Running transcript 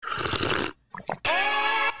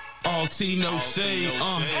All tea, no shade.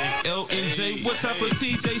 L and J, what type of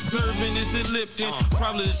tea they serving? Is it Lipton?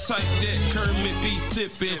 Probably the type that Kermit be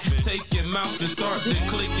sipping. Take your mouth and start to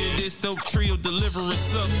clicking. This dope trio delivering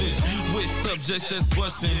substance with subjects that's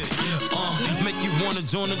busting. Make you wanna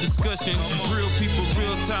join the discussion. Real people,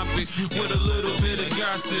 real topics with a little bit of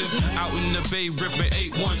gossip. Out in the Bay, ripping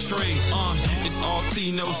 8-1 trade. It's all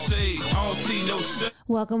tea, no shade. All tea, no shade.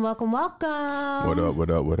 Welcome. What up?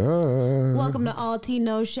 Welcome to All Tea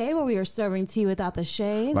No Shade, where we are serving tea without the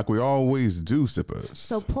shade. Like we always do, sippers.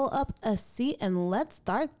 So pull up a seat and let's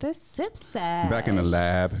start this sip set. Back in the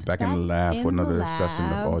lab for another session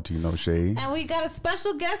of All Tea No Shade. And we got a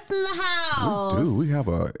special guest in the house. We do. We have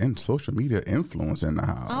a social media influence in the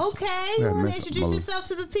house. Okay, you want to introduce yourself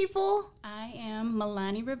to the people? I am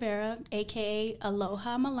Milani Rivera, aka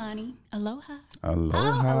Aloha Milani. Aloha. Oh, I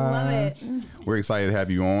love it. We're excited to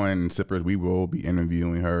have you on, sippers. We will be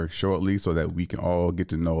interviewing her shortly so that we can all get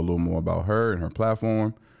to know a little more about her and her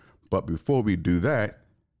platform. But before we do that,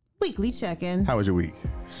 weekly check-in. How was your week?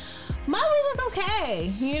 My week was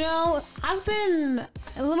okay. You know, I've been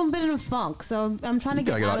a little bit in a funk, so I'm trying to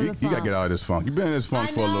get out of the funk. You gotta get out of this funk. You've been in this funk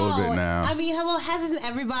for a little bit now. I mean, hello, hasn't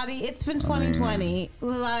everybody? It's been 2020.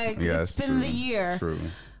 It's been the year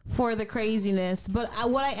for the craziness. But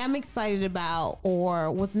what I am excited about, or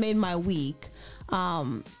what's made my week,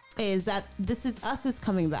 is that This Is Us is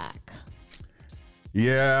coming back.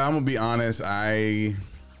 Yeah, I'm gonna be honest. I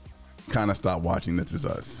kind of stopped watching This Is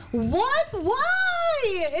Us. What? Why?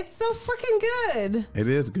 It's so freaking good. It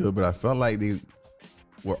is good, but I felt like they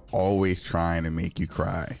were always trying to make you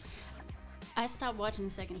cry. I stopped watching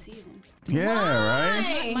the second season. Yeah,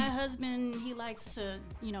 Why? Right? My husband, he likes to,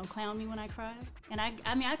 clown me when I cry. And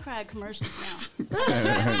I cry at commercials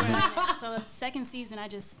now. So the second season, I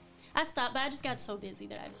stopped, but I just got so busy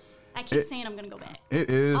that I keep saying I'm gonna go back. It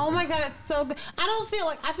is. Oh my God, it's so good. I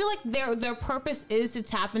feel like their purpose is to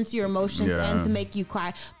tap into your emotions and to make you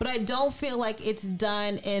cry. But I don't feel like it's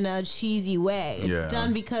done in a cheesy way. It's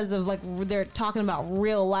done because of they're talking about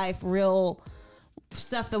real life, real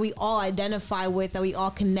stuff that we all identify with, that we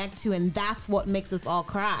all connect to, and that's what makes us all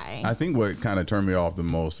cry. I think what kind of turned me off the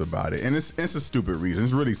most about it, and it's a stupid reason.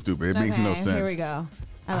 It's really stupid. It makes no sense. Here we go.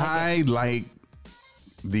 I like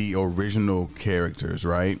the original characters,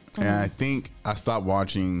 right? Mm-hmm. And I think I stopped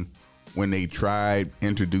watching when they tried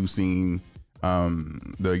introducing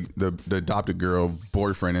the adopted girl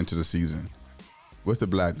boyfriend into the season. What's the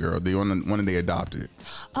black girl? The one that they adopted.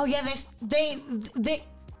 Oh yeah, they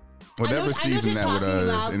whatever season that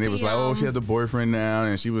was, and it was like, oh, she has a boyfriend now,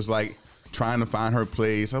 and she was like trying to find her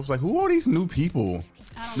place. I was like, who are these new people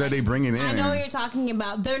that they bringing in? I know what you're talking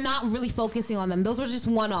about. They're not really focusing on them. Those were just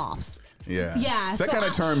one-offs. Yeah. So that kind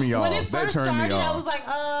of turned me off. When it first started, I was like,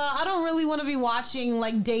 I don't really want to be watching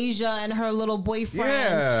like Deja and her little boyfriend.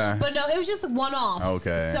 Yeah. But no, it was just one-offs.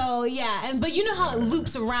 Okay. So yeah, but you know how it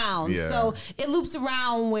loops around. Yeah. So it loops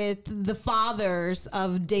around with the fathers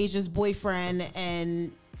of Deja's boyfriend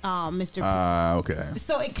and Mr. Okay.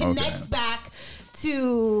 So it connects back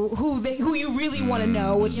to who you really want to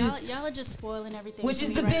know, which is y'all are just spoiling everything. Which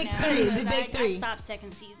is the big three. The big three. I stopped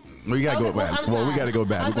second season. We gotta go back. Well, we gotta go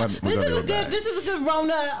back. This is a good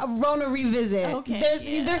Rona revisit. Okay.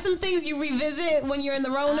 There's some things you revisit when you're in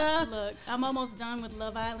the Rona. Look, I'm almost done with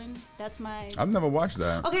Love Island. That's my. I've never watched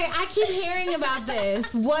that. Okay, I keep hearing about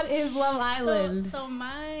this. What is Love Island?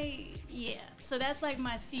 So that's like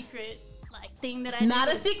my secret thing that I not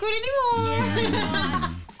do. A secret anymore.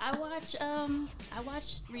 Yeah, I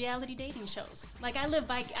watch reality dating shows. Like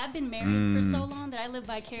I've been married for so long that I live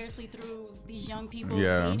vicariously through these young people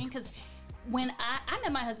dating. Because when I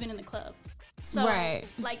met my husband in the club, so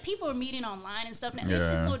people are meeting online and stuff. Now. It's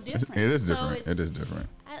just so different. It is different. It is different.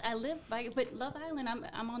 I live by, but Love Island.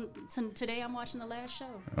 I'm on today. I'm watching the last show.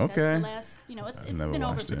 Okay. That's the last. It's been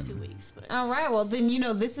over for 2 weeks. But. All right. Well, then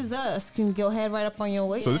This Is Us can go ahead right up on your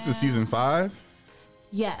way. So this is season 5.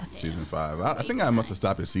 Yes. Season 5. I think I must have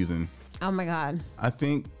stopped at season. Oh my God. I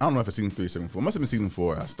don't know if it's season 3 or season 4. It must have been season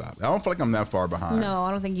 4 I stopped. I don't feel like I'm that far behind. No,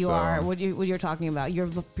 I don't think you are. What you're talking about. You're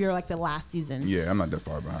like the last season. Yeah, I'm not that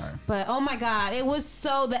far behind. But oh my God,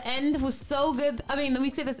 the end was so good. I mean, we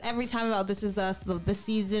say this every time about This Is Us. The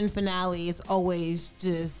season finale is always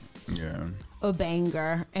just a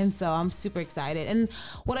banger. And so I'm super excited. And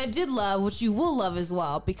what I did love, which you will love as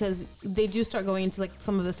well, because they do start going into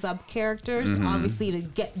some of the sub characters, obviously to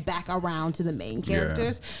get back around to the main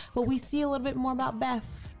characters. But we see a little bit more about Beth,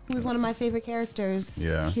 who was one of my favorite characters.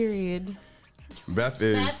 Yeah. Period. Beth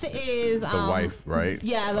is the wife, right?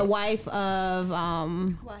 Yeah, the wife of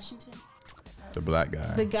Washington. The black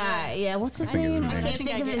guy. The guy, yeah. What's his name? I can't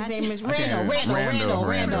think of his name. It's Randall.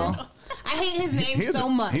 Randall. I hate his name so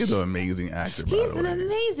much. He's an amazing actor. He's an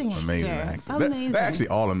amazing actor. Amazing actor. Amazing. They're actually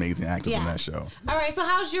all amazing actors in that show. All right, so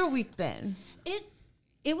how's your week been?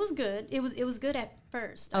 It was good. It was good at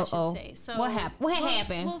first, I should say. So what happened? What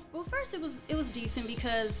happened? Well, first it was decent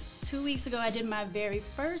because 2 weeks ago I did my very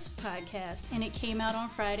first podcast and it came out on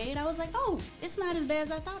Friday and I was like, oh, it's not as bad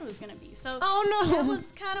as I thought it was gonna be. So that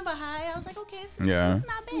was kind of a high. I was like, okay, it's not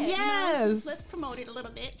bad. Yes. Let's promote it a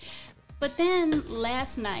little bit. But then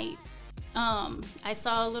last night, I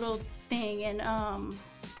saw a little thing and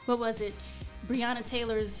what was it? Breonna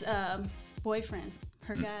Taylor's boyfriend.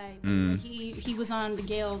 Her guy, he was on the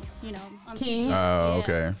Gayle, on King. Oh,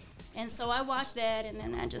 okay. And so I watched that, and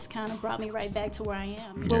then that just kind of brought me right back to where I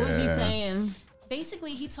am. What was he saying?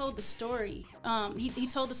 Basically, he told the story. He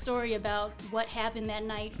told the story about what happened that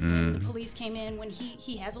night when the police came in. When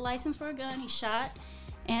he has a license for a gun, he shot,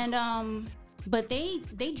 and but they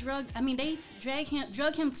drug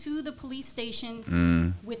him to the police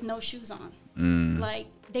station with no shoes on. Like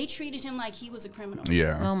they treated him like he was a criminal.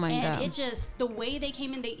 Yeah. Oh my God. God. And it just the way they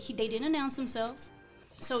came in, they didn't announce themselves.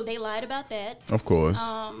 So they lied about that. Of course.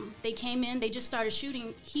 They came in, they just started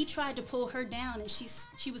shooting. He tried to pull her down, and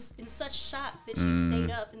she was in such shock that she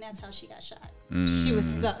stayed up, and that's how she got shot. She was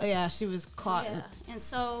she was caught. Yeah, and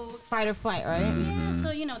so fight or flight, right? Yeah, so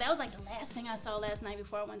that was like the last thing I saw last night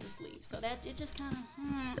before I went to sleep. So that it just kind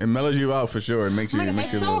of it mellows you out for sure. It makes you.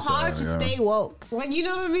 It's so hard to stay woke. Like you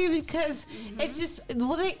know what I mean? Because it's just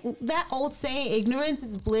that old saying, "Ignorance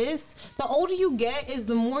is bliss." The older you get, is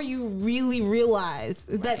the more you really realize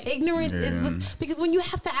that ignorance is bliss. Because when you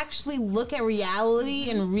have to actually look at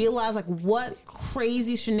reality and realize like what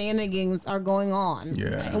crazy shenanigans are going on,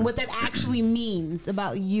 and what that actually means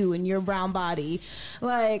about you and your brown body,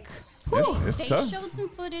 like. It's they tough. showed some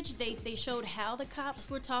footage. They showed how the cops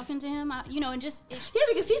were talking to him. And just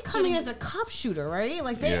because he's coming as a cop shooter, right?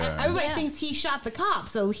 Like everybody thinks he shot the cop,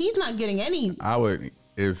 so he's not getting any. I would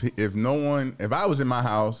if I was in my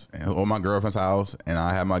house or my girlfriend's house and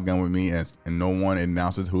I have my gun with me and no one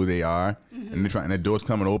announces who they are and the door's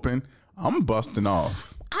coming open, I'm busting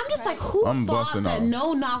off. I'm just like, who thought that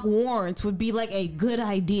no knock warrants would be like a good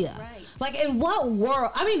idea? Right. Like, in what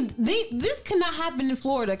world? I mean, this cannot happen in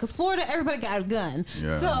Florida because Florida, everybody got a gun.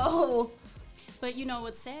 Yeah. So, but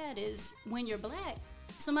what's sad is when you're black,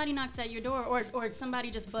 somebody knocks at your door or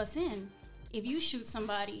somebody just busts in. If you shoot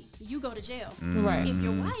somebody, you go to jail. Right. If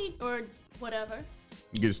you're white or whatever,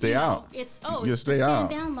 you get to stay out. It's stay stand out.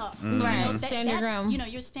 down law. Right. Stand your ground.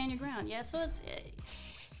 You're stand your ground. Yeah. So it's.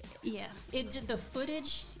 The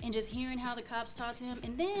footage and just hearing how the cops talked to him,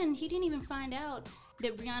 and then he didn't even find out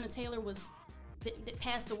that Breonna Taylor that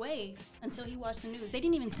passed away until he watched the news. They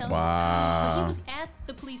didn't even tell him. So he was at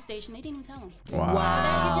the police station. They didn't even tell him.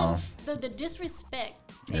 Wow. So that the disrespect.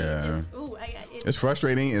 Yeah. It's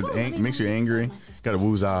frustrating. It makes you angry. Got to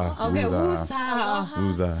woozah. Okay,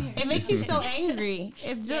 woozah. It makes you so angry.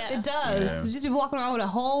 It does. Yeah. Just be walking around with a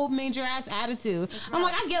whole major ass attitude. Right. I'm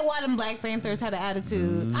like, I get why them Black Panthers had an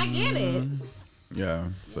attitude. I get it. Yeah.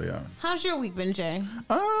 So yeah. How's your week been, Jay?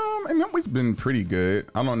 My week's been pretty good.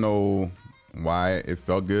 I don't know why it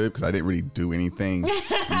felt good because I didn't really do anything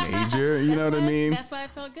major. You know what I mean? That's why it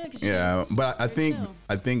felt good. Yeah, but I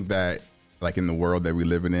think that like in the world that we're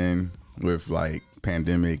living in with like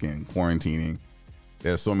pandemic and quarantining,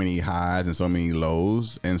 there's so many highs and so many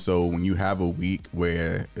lows, and so when you have a week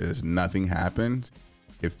where nothing happens,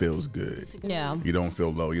 it feels good. Yeah, you don't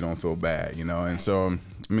feel low, you don't feel bad, and so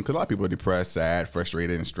because a lot of people are depressed, sad,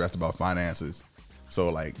 frustrated, and stressed about finances. So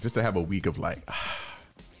like just to have a week of like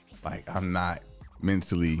I'm not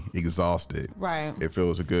mentally exhausted. Right. It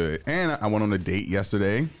feels good. And I went on a date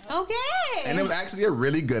yesterday. Okay. And it was actually a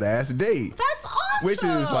really good ass date. That's awesome. Which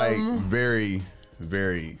is like very,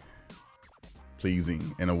 very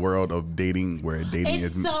pleasing in a world of dating where dating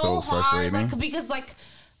is so frustrating. Like, because like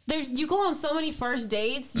you go on so many first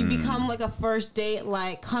dates, you become like a first date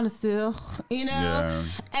like connoisseur, Yeah.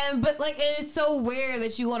 But it's so rare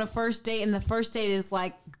that you go on a first date and the first date is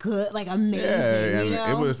like good, like amazing. Yeah,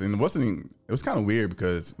 and it was kind of weird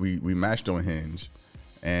because we matched on Hinge,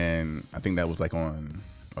 and I think that was like on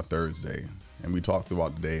a Thursday, and we talked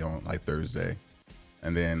throughout the day on like Thursday,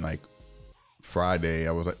 and then like Friday,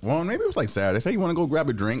 I was like, well, maybe it was like Saturday. Say, you want to go grab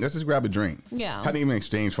a drink? Let's just grab a drink. Yeah. Hadn't even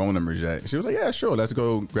exchanged phone numbers yet. She was like, yeah, sure. Let's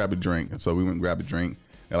go grab a drink. So we went and grabbed a drink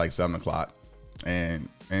at like 7:00 and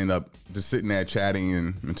ended up just sitting there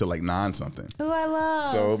chatting until like 9 something. Who I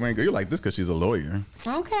love. So, man, you're like this because she's a lawyer.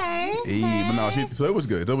 Okay. But no, so it was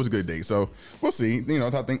good. It was a good date. So we'll see.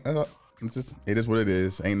 it is what it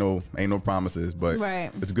is. Ain't no promises, but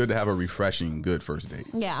it's good to have a refreshing, good first date.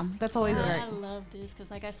 Yeah, that's always great. I love this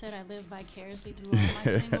because, like I said, I live vicariously through all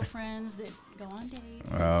my single friends that go on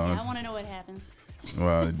dates. I want to know what happens.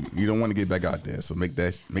 Well, you don't want to get back out there, so make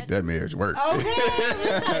that marriage work. Okay,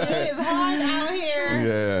 it is hard out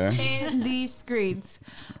here in these streets.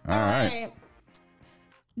 All right.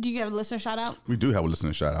 Do you have a listener shout out? We do have a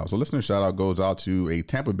listener shout out. So listener shout out goes out to a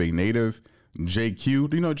Tampa Bay native, JQ.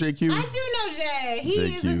 Do you know JQ? I do know Jay. He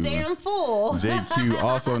is a damn fool. JQ,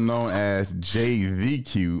 also known as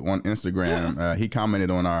JVQ on Instagram. He commented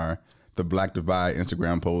on the Black Divide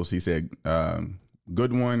Instagram post. He said,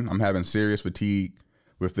 good one. I'm having serious fatigue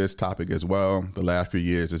with this topic as well. The last few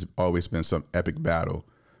years, it's always been some epic battle.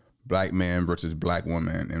 Black man versus black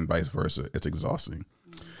woman and vice versa. It's exhausting.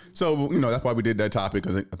 So, that's why we did that topic,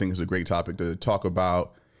 because I think it's a great topic to talk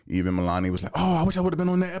about. Even Milani was like, "Oh, I wish I would have been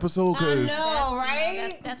on that episode." I know,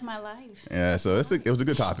 right? That's my life. Yeah, so it was a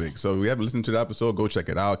good topic. So we haven't listened to the episode. Go check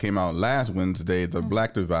it out. It came out last Wednesday. The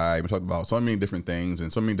Black Divide. We talked about so many different things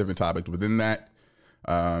and so many different topics within that.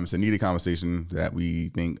 It's a needed conversation that we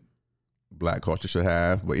think Black culture should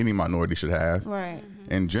have, but any minority should have, right?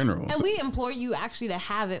 In general. And we implore you actually to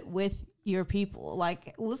have it with your people.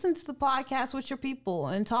 Like, listen to the podcast with your people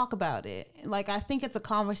and talk about it. Like, I think it's a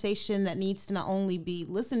conversation that needs to not only be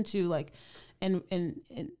listened to, like, and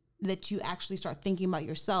that you actually start thinking about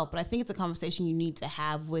yourself, but I think it's a conversation you need to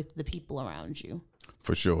have with the people around you.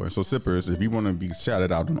 For sure. So, sippers, if you want to be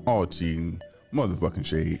shouted out on All Tea Motherfucking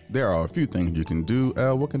Shade, there are a few things you can do.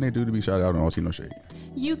 What can they do to be shouted out on All Tea No Shade?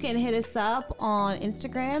 You can hit us up on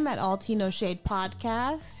Instagram at All Tea No Shade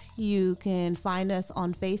Podcast. You can find us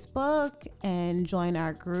on Facebook and join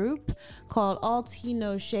our group called All Tea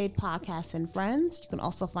No Shade Podcast and Friends. You can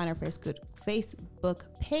also find our Facebook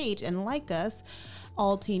page and like us,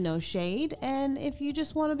 All Tea No Shade. And if you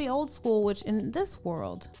just want to be old school, which in this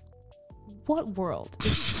world, what world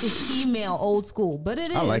is email old school? But it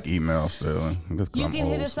is. I like email still. You can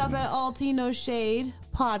hit us up at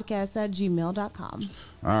allteanoshadepodcast@gmail.com.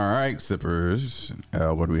 All right, sippers.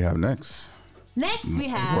 What do we have next? Next we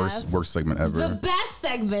have worst segment ever. The best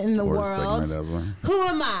segment in the world. Segment ever. Who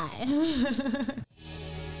am I?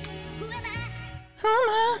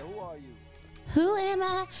 Who am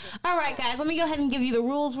I? All right, guys. Let me go ahead and give you the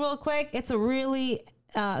rules real quick. It's a really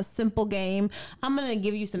simple game. I'm going to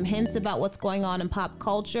give you some hints about what's going on in pop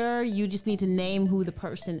culture. You just need to name who the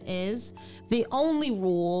person is. The only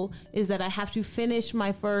rule is that I have to finish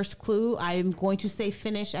my first clue. I'm going to say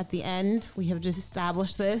finish at the end. We have just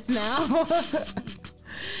established this now.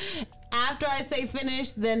 After I say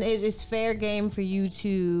finish, then it is fair game for you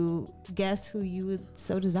to guess who you would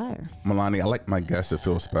so desire. Milani, I like my guests to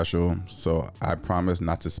feel special, so I promise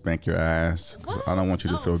not to spank your ass. I don't want you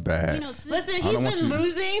to feel bad. Listen, he's been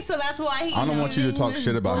losing, so that's why I don't want you to talk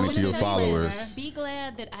shit about me to your followers. Be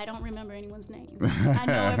glad that I don't remember anyone's name. I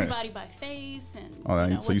know everybody by face.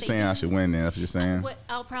 And so you're saying I should win then? That's what you're saying?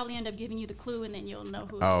 I'll probably end up giving you the clue, and then you'll know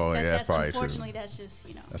who it is. Oh, yeah, probably unfortunately, true. That's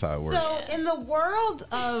just, That's how it works. So in the world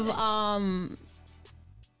of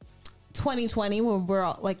 2020, where we're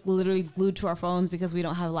all, like, literally glued to our phones because we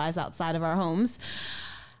don't have lives outside of our homes,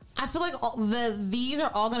 I feel like these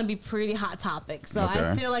are all going to be pretty hot topics. So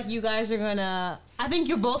I feel like you guys are going to, I think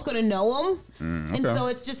you're both going to know them. And so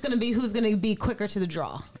it's just going to be who's going to be quicker to the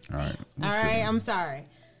draw. All right. All right. I'm sorry.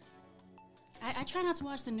 I try not to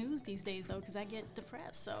watch the news these days, though, because I get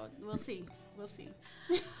depressed. So we'll see.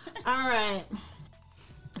 All right.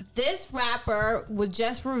 This rapper was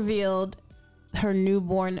just revealed her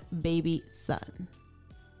newborn baby son.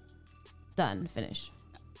 Done. Finish.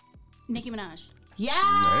 Nicki Minaj. Yeah.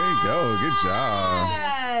 There you go. Good job.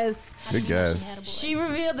 Yes. Good guess. She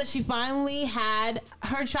revealed that she finally had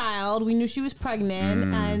her child. We knew she was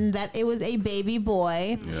pregnant and that it was a baby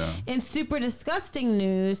boy. Yeah. In super disgusting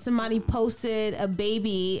news, somebody posted a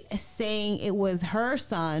baby saying it was her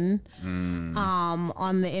son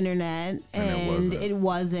on the internet, and it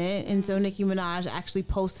wasn't. And so Nicki Minaj actually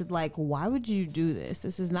posted, like, why would you do this?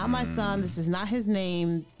 This is not my son. This is not his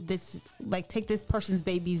name. This, like, take this person's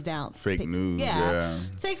babies down. Fake news. Yeah.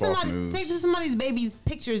 Take somebody's baby's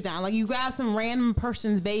pictures down. Like, you grab some random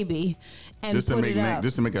person's baby and just put it up.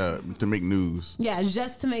 Just to make news. Yeah,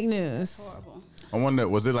 just to make news. Horrible. I wonder,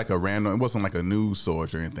 was it like a random? It wasn't like a news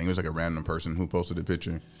source or anything. It was like a random person who posted the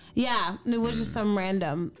picture. Yeah, it was just some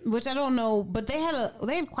random, which I don't know, but they had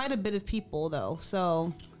quite a bit of people though.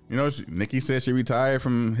 So Nicki said she retired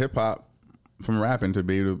from hip hop, from rapping to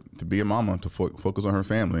be a mama, to focus on her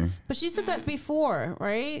family. But she said that before,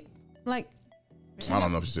 right? Like. I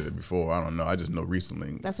don't know if she said it before. I don't know. I just know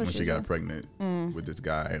recently That's what when she she got said. pregnant with this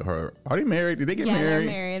guy. Are they married? Did they get Yeah, married?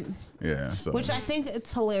 they're married. Yeah. So Which I think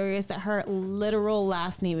it's hilarious that her literal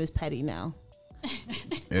last name is Petty now.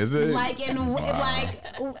 is it? Like in what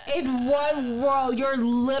world your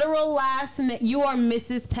literal last name? You are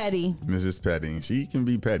Mrs. Petty. Mrs. Petty. She can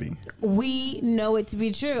be petty. We know it to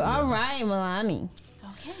be true. All right, Milani.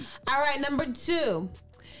 Okay. All right, number 2.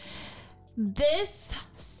 This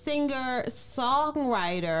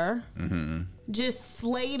singer-songwriter just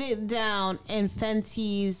slayed it down in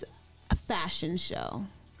Fenty's fashion show.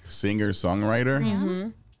 Singer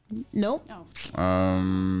songwriter. Nope.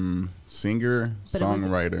 Oh. Singer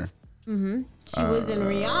songwriter. She was in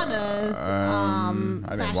Rihanna's I didn't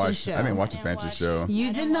fashion watch. show. I didn't watch the I didn't fancy watch show. it. You I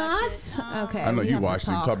did didn't watch not? it. Okay. I know we you have to watched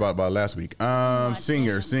it. You talk. talked about it last week.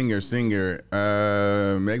 Singer.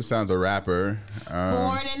 Meg sounds a rapper.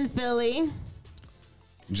 Born in Philly.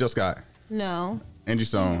 Jill Scott. No. Angie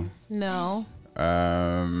Stone. No.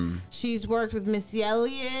 She's worked with Missy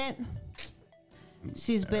Elliott.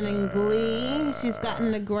 She's been in Glee. She's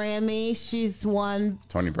gotten a Grammy. She's won.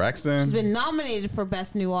 Tony Braxton. She's been nominated for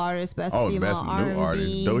Best New Artist, Best Female Best R&B. New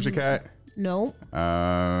Artist. Doja Cat. Nope.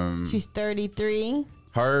 She's 33.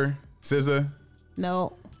 Her. SZA.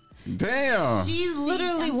 Nope. Damn. She's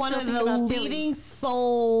literally I'm one still of the thinking about Philly. leading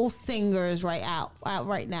soul singers out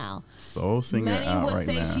right now. Soul singer Many out would right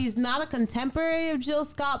say now. she's not a contemporary of Jill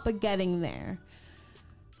Scott, but getting there.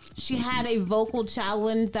 She had a vocal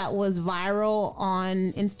challenge that was viral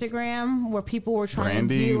on Instagram where people were trying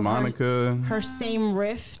Brandy, to do Monica. her same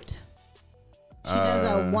riff. She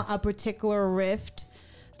does a particular riff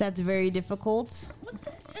that's very difficult.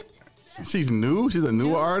 She's new. She's a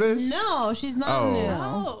new artist. No, she's not Oh. new.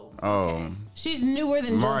 Oh. Oh, She's newer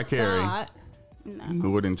than Mariah Jill Carey. Scott. No.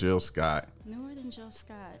 newer than Jill Scott. Newer than Jill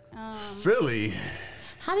Scott. Philly.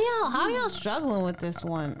 How y'all struggling with this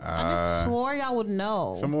one? I just swore y'all would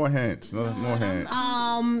know. Some more hints. No, more hints.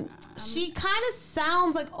 She kind of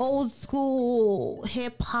sounds like old school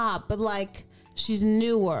hip hop, but like she's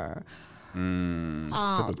newer.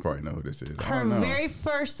 Sippers probably know who this is. I Her don't know. very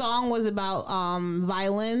first song was about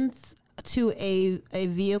violence to a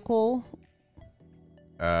vehicle.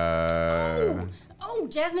 Oh,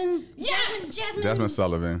 Jasmine. Yes! Jasmine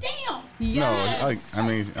Sullivan. Damn. Yes. No, I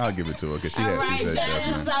mean I'll give it to her because she All has right, she said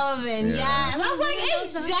Jasmine Sullivan. Yeah. Yes. I was like,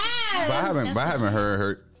 it's Jazz. But I haven't heard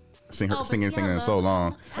her sing Oh, singing but see, thing I in love- so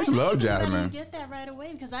long. I just love didn't really Jasmine. get that right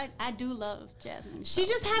away because I do love Jasmine. She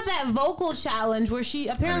just had that vocal challenge where she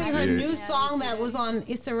apparently I her didn't see it. new Yeah, I song didn't see that it. was on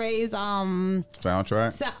Issa Rae's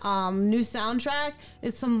Soundtrack. new soundtrack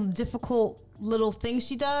is some difficult little things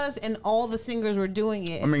she does, and all the singers were doing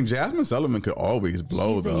it. I mean, Jasmine Sullivan could always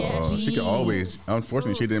blow She's a though. She could always. beast.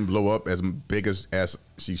 Unfortunately, she didn't blow up as big as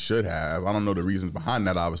she should have. I don't know the reasons behind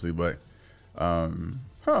that, obviously, but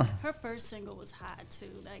Her first single was hot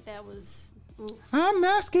too. Like that was. Ooh. I'm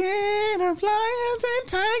not scared of lions and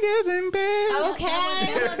tigers and bears. Okay.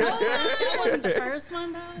 That wasn't the first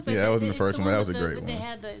one though. But Yeah, that wasn't the it's first one. That was a with great but one. They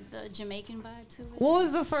had the Jamaican vibe to it. What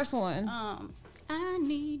was the first one? I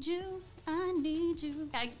need you. I need you.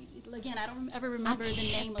 I don't ever remember the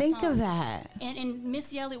name Think of songs. of that. And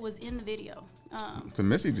Missy Elliott was in the video. So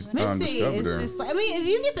Missy just Missy discovered is her. just like, I mean, if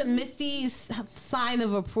you get the Missy sign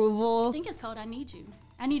of I approval, think it's called I Need You.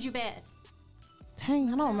 I Need You Bad.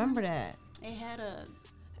 dang, I don't remember that. It had a.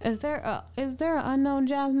 Is there an unknown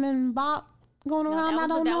Jasmine bop going No, around? I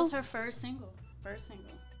don't that know. was her first single.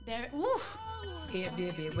 There. Oof. Hey,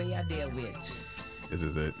 baby, where you deal with? This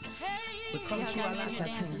is it. We come y'all through a got me lot in of here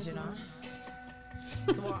dancing things, you know.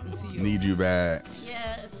 too. So what happened to you? Need you bad.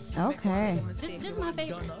 Yes. Okay. This is my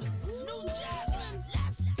favorite.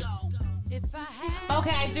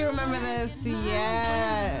 Okay, I do remember this.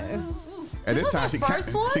 Yes. At this was time, her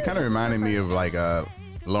first one? she kind of reminded me of like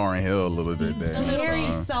Lauryn Hill a little bit there. Very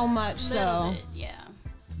so much Little so. bit, yeah.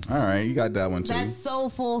 All right, you got that one too. That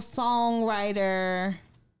soulful songwriter.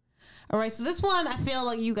 All right, so this one I feel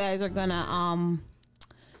like you guys are gonna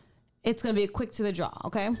it's gonna be a quick to the draw,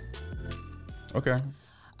 okay? Okay,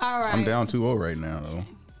 All right. I'm down 2-0 right now though.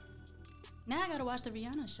 Now I gotta watch the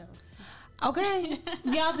Rihanna show. Okay.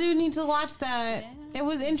 Y'all do need to watch that. Yeah. It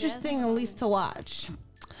was interesting at least to watch.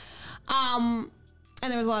 And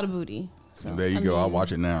there was a lot of booty. So There you I go. I'll mean,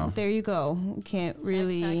 watch it now. There you go. Can't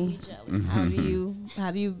really Really jealous. how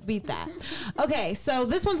do you beat that? Okay, so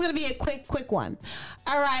this one's gonna be a quick one.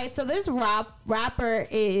 All right, so this rapper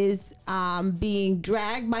is being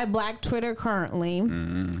dragged by Black Twitter currently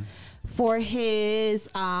for his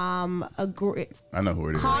I know who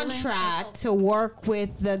it is. contract to work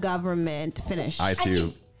with the government. Finish. Ice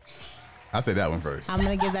Cube. I said that one first. I'm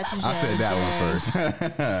gonna give that to Jay. I said that one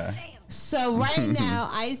first. So right now,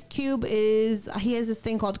 Ice Cube he has this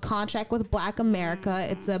thing called Contract with Black America.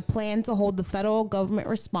 It's a plan to hold the federal government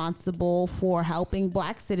responsible for helping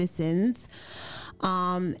Black citizens.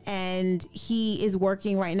 And he is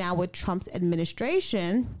working right now with Trump's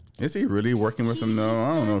administration. Is he really working with them though?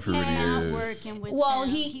 I don't know if he really is. Working with Well, them.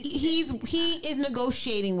 he is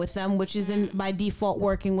negotiating with them, which is by default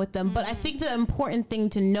working with them. But I think the important thing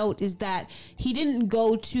to note is that he didn't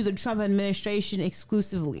go to the Trump administration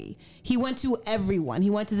exclusively. He went to everyone. He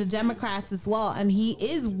went to the Democrats as well, and he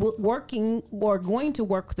is working or going to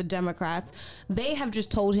work with the Democrats. They have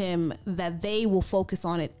just told him that they will focus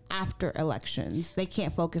on it after elections. They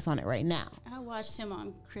can't focus on it right now. I watched him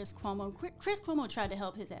on Chris Cuomo. Chris Cuomo tried to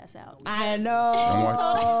help his ass out. I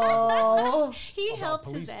know. He helped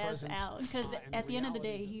his ass out because at the end of the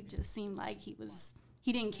day, he just seemed like he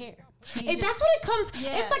didn't care. That's what it comes.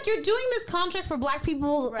 Yeah. It's like you're doing this contract for Black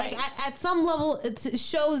people. Right. Like at some level, it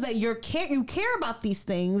shows that you care about these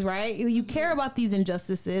things, right? You care about these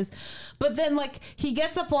injustices. But then, like, he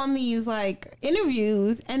gets up on these like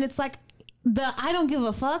interviews, and it's like the I don't give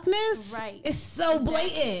a fuckness. Right. It's so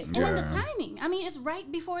blatant. And then the timing. I mean, it's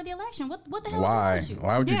right before the election. What the hell Why? is wrong with you?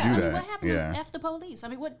 Why would you do that? What happened after the police? I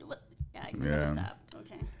mean, what? Stop.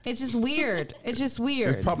 Okay. It's just weird. It's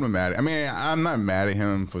problematic. I mean, I'm not mad at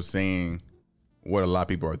him for saying what a lot of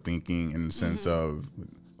people are thinking in the sense of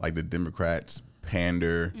like the Democrats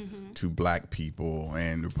pander to Black people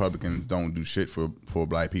and Republicans don't do shit for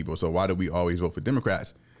Black people. So why do we always vote for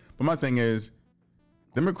Democrats? But my thing is,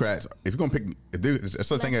 Democrats, if you're going to pick, if there's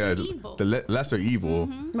such thing as the lesser evil,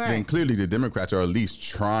 then clearly the Democrats are at least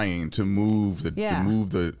trying to move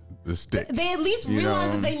the stick. They at least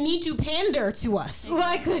realize that they need to pander to us.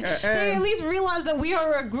 Like they at least realize that we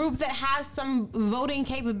are a group that has some voting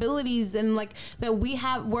capabilities and like that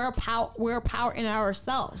we're a power in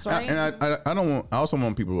ourselves, right? I also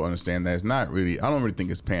want people to understand that it's not really. I don't really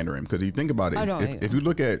think it's pandering because you think about it. If you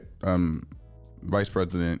look at Vice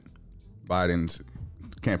President Biden's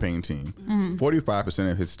campaign team,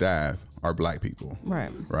 45% of his staff are Black people.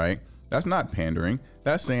 Right. That's not pandering.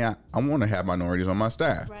 That's saying I want to have minorities on my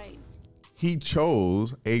staff. Right. He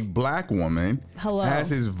chose a Black woman as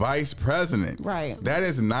his vice president. Right. That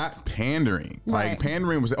is not pandering. Like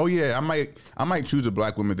pandering was, I might choose a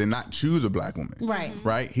Black woman, then not choose a Black woman. Right.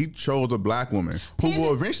 Right. He chose a Black woman who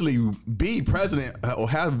will eventually be president or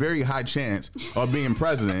have a very high chance of being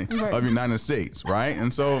president of the United States. Right.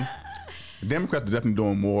 And so Democrats are definitely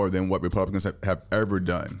doing more than what Republicans have ever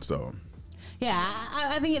done. So. Yeah,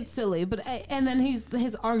 I think it's silly, but and then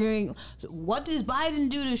he's arguing, what does Biden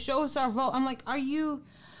do to show us our vote? I'm like,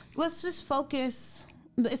 let's just focus.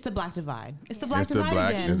 It's the Black divide. It's the Black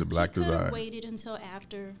divide again. It's the Black divide. He could have waited until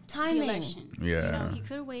after the election. Yeah. He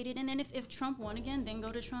could have waited, and then if Trump won again, then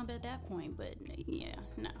go to Trump at that point. But yeah,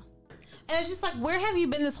 no. And it's just like, where have you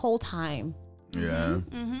been this whole time? Yeah.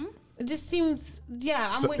 It just seems,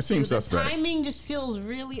 I'm with you. The timing just feels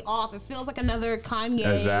really off. It feels like another Kanye.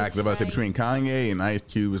 Exactly. I was about to say, between Kanye and Ice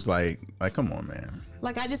Cube, it's like, come on, man.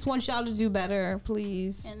 Like, I just want y'all to do better,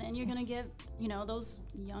 please. And then you're going to get, those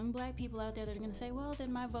young Black people out there that are going to say, well,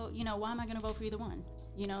 then my vote, why am I going to vote for either one?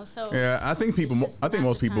 So. Yeah, I think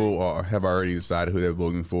most people have already decided who they're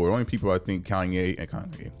voting for. The only people I think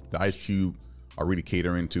the Ice Cube are really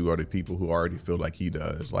catering to are the people who already feel like he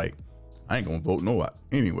does. Like, I ain't gonna vote no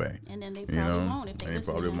anyway. And then they probably won't if they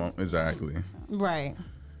probably won't. Exactly. So. Right.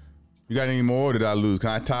 You got any more? Or did I lose?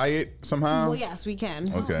 Can I tie it somehow? Well, yes, we can.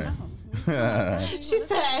 Okay.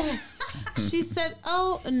 She said,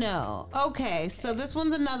 oh no. Okay, so this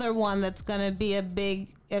one's another one that's gonna be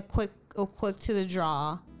a quick to the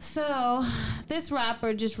draw. So this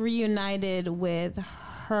rapper just reunited with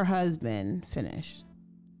her husband. Finished.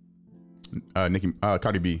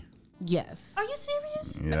 Cardi B. Yes. Are you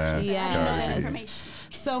serious? Yes. Yes.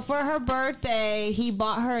 So for her birthday, he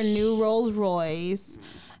bought her a new Rolls Royce,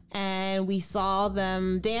 and we saw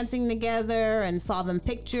them dancing together and saw them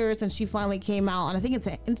pictures, and she finally came out on, I think it's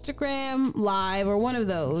an Instagram Live or one of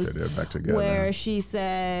those, they're back together, where she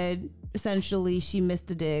said essentially she missed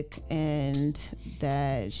the dick and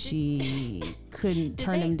that she couldn't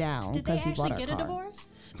turn him down because he bought her car. Did they actually get a divorce?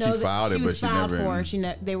 No, she filed it, but she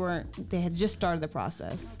never. They had just started the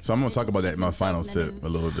process. So I'm gonna talk about that in my final sip a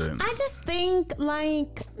little bit. I just think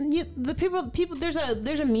like the people. There's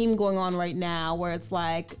a meme going on right now where it's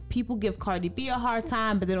like people give Cardi B a hard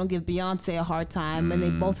time, but they don't give Beyonce a hard time,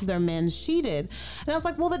 and both of their men cheated. And I was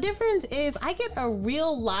like, well, the difference is I get a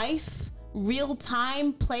real life real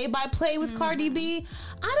time play by play with Cardi B.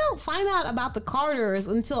 I don't find out about the Carters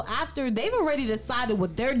until after they've already decided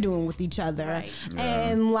what they're doing with each other. Right.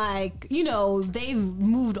 And like, you know, they've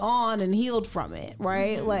moved on and healed from it,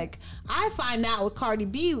 right? Like I find out with Cardi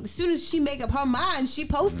B, as soon as she make up her mind, she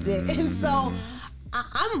posts it. And so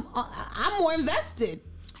I'm more invested.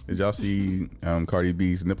 Did y'all see Cardi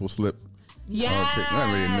B's nipple slip? Yes. Not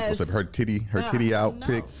really a nipple slip. Her titty out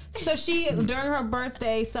pic. So she, during her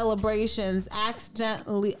birthday celebrations,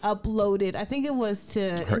 accidentally uploaded, I think it was to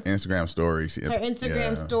her Instagram stories. Her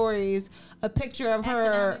Instagram stories, a picture of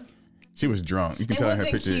her. She was drunk. You can tell in her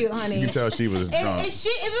picture. Cute, honey. You can tell she was drunk. If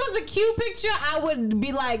it was a cute picture, I would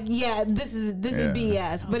be like, yeah, this is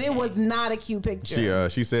BS. But it was not a cute picture.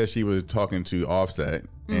 She said she was talking to Offset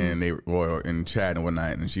and they were in chat and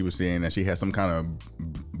whatnot, and she was saying that she had some kind of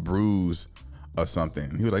bruise or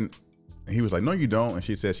something. He was like, no, you don't. And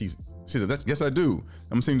she said, yes, I do.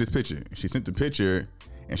 I'm seeing this picture. She sent the picture,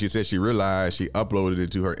 and she said she realized she uploaded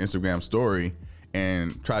it to her Instagram story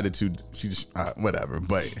and tried to whatever.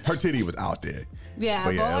 But her titty was out there. Yeah,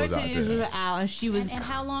 but her titties were out, and she was. And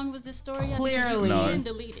how long was this story? Clearly, you didn't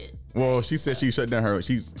delete it. Well, she said she shut down her.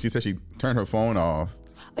 She said she turned her phone off.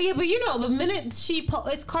 Oh, yeah, but you know, the minute she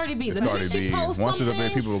it's Cardi B. The minute she posts once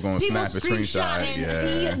something, people were going to snap a screenshot.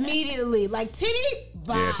 And immediately, like, titty,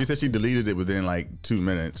 bye. Yeah, she said she deleted it within like 2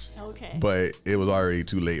 minutes. Okay. But it was already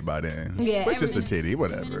too late by then. Yeah. But it's just a titty,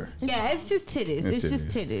 whatever. Yeah, it's just titties. It's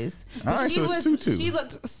just titties. All right, so it's 2-2. She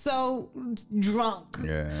looked so drunk.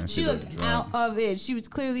 Yeah. She looked out of it. She was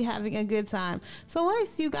clearly having a good time. So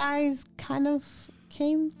nice, you guys kind of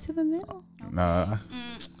came to the middle. Nah.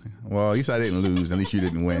 Well, at least I didn't lose. At least you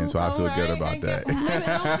didn't win, so I feel good about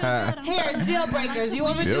that. Here, deal breakers. You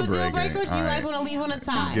want me to do a deal breaker? Or do you guys want to leave on a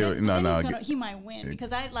tie? He might win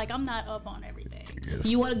because I'm not up on everything.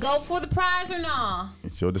 You want to go for the prize or not?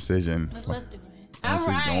 It's your decision. Let's do it. All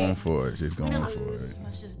right. She's going for it. She's going for it.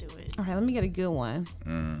 Let's just do it. All right, let me get a good one.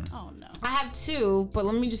 Oh no. I have two, but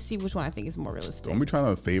let me just see which one I think is more realistic. Don't be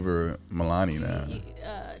trying to favor Milani now.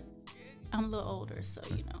 I'm a little older, so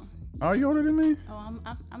you know. Are you older than me? Oh,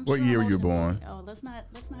 I'm What sure year I'm were you older than born? Oh, let's not.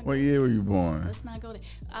 What year were you born? Let's not go there.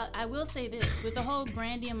 I will say this: with the whole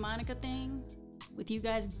Brandy and Monica thing, with you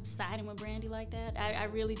guys siding with Brandy like that, I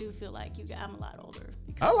really do feel like I'm a lot older.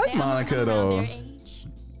 I like Monica though. Their age.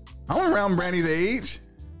 I'm around Brandy's age.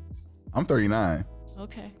 I'm 39.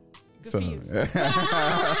 Okay. Good So. for you. Okay,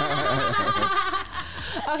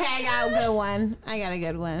 I got a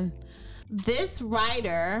good one. This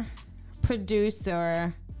writer,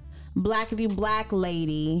 producer, blackity black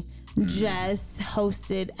lady just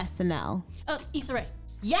hosted SNL. Oh, Issa Rae.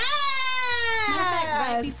 Yes! Matter of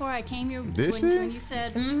fact, right before I came here, This when you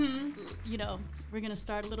said, you know, we're going to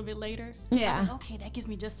start a little bit later. Yeah. I was like, okay, that gives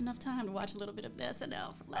me just enough time to watch a little bit of the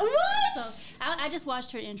SNL from last What? night. So I just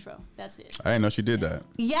watched her intro. That's it. I didn't know she did that.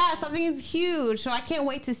 Yeah, something is huge. So I can't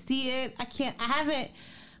wait to see it.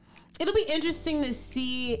 It'll be interesting to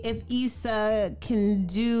see if Issa can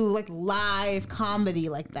do like live comedy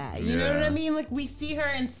like that. You know what I mean? Like we see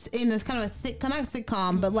her in this kind of a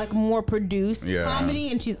sitcom, but like more produced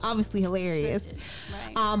comedy, and she's obviously hilarious.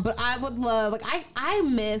 Right. But I would love, like I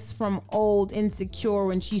miss from old Insecure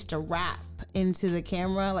when she used to rap into the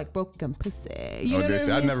camera like broken pussy. You know what I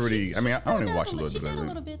mean? I never really. I don't even watch a little bit She did of a it.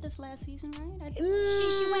 little bit this last season, right?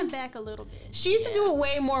 She went back a little bit. She used to do it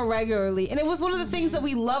way more regularly, and it was one of the things that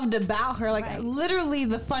we loved about her. Like literally,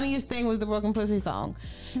 the funniest thing was the broken pussy song,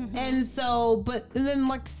 and then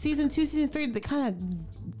like season 2, season 3, they kind of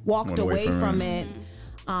walked away from it.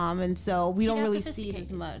 And so we don't really see it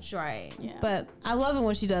as much, right? Yeah. But I love it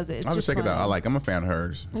when she does it. I'll just check it out. I'm a fan of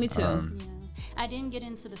hers. Me too. Yeah. I didn't get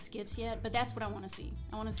into the skits yet, but that's what I want to see.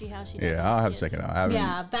 I want to see how she does. Yeah, I'll have to check it out.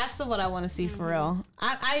 Yeah, that's what I want to see for real.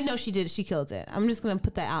 I know she did it. She killed it. I'm just gonna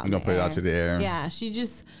put that out. I'm gonna put it out to the air. Yeah, she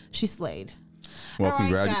slayed. Well, all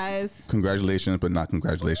right, guys. Congratulations, but not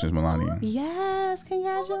congratulations, Milani. Yes,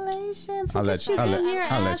 congratulations. I'll let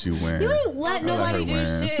you win. You ain't let nobody do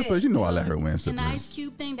shit. Sippers, you know I let her win. And the Ice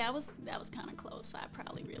Cube thing, that was kind of close. I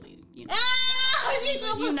probably really,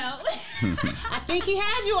 I think he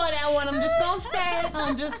had you on that one. I'm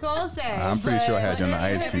just gonna say. I'm pretty sure I had you on the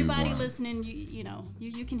Ice Cube one. Everybody listening,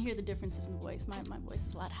 you can hear the differences in the voice. My voice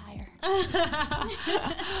is a lot higher.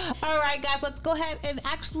 All right, guys, let's go ahead and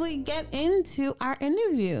actually get into our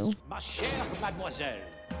interview. Ma chère mademoiselle,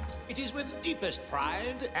 it is with deepest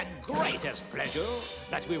pride and greatest pleasure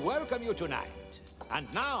that we welcome you tonight.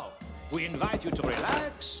 And now, we invite you to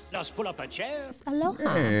relax. Let's pull up a chair.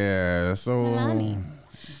 Aloha. Yeah, so Milani.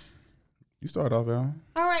 You start off, Al.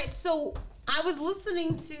 All right, so I was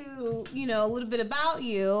listening to, a little bit about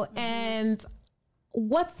you, and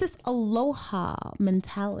what's this aloha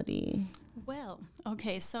mentality? Well,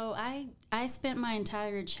 okay, so I spent my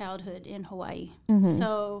entire childhood in Hawaii. Mm-hmm.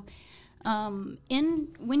 So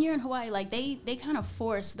when you're in Hawaii, like they kind of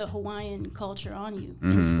force the Hawaiian culture on you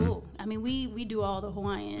in school. I mean, we do all the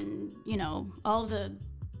Hawaiian, all the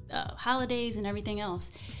holidays and everything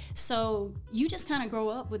else. So you just kind of grow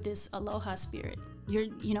up with this aloha spirit.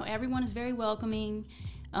 Everyone is very welcoming.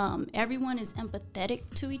 Everyone is empathetic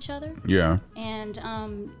to each other. Yeah. And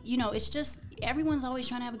it's just everyone's always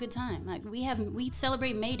trying to have a good time. Like we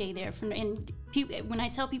celebrate May Day there. When I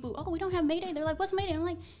tell people, oh, we don't have May Day, they're like, what's May Day? I'm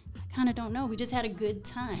like, I kind of don't know. We just had a good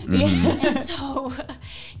time. And so,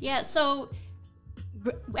 So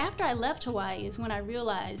after I left Hawaii is when I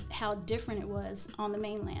realized how different it was on the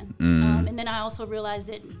mainland. And then I also realized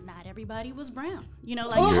that not everybody was brown.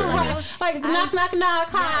 Knock,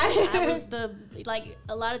 hi. I was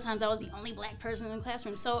a lot of times I was the only black person in the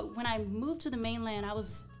classroom. So when I moved to the mainland, I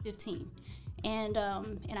was 15. And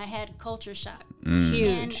I had culture shock.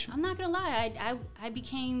 Huge. And I'm not gonna lie, I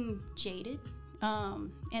became jaded.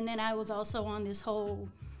 And then I was also on this whole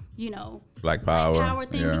Black power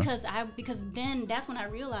thing because then that's when I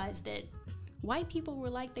realized that white people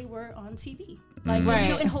were like they were on TV. Like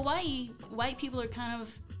in Hawaii, white people are kind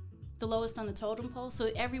of the lowest on the totem pole,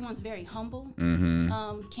 so everyone's very humble.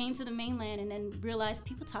 Came to the mainland and then realized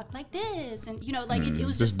people talk like this, and it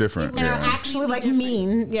was just different. They're actually like different.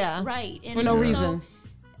 Mean, right, and for no reason.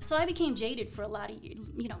 So I became jaded for a lot of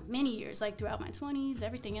years, many years, like throughout my 20s,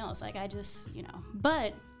 everything else. Like I just,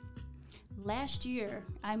 but last year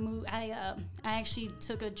I moved. I actually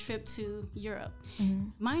took a trip to Europe.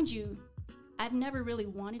 Mind you, I've never really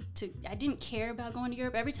wanted to. I didn't care about going to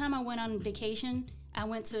Europe. Every time I went on vacation, I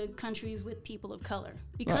went to countries with people of color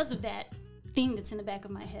because of that thing that's in the back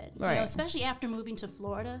of my head. Right. Especially after moving to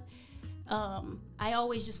Florida, I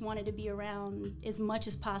always just wanted to be around as much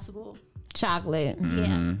as possible. Chocolate.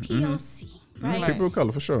 Yeah, POC. Right. People of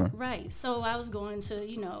color, for sure. Right. So I was going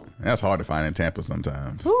to, That's hard to find in Tampa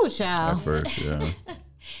sometimes. Ooh, child. At first, yeah.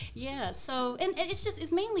 Yeah. So, and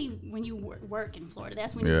it's mainly when you work in Florida.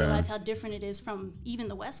 That's when you realize how different it is from even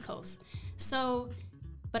the West Coast. So,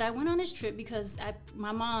 but I went on this trip because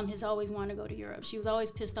my mom has always wanted to go to Europe. She was always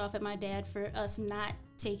pissed off at my dad for us not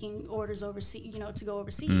taking orders overseas, to go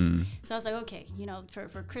overseas. So I was like, okay,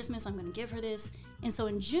 for Christmas, I'm going to give her this. And so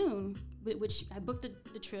in June, which I booked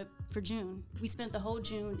the trip for June, we spent the whole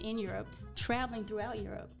June in Europe, traveling throughout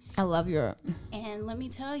Europe. I love Europe. And let me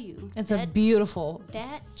tell you, it's a beautiful.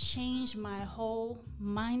 That changed my whole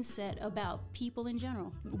mindset about people in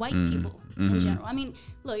general, white people in general. I mean,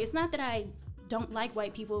 look, it's not that I don't like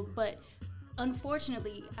white people, but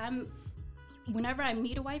unfortunately, whenever I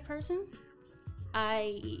meet a white person,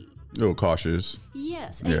 a little cautious.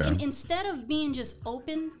 Yes. And instead of being just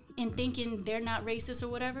open and thinking they're not racist or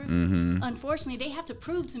whatever, unfortunately, they have to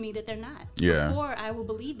prove to me that they're not before I will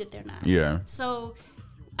believe that they're not. Yeah. So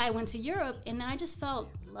I went to Europe and then I just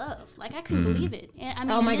felt love. Like I couldn't believe it. And, I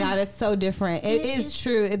mean, oh my God, it's so different. It is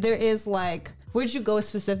true. There is where'd you go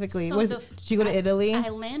specifically? So did you go to Italy? I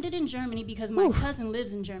landed in Germany because my cousin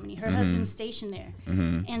lives in Germany. Her husband's stationed there.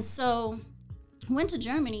 And so went to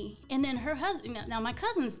Germany, and then her husband. Now my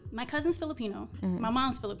cousin's Filipino. My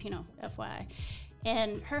mom's Filipino, FYI,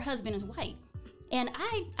 and her husband is white. And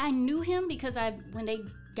I knew him because when they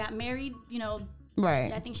got married,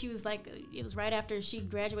 right. I think she was it was right after she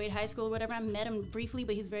graduated high school or whatever. I met him briefly,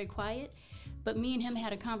 but he's very quiet. But me and him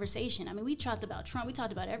had a conversation. I mean, we talked about Trump. We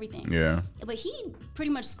talked about everything. Yeah. But he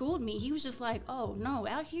pretty much schooled me. He was just like, oh, no,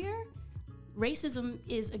 out here, racism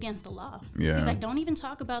is against the law. Yeah. He's like, don't even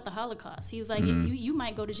talk about the Holocaust. He was like, you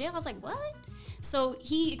might go to jail. I was like, what? So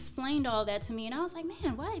he explained all that to me, and I was like,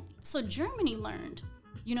 man, why? So Germany learned,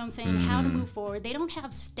 how to move forward. They don't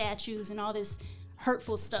have statues and all this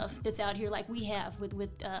hurtful stuff that's out here like we have with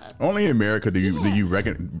only in America do you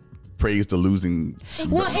praise the losing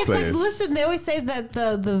well it's players. Like, listen, they always say that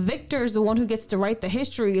the victor is the one who gets to write the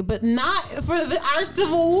history, but not for our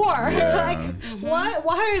Civil War. What?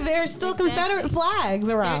 Why are there still Confederate flags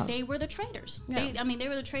around? They were the traitors. They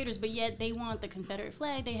were the traitors, but yet they want the Confederate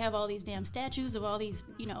flag. They have all these damn statues of all these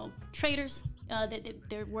traitors that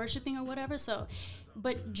they're worshiping or whatever. So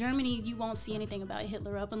but Germany, you won't see anything about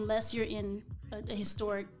Hitler up unless you're in a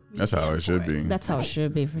historic museum. That's how it should be. That's how it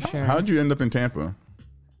should be, for sure. How'd you end up in Tampa?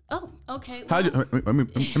 Oh, okay. Well, let me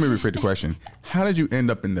rephrase the question. How did you end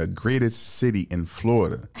up in the greatest city in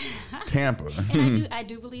Florida, Tampa? And I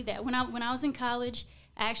do believe that. When I was in college,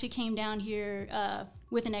 I actually came down here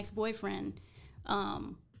with an ex-boyfriend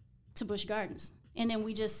to Busch Gardens. And then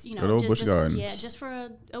we just, Busch Gardens. just for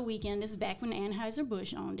a weekend. This is back when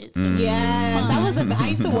Anheuser-Busch owned it. So yes, that was I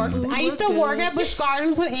used to work. I used to work at Busch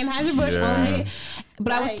Gardens when Anheuser-Busch owned it,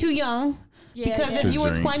 but I was too young. Yeah, because if you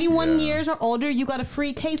were 21 years or older, you got a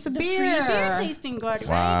free case of beer. Free beer tasting garden.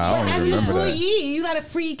 Wow, right? I As don't an remember that. employee, you got a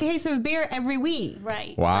free case of beer every week.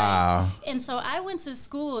 Right. Wow. Right. And so I went to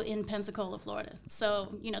school in Pensacola, Florida.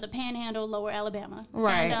 So, the Panhandle, Lower Alabama.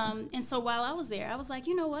 Right. And so while I was there, I was like,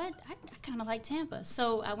 you know what? I kind of like Tampa.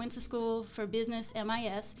 So I went to school for business,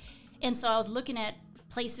 MIS. And so I was looking at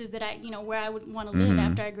places that where I would want to live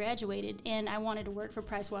after I graduated. And I wanted to work for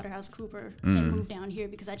PricewaterhouseCoopers and move down here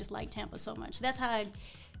because I just like Tampa so much. That's how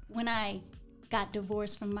when I got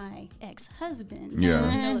divorced from my ex-husband, I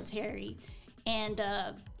was military, and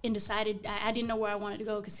decided I didn't know where I wanted to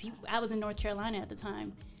go because I was in North Carolina at the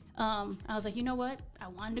time. I was like, you know what? I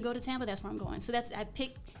wanted to go to Tampa. That's where I'm going. So I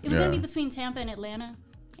picked. It was going to be between Tampa and Atlanta,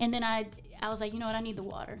 and then I was like, you know what? I need the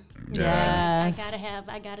water. Yes.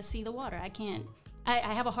 I gotta see the water. I can't.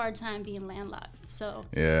 I have a hard time being landlocked. So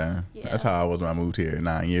yeah, that's how I was when I moved here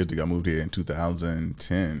 9 years ago. I moved here in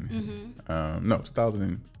 2010.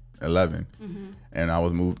 2011. And I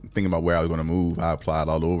was thinking about where I was going to move. I applied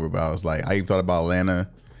all over, but I was like, I even thought about Atlanta.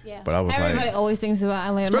 Yeah. But I was everybody always thinks about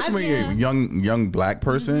Atlanta, especially when you're a young black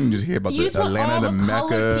person. You just hear about the Atlanta, the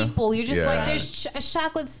Mecca. People, you're just like, there's a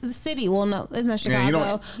chocolate city. Well, no, it's not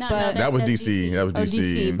Chicago. But that was DC. That was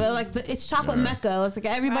DC. But like, it's chocolate Mecca. It's like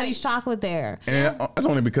everybody's chocolate there. And that's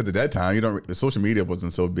only because at that time, the social media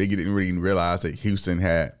wasn't so big. You didn't really realize that Houston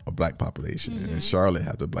had a black population and Charlotte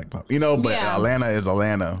has a black population. But Atlanta is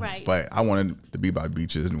Atlanta. Right. But I wanted to be by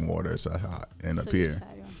beaches and water, so that's how I ended up here.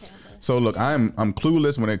 Excited. So look, I'm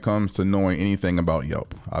clueless when it comes to knowing anything about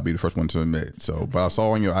Yelp. I'll be the first one to admit. But I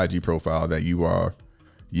saw on your IG profile that you are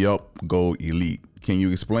Yelp Gold Elite. Can you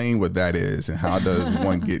explain what that is and how does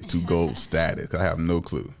one get to gold status? 'Cause I have no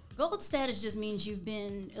clue. Gold status just means you've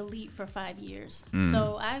been elite for 5 years.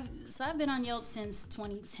 So I've been on Yelp since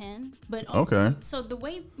 2010. But so the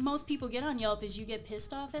way most people get on Yelp is you get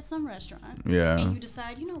pissed off at some restaurant. Yeah. And you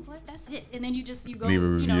decide, you know what, that's it. And then you go, leave a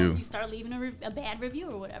review. you start leaving a bad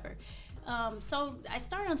review or whatever. So I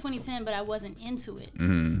started on 2010, but I wasn't into it.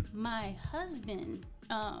 My husband,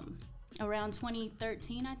 around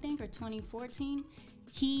 2013, I think, or 2014,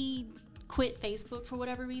 he quit Facebook for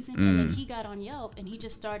whatever reason, and then he got on Yelp and he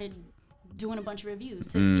just started doing a bunch of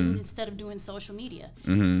reviews instead of doing social media.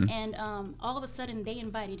 And all of a sudden they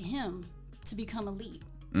invited him to become elite.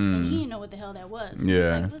 And he didn't know what the hell that was.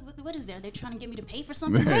 Yeah. He was like, what is that? They're trying to get me to pay for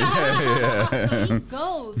something? So he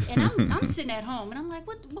goes, and I'm sitting at home, and I'm like,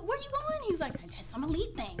 where are you going? He was like, that's some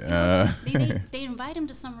elite thing. They invite him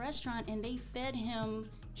to some restaurant, and they fed him.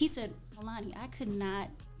 He said, Alani, I could not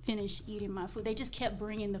finish eating my food. They just kept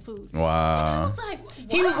bringing the food. Wow. And I was like, wow.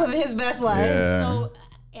 He was living his best life. Yeah. So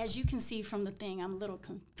as you can see from the thing, I'm a little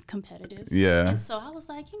competitive. Yeah. And so I was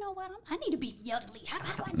like, you know what? I need to be Yelp Elite. How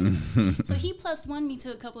do I do this? So he +1 me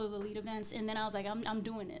to a couple of elite events, and then I was like, I'm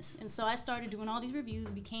doing this. And so I started doing all these reviews,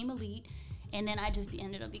 became elite, and then I just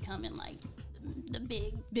ended up becoming like the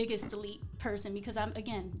biggest elite person because I'm,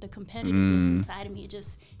 again, the competitiveness inside of me.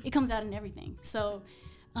 It comes out in everything. So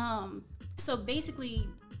basically,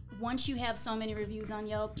 once you have so many reviews on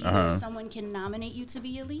Yelp, either someone can nominate you to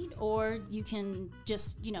be elite, or you can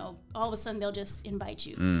just, all of a sudden they'll just invite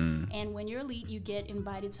you. And when you're elite, you get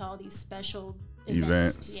invited to all these special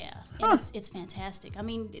events. Yeah. And it's fantastic. I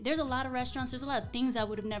mean, there's a lot of restaurants, there's a lot of things I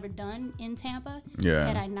would have never done in Tampa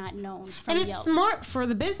had I not known from Yelp. And it's smart for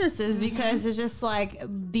the businesses because it's just like,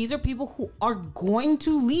 these are people who are going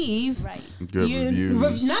to leave. Right. Good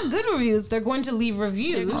reviews. Not good reviews. They're going to leave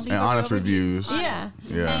reviews. And honest reviews. Yeah.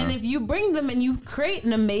 And if you bring them and you create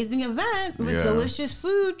an amazing event with delicious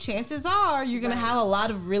food, chances are you're going to have a lot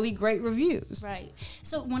of really great reviews. Right.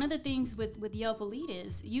 So one of the things with Yelp Elite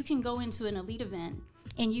is you can go into an elite event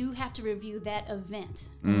and you have to review that event,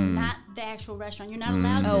 not the actual restaurant. You're not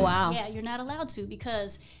allowed to. Oh, wow. Yeah, you're not allowed to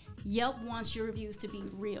because Yelp wants your reviews to be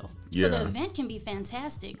real. Yeah. So the event can be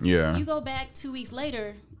fantastic. Yeah. You go back 2 weeks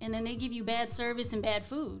later and then they give you bad service and bad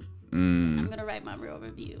food. I'm going to write my real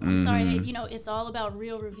review. I'm sorry. It's all about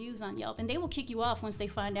real reviews on Yelp. And they will kick you off once they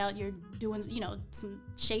find out you're doing, some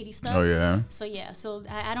shady stuff. Oh, yeah. So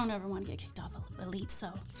I don't ever want to get kicked off of Elite. So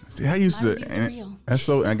see, I used to. That's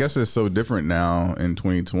so. I guess it's so different now in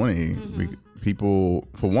 2020. People,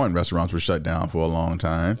 for one, restaurants were shut down for a long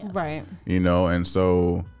time. Yeah. Right. And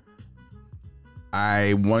so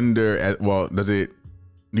I wonder.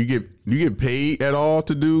 Do you get you get paid at all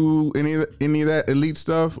to do any of that elite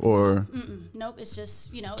stuff, or? Nope, it's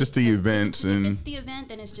just just the events, if and it's the event,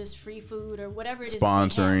 then it's just free food or whatever it is.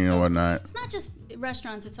 Sponsoring and whatnot. It's not just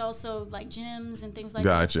restaurants; it's also like gyms and things like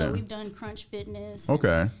Gotcha. that. So we've done Crunch Fitness,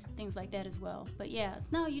 okay, things like that as well. But yeah,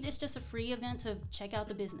 no, it's just a free event to check out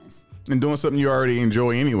the business. And doing something you already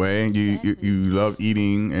enjoy anyway. You love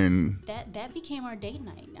eating, and that became our date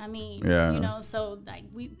night. I mean, so like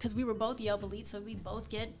because we were both Yelp Elite, so we both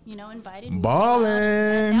get invited.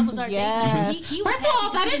 Ballin'. That was our date night. He was First of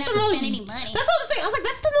all, that is the most. Any money. That's what I'm saying. I was like,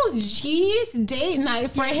 that's the most genius date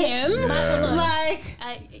night for him. Yeah. Like,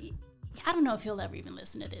 I don't know if he'll ever even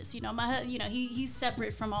listen to this. He's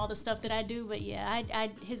separate from all the stuff that I do. But yeah,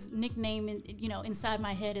 his nickname, inside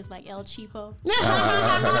my head is like El Cheapo.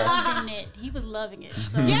 He was loving it.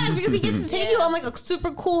 So. Yes, because he gets to take you on like a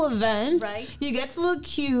super cool event. Right. You get to look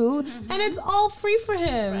cute, and it's all free for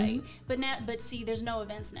him. Right. But see, there's no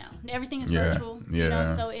events now. Everything is virtual. Yeah.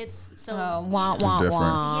 So it's wah. So he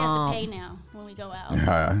has to pay now when we go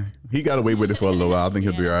out. He got away with it for a little while. I think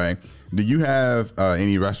he'll be all right. Do you have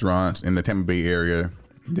any restaurants in the Tampa Bay area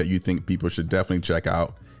that you think people should definitely check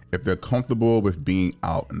out if they're comfortable with being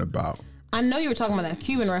out and about? I know you were talking about that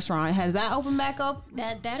Cuban restaurant. Has that opened back up?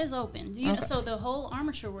 That is open. So the whole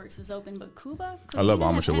Armature Works is open, but Cuba. I love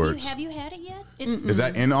Armature Works. Have you had it yet? Is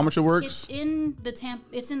that in Armature Works? It's in the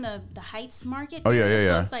It's in the Heights Market. Oh yeah.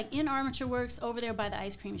 So it's like in Armature Works over there by the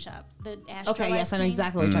ice cream shop. The Astro. Okay, yes, I know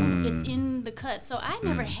exactly what you're talking about. It's in the cut. So I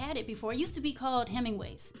never had it before. It used to be called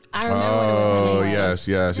Hemingway's. I remember when it was Hemingway's.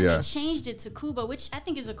 yes. And they changed it to Cuba, which I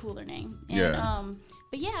think is a cooler name. And,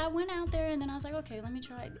 but yeah, I went out there and then I was like, okay, let me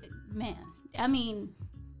try it. Man, I mean,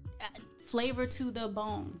 flavor to the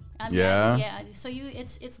bone. So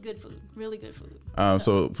it's good food, really good food.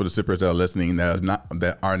 So for the sippers that are listening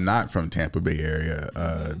that are not from Tampa Bay area,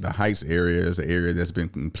 the Heights area is an area that's been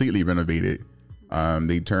completely renovated.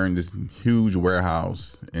 They turned this huge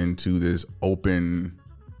warehouse into this open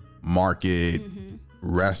market.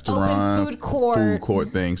 Restaurant, open food court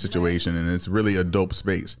thing situation, and it's really a dope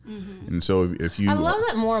space. And so if you, I love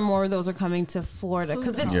that more and more of those are coming to Florida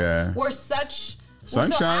because we're such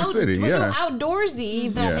Sunshine City, we're so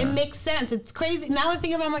outdoorsy that it makes sense. It's crazy. Now that I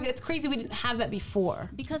think about it, I'm like, it's crazy we didn't have that before.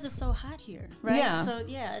 Because it's so hot here, right? Yeah. So,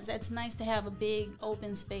 it's nice to have a big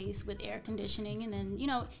open space with air conditioning. And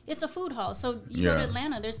then, it's a food hall. So, you go to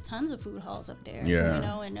Atlanta, there's tons of food halls up there,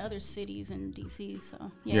 and other cities in D.C.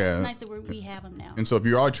 So, it's nice that we have them now. And so if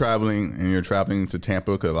you are traveling and you're traveling to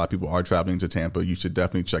Tampa, because a lot of people are traveling to Tampa, you should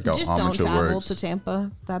definitely check out Armature Works. Just don't travel to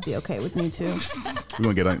Tampa. That'd be okay with me, too.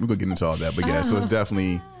 We're gonna get into all that. But, so it's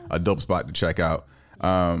definitely a dope spot to check out.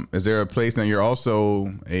 Is there a place now? You're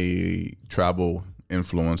also a travel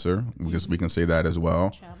influencer, because we can say that as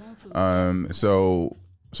well. So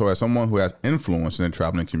as someone who has influence in the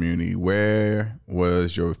traveling community, where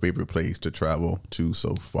was your favorite place to travel to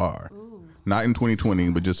so far? Ooh, not in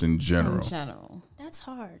 2020, but just in general. That's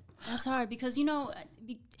hard because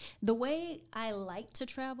the way I like to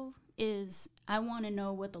travel is I want to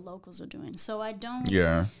know what the locals are doing. So I don't.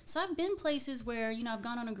 Yeah. So I've been places where, I've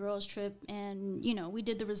gone on a girls' trip and, we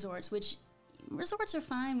did the resorts, which resorts are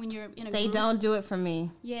fine when you're in a They group. Don't do it for me.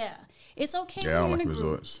 Yeah. It's okay I don't when you're like in a group.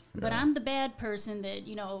 resorts. But I'm the bad person that,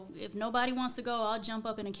 if nobody wants to go, I'll jump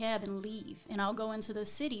up in a cab and leave. And I'll go into the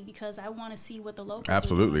city because I want to see what the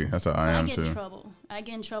locals are doing. That's how I am too. I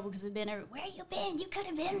get in trouble because then where you been? You could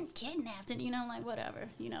have been kidnapped. And, like, whatever.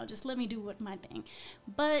 Just let me do my thing.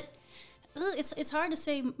 But it's hard to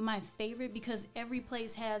say my favorite because every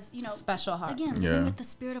place has, special heart. Again, living with the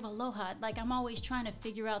spirit of aloha. Like, I'm always trying to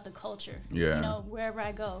figure out the culture, wherever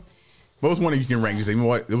I go. What was one that you can rank? You say,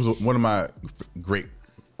 what? It was one of my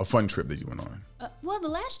a fun trip that you went on. Well, the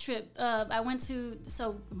last trip I went to,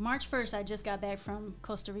 March 1st, I just got back from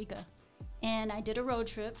Costa Rica. And I did a road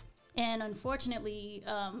trip. And unfortunately,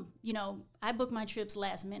 I booked my trips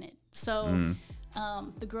last minute. So...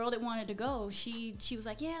 the girl that wanted to go, she was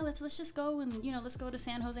like, yeah, let's just go and let's go to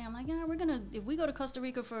San Jose. I'm like, yeah, if we go to Costa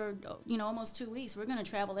Rica for almost 2 weeks, we're gonna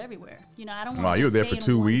travel everywhere. I don't want. Wow, you were there for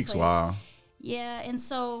 2 weeks. Place. Wow. Yeah, and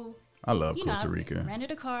so I love Costa Rica. I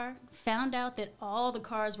rented a car, found out that all the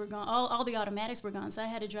cars were gone, all the automatics were gone, so I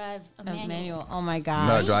had to drive a manual. Oh my god! You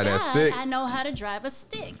know how to drive that stick? I know how to drive a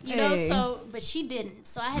stick, know. So, but she didn't,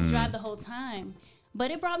 so I had to drive the whole time. But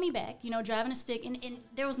it brought me back, driving a stick, and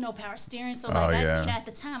there was no power steering. So, at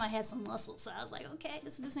the time, I had some muscle. So I was like, okay,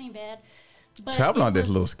 this ain't bad. But traveling out there's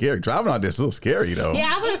a little scary. Driving out there's a little scary though.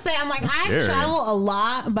 Yeah, I'm gonna say I travel a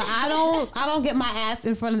lot, but I don't get my ass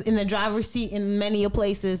in the driver's seat in many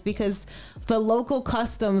places because the local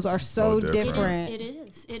customs are so different.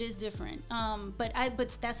 It is different. But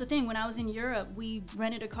that's the thing. When I was in Europe, we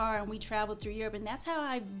rented a car and we traveled through Europe, and that's how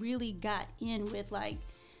I really got in with like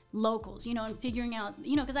locals, and figuring out,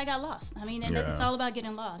 because I got lost. I mean, and it's all about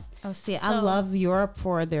getting lost. Oh, see, I love Europe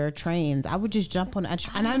for their trains. I would just jump on a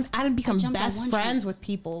train, and I'd become best friends with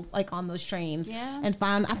people like on those trains. Yeah. And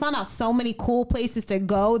I found out so many cool places to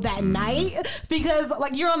go that night because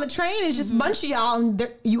like you're on the train, it's just a bunch of y'all,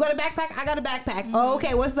 and you got a backpack, I got a backpack. Oh,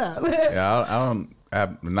 okay, what's up?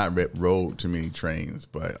 I've not rode too many trains,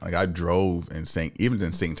 but like I drove in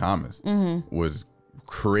St. Thomas was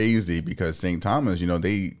crazy because St. Thomas,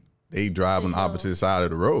 they drive on the opposite side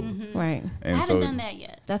of the road. Right. And I haven't done that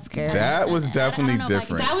yet. That's scary. That was definitely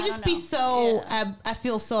different. That would just be so, I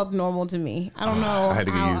feel so abnormal to me. I don't know. I had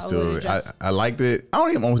to get used to it. I liked it.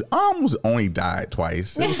 I almost only died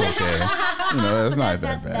twice. It was okay. That's not that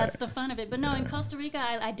bad. That's the fun of it. But no, in Costa Rica,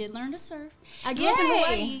 I did learn to surf. I grew up in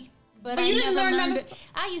Hawaii. But I never learned.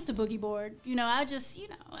 I used to boogie board. I just,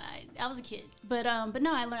 I was a kid. But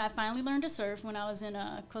no, I finally learned to surf when I was in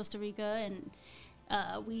Costa Rica, and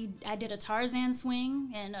I did a Tarzan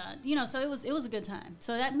swing, and so it was a good time.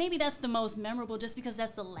 So that's the most memorable, just because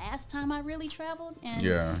that's the last time I really traveled,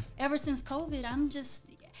 and ever since COVID,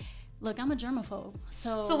 Look, I'm a germaphobe.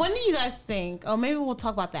 So when do you guys think? Oh, maybe we'll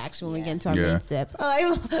talk about that actually when we get into our main sip.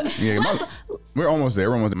 We're almost there.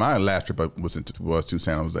 My last trip was to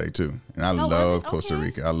San Jose too, and I love Costa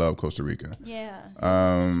Rica. I love Costa Rica. Yeah,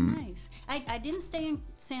 it's nice. I didn't stay in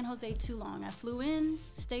San Jose too long. I flew in,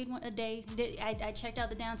 stayed a day. I checked out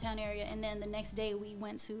the downtown area, and then the next day we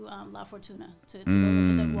went to La Fortuna to go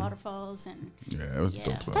look at the waterfalls. And it was a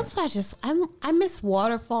dope place. That's what I miss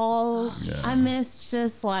waterfalls. I miss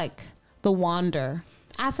just like the wander.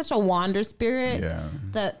 I have such a wander spirit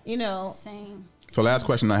that Same. So last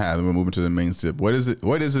question I have, and we're moving to the main sip. What is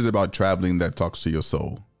it about traveling that talks to your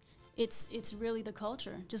soul? It's really the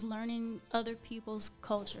culture. Just learning other people's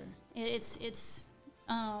culture. And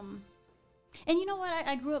you know what?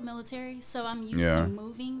 I grew up military, so I'm used to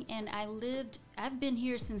moving, and I've been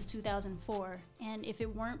here since 2004. And if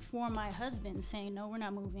it weren't for my husband saying, no, we're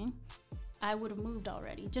not moving, I would have moved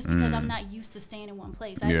already, just because I'm not used to staying in one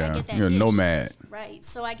place. I get that you're itch. A nomad. Right.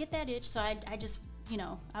 So I get that itch. So I just,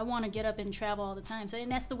 I want to get up and travel all the time. So, and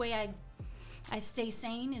that's the way I stay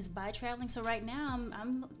sane, is by traveling. So right now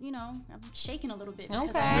I'm shaking a little bit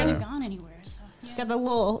because I haven't gone anywhere. So just got the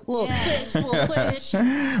little twitch.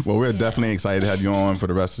 Well, we're definitely excited to have you on for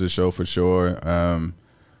the rest of the show for sure.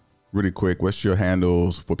 Really quick, what's your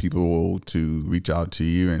handles for people to reach out to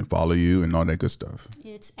you and follow you and all that good stuff?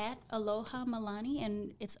 It's at Aloha Milani,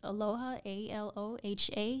 and it's Aloha,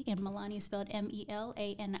 ALOHA, and Milani is spelled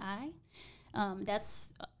MELANI.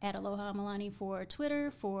 That's at Aloha Milani for Twitter,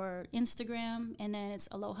 for Instagram, and then it's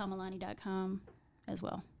alohamilani.com as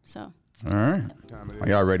well. So. All right. Are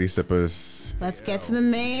y'all ready, sippers? Let's get to the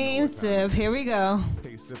main sip. Here we go.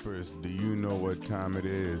 Hey, sippers, do you know what time it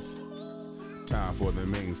is? Time for the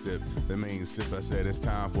main sip. The main sip. I said it's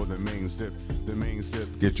time for the main sip. The main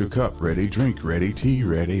sip. Get your cup ready, drink ready, tea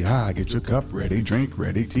ready, Get your cup ready, drink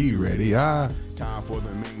ready, tea ready, Time for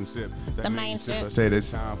the main sip. The main sip. I said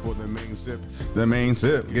it's time for the main sip. The main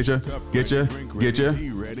sip. Get your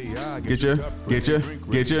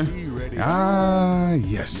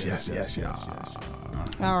yes.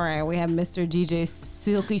 All right, we have Mr. DJ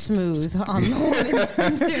Silky Smooth on the ones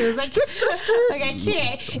and twos. Like I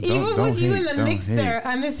can't. Even with you in the mixer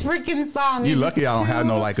on this freaking song. You lucky I don't have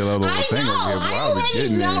no like a little thing over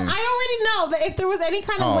here. I already know that if there was any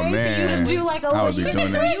kind of way for you to do like a little. Are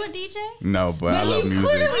you a DJ? No, but I love music. He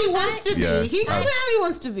clearly wants to be. He clearly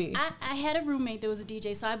wants to be. I had a roommate that was a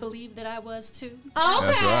DJ, so I believe that I was too. Okay.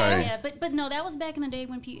 That's right. Yeah, but no, that was back in the day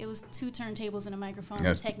when it was 2 turntables and a microphone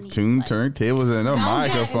techniques. 2 turntables and a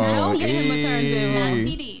microphone. Don't get him a turntable.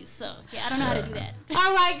 CDs, so I don't know how to do that.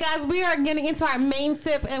 All right, guys, we are getting into our main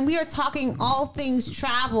sip, and we are talking all things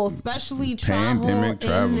travel, especially travel Pandemic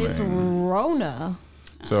in this Rona.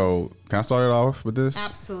 So, can I start it off with this?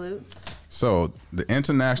 Absolutely. So, the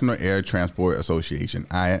International Air Transport Association,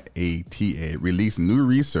 IATA, released new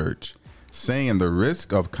research saying the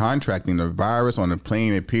risk of contracting the virus on a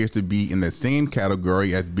plane appears to be in the same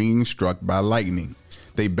category as being struck by lightning.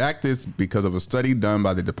 They backed this because of a study done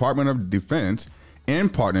by the Department of Defense in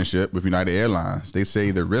partnership with United Airlines. They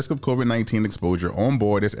say the risk of COVID-19 exposure on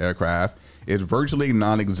board this aircraft is virtually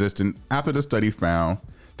non-existent after the study found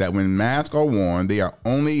that when masks are worn, they are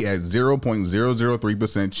only at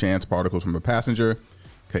 0.003% chance particles from a passenger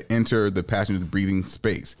could enter the passenger's breathing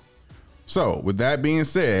space. So, with that being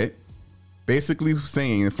said, basically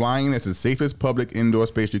saying flying is the safest public indoor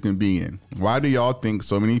space you can be in. Why do y'all think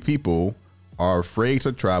so many people are afraid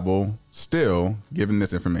to travel still, given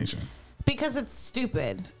this information? Because it's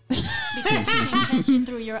stupid. Because you can catch it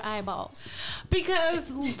through your eyeballs.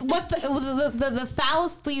 Because what the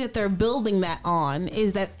fallacy that they're building that on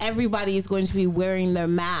is that everybody is going to be wearing their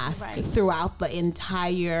mask throughout the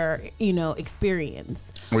entire,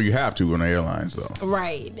 experience. Well, you have to on the airlines, though.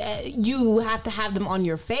 Right. You have to have them on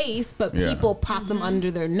your face, but people prop them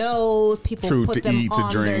under their nose. People put them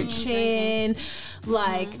on their chin.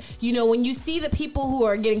 Like, when you see the people who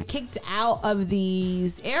are getting kicked out of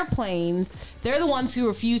these airplanes, they're the ones who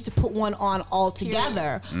refuse to put one on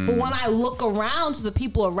altogether. But when I look around to the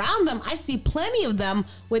people around them, I see plenty of them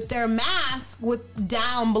with their mask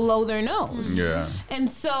down below their nose. Yeah. And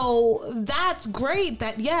so that's great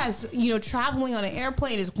that, yes, traveling on an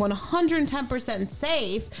airplane is 110%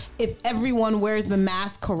 safe if everyone wears the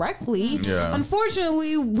mask correctly. Yeah.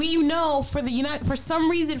 Unfortunately, we know for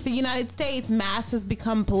some reason for the United States, masks has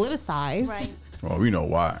become politicized. Right. Well, we know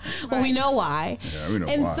why. Well, we know why. Yeah, we know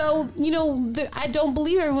why. And so, I don't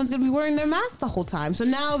believe everyone's going to be wearing their mask the whole time. So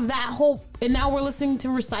now now we're listening to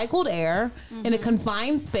recycled air in a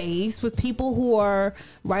confined space with people who are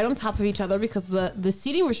right on top of each other because the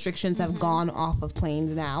seating restrictions have gone off of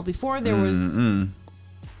planes now. Before there was...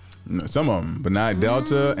 Some of them, but not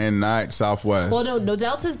Delta and not Southwest. Well, no,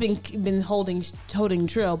 Delta's been holding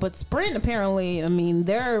true, but Sprint apparently,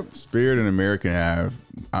 they're... Spirit and American have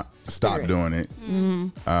stopped doing it.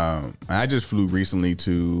 I just flew recently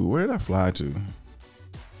to, where did I fly to?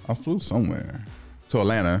 I flew somewhere. To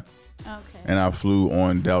Atlanta. Okay. And I flew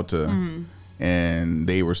on Delta. And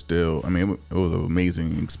they were still, it was an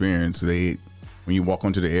amazing experience. When you walk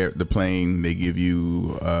onto the plane, they give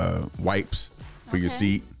you wipes for your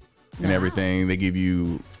seat. And everything. They give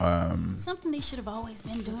you something they should have always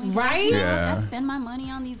been doing, right? Yeah. I spend my money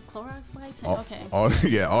on these Clorox wipes. All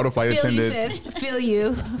the flight attendants. Feel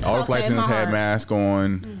you. All the flight attendants had masks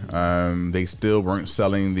on. They still weren't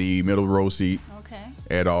selling the middle row seat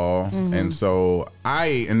at all, and so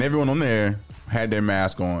and everyone on there had their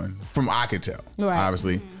mask on. From I could tell,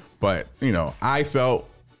 obviously, but I felt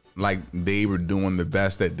like they were doing the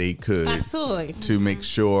best that they could, absolutely, to make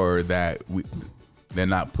sure that they're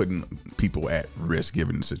not putting people at risk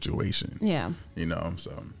given the situation. Yeah.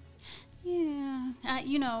 So. Yeah.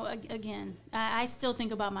 Again, I still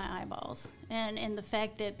think about my eyeballs and the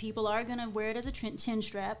fact that people are going to wear it as a chin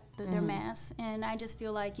strap, their mask. And I just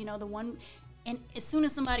feel like, and as soon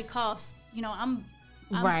as somebody coughs, I'm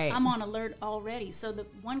on alert already. So the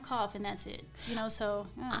one cough and that's it, so.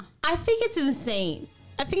 Yeah. I think it's insane.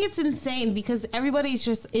 Because everybody's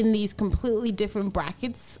just in these completely different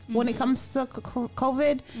brackets when it comes to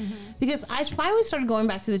COVID. Because I finally started going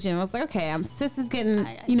back to the gym. I was like, okay, sis is getting,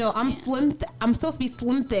 I'm slim. I'm supposed to be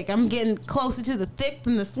slim thick. I'm getting closer to the thick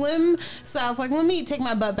than the slim. So I was like, let me take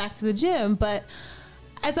my butt back to the gym. But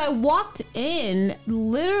as I walked in,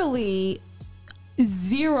 literally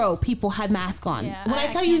 0 people had masks on. Yeah, when I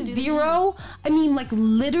tell you 0,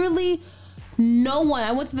 literally no one.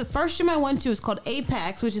 I went to the first gym I went to. It's called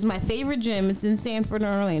Apex, which is my favorite gym. It's in Sanford,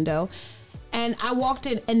 Orlando. And I walked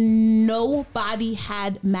in and nobody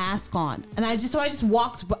had mask on. And I just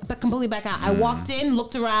walked completely back out. I walked in,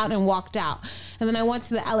 looked around, and walked out. And then I went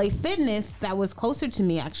to the LA Fitness that was closer to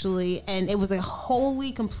me, actually. And it was a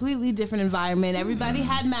wholly, completely different environment. Everybody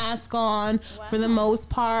had masks on for the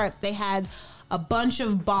most part. They had a bunch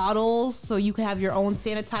of bottles, so you could have your own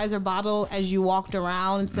sanitizer bottle as you walked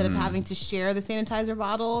around instead of having to share the sanitizer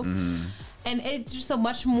bottles. And it's just so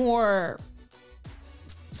much more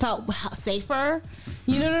felt safer.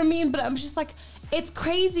 You know what I mean? But I'm just like, it's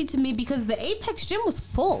crazy to me because the Apex gym was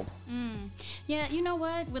full. Yeah, you know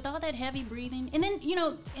what? With all that heavy breathing, and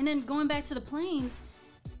then going back to the planes,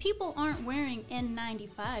 people aren't wearing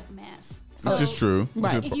N95 masks. So, which is true.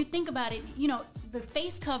 Right. If you think about it, the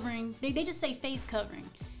face covering, they just say face covering.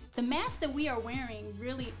 The mask that we are wearing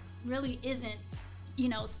really isn't,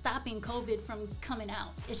 stopping COVID from coming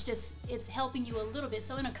out. It's helping you a little bit.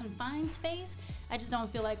 So in a confined space, I just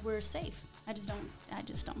don't feel like we're safe. I just don't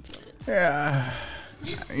feel it. Yeah,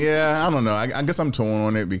 I don't know. I guess I'm torn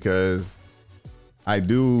on it because I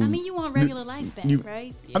do. You want regular life back,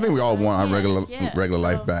 right? I think we all want our regular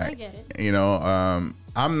life back. I get it.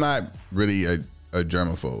 I'm not really a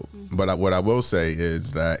germaphobe, but what I will say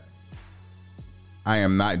is that I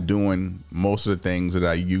am not doing most of the things that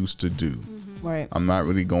I used to do. Right. I'm not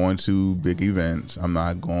really going to big events. I'm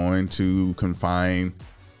not going to confined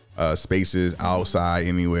spaces outside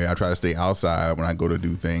anywhere. I try to stay outside when I go to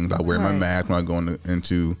do things. I wear my mask when I go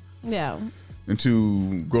into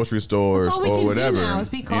grocery stores or whatever. Now is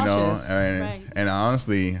be cautious. And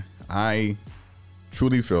honestly, I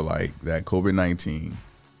truly feel like that COVID-19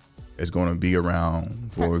 is going to be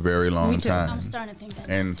around for a very long time. I'm starting to think that.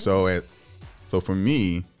 And so for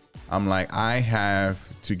me, I'm like, I have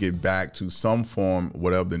to get back to some form,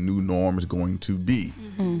 whatever the new norm is going to be.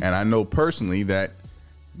 And I know personally that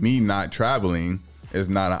me not traveling is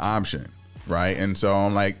not an option, right? And so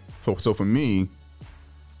I'm like, so for me,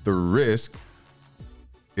 the risk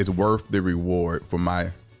is worth the reward for my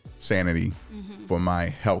sanity, for my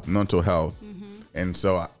health, mental health. And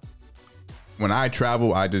so when I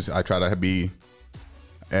travel, I try to be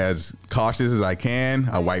as cautious as I can.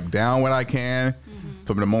 I wipe down what I can.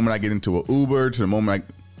 From the moment I get into an Uber to the moment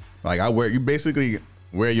you basically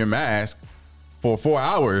wear your mask for 4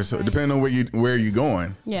 hours, depending on where you're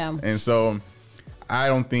going. Yeah. And so I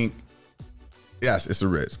don't think, yes, it's a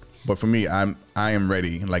risk. But for me, I am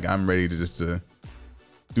ready. Like, I'm ready to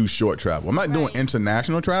do short travel. I'm not doing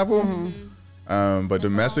international travel, but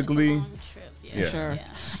domestically. Yeah. Sure. Yeah.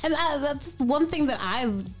 And that's one thing that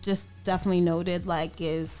I've just definitely noted, like,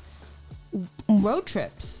 is road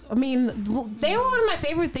trips. I mean, they were one of my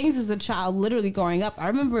favorite things as a child, literally growing up. I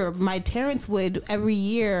remember my parents would, every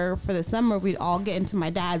year for the summer, we'd all get into my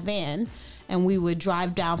dad's van and we would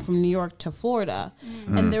drive down from New York to Florida.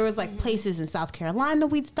 And there was like places in South Carolina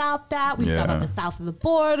we'd stopped at. We'd stop at the south of the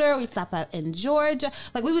border. We'd stop at in Georgia.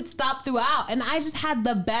 Like, we would stop throughout. And I just had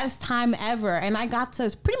the best time ever. And I got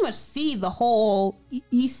to pretty much see the whole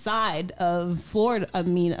east side of Florida, of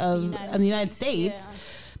the United States. Yeah.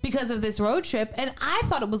 Because of this road trip. And I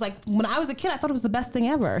thought it was like, when I was a kid, I thought it was the best thing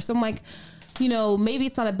ever. So I'm like, maybe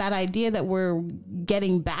it's not a bad idea that we're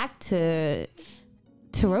getting back to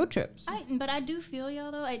road trips. But I do feel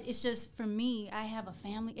y'all though. It's just, for me, I have a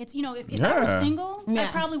family. It's, if I were single, I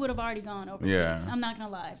probably would have already gone overseas. Yeah. I'm not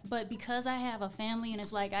gonna lie. But because I have a family and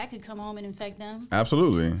it's like I could come home and infect them.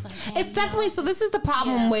 Absolutely. It's definitely, so this is the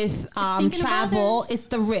problem with travel. It's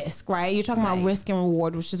the risk, right? You're talking about risk and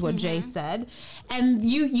reward, which is what Jay said. And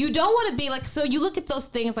you don't want to be like, so you look at those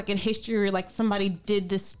things like in history, or like somebody did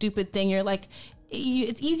this stupid thing. You're like,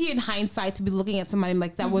 it's easier in hindsight to be looking at somebody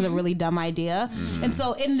like that was a really dumb idea. And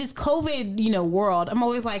so in this COVID, world, I'm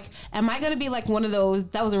always like, am I going to be like one of those,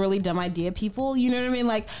 that was a really dumb idea people? You know what I mean?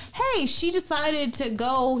 Like, hey, she decided to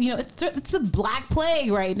go, it's a black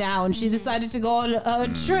plague right now. And she decided to go on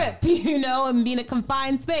a trip, and be in a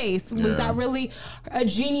confined space. Was that really a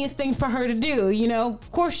genius thing for her to do?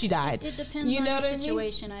 Of course she died. It depends on the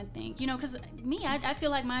situation, I think. Because I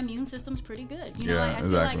feel like my immune system's pretty good. I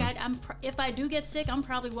feel like if I do get sick, I'm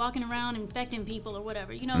probably walking around infecting people or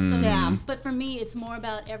whatever, So, but for me, it's more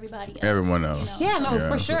about everybody else. Everyone else.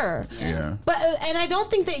 For sure. Yeah. But and I don't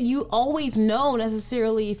think that you always know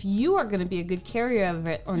necessarily if you are going to be a good carrier of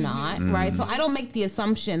it or not, right? So I don't make the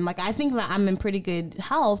assumption. Like, I think that I'm in pretty good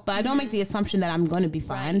health, but I don't make the assumption that I'm going to be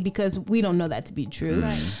fine because we don't know that to be true.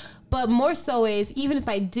 Right. But more so is, even if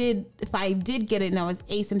I did get it and I was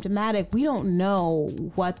asymptomatic, we don't know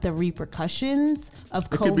what the repercussions of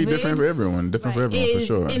COVID. It could be different for everyone. For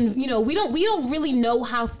sure. And we don't really know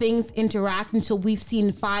how things interact until we've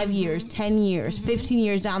seen 5 years, 10 years, 15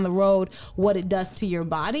 years down the road what it does to your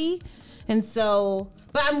body. And so,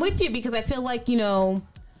 but I'm with you because I feel like, even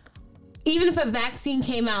if a vaccine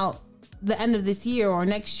came out the end of this year or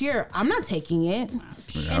next year, I'm not taking it.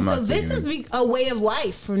 Yeah, and so this is a way of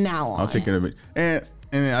life from now on. I'll take it a bit.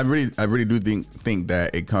 And I really do think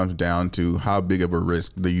that it comes down to how big of a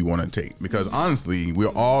risk do you want to take? Because honestly,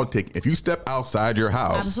 we're all if you step outside your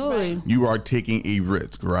house, absolutely, you are taking a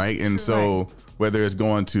risk, right? And so whether it's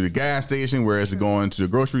going to the gas station, where it's going to the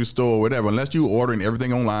grocery store, whatever, unless you're ordering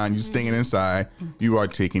everything online, you're staying inside, you are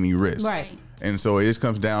taking a risk. Right. And so it just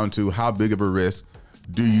comes down to how big of a risk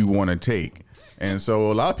do you want to take? And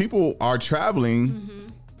so a lot of people are traveling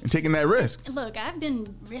and taking that risk. Look, I've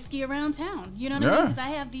been risky around town. You know what I mean? Because I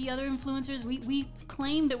have the other influencers. We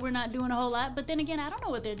claim that we're not doing a whole lot, but then again, I don't know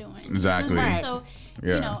what they're doing. Exactly. So,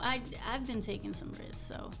 I've been taking some risks.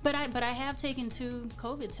 So, but I have taken 2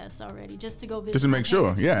 COVID tests already just to go visit. Just to make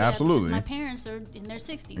sure. Yeah, absolutely. My parents are in their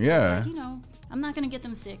 60s. Yeah. So I'm not going to get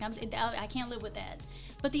them sick. I can't live with that.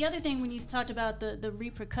 But the other thing, when you talked about the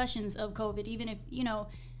repercussions of COVID, even if,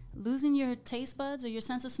 losing your taste buds or your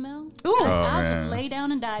sense of smell, I'll just lay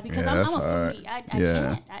down and die because I'm a foodie. I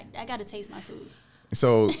can't. I got to taste my food.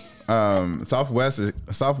 So Southwest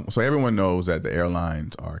so everyone knows that the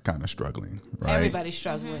airlines are kind of struggling, right? Everybody's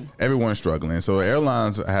struggling. Everyone's struggling. So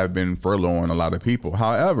airlines have been furloughing a lot of people.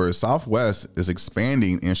 However, Southwest is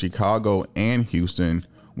expanding in Chicago and Houston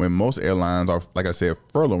when most airlines are, like I said,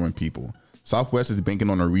 furloughing people. Southwest is banking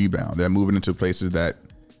on a rebound. They're moving into places that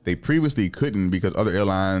they previously couldn't because other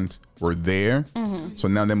airlines were there. So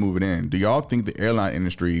now they're moving in. Do y'all think the airline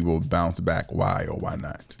industry will bounce back? Why or why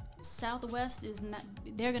not? Southwest is not,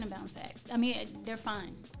 they're going to bounce back. I mean, they're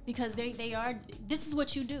fine because they are, this is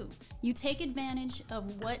what you do. You take advantage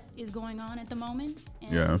of what is going on at the moment.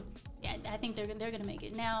 And I think they're going to make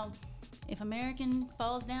it. Now, if American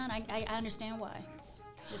falls down, I understand why.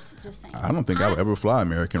 Just saying. I don't think I would ever fly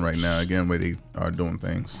American right now, again, where they are doing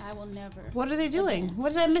things. I will never. What are they doing?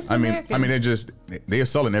 What did I miss? I mean, they are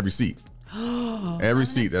selling every seat. Every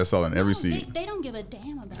seat they're selling, every seat. They don't give a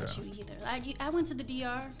damn about you either. I went to the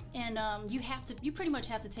DR, and you pretty much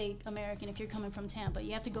have to take American if you're coming from Tampa.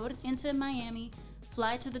 You have to go into Miami,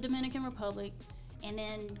 fly to the Dominican Republic, and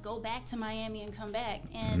then go back to Miami and come back.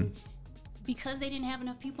 And because they didn't have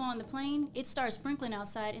enough people on the plane, it started sprinkling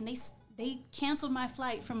outside, and they canceled my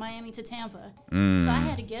flight from Miami to Tampa. So I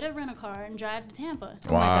had to get a rental car and drive to Tampa. Wow.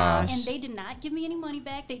 Oh my gosh. And they did not give me any money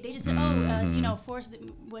back. They just said,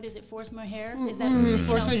 force majeure? Is that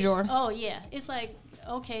force majeure? Oh yeah. It's like,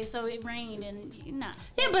 okay, so it rained and nah.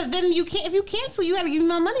 Yeah, but then you can't. If you cancel, you got to give me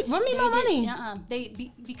my money. Run me my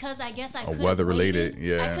money. Because I guess I could weather related.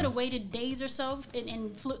 I could have waited days or so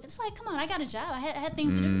and flew. It's like, come on, I got a job. I had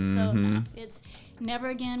things to do. So no, it's never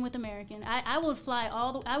again with American. I will fly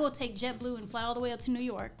I will take JetBlue and fly all the way up to New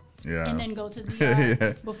York. Yeah. And then go to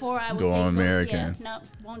DR before I would go take on American. Yeah, no,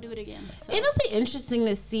 won't do it again. So. It'll be interesting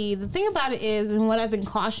to see. The thing about it is, and what I've been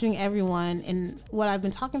cautioning everyone, and what I've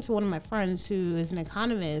been talking to one of my friends who is an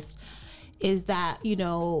economist, is that,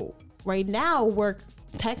 right now we're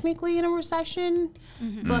technically in a recession,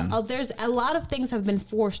 but there's a lot of things have been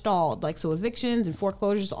forestalled, like so evictions and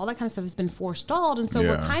foreclosures, all that kind of stuff has been forestalled, and so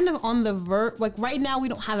we're kind of on the verge. Like right now, we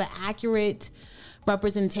don't have an accurate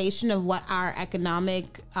representation of what our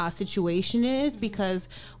economic situation is because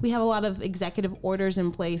we have a lot of executive orders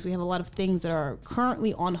in place. We have a lot of things that are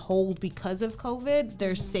currently on hold because of COVID.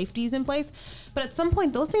 There's safeties in place, but at some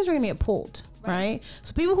point those things are going to get pulled, right?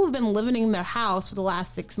 So people who've been living in their house for the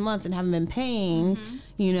last 6 months and haven't been paying,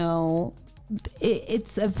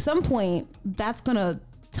 it's at some point that's going to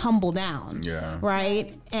tumble down,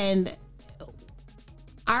 right? And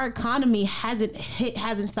our economy hasn't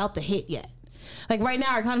felt the hit yet. Like right now,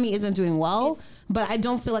 our economy isn't doing well, but I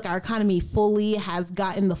don't feel like our economy fully has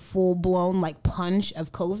gotten the full blown punch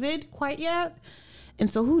of COVID quite yet.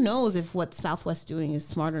 And so who knows if what Southwest doing is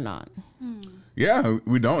smart or not. Yeah,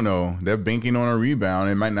 we don't know. They're banking on a rebound.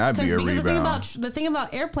 It might not be a rebound. The thing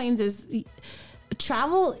about airplanes is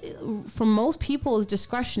travel for most people is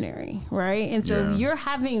discretionary, right? And so if you're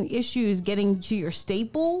having issues getting to your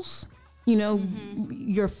staples,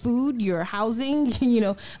 your food, your housing,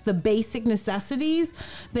 the basic necessities,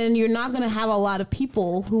 then you're not going to have a lot of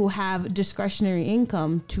people who have discretionary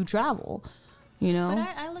income to travel,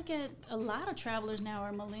 But I look at a lot of travelers now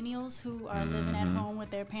are millennials who are living at home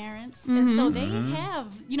with their parents. And so they have,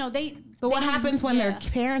 But what happens when their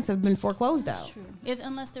parents have been foreclosed out? That's true.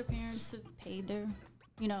 Unless their parents have paid their...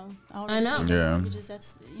 I know. Yeah.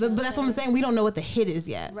 But that's what I'm saying. We don't know what the hit is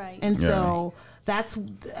yet. Right. And so I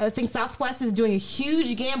think Southwest is doing a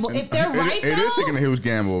huge gamble. If they're right, it is taking a huge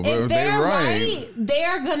gamble. But if they're right,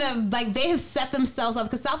 they're gonna they have set themselves up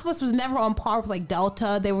because Southwest was never on par with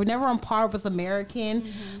Delta. They were never on par with American.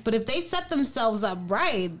 But if they set themselves up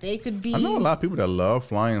right, they could be. I know a lot of people that love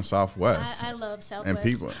flying Southwest. I love Southwest. And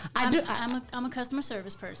people, I'm a customer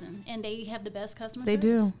service person, and they have the best customer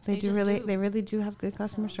service. They really do have good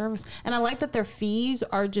customer service, and I like that their fees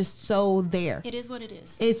are just so there. It is what it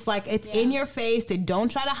is. It's like it's in your face. They don't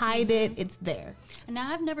try to hide it. It's there. And now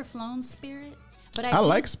I've never flown Spirit, but I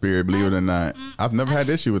like Spirit. Believe it or not, I've never had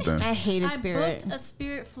issue with them. I hated Spirit. I booked a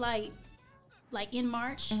Spirit flight in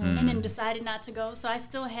March, and then decided not to go. So I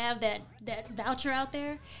still have that voucher out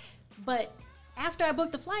there, but. After I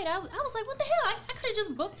booked the flight, I was like, what the hell? I could have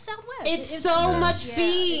just booked Southwest. It's so much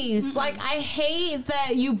fees. I hate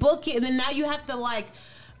that you book it and then now you have to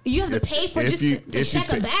pay for to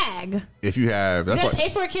check a bag. If you have, you gotta pay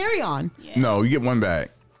for a carry-on. Yeah. No, you get one bag.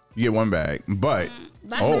 But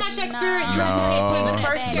that's when I check Spirit. You have to pay for the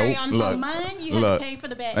first carry-on. Look, mine, you have to pay for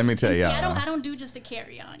the bag. Let me tell you, I don't do just a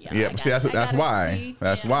carry-on. Yeah, but see, that's why.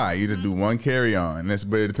 That's why you just do one carry-on.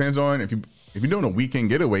 But it depends on if you're doing a weekend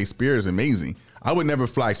getaway. Spirit is amazing. I would never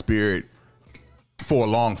fly Spirit for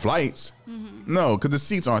long flights. No, because the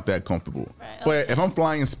seats aren't that comfortable. Right, but if I'm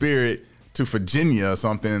flying Spirit to Virginia or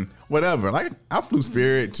something, whatever. I flew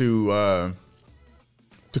Spirit to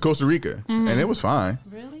Costa Rica, and it was fine.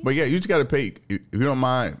 Really? But yeah, you just got to pay. If you don't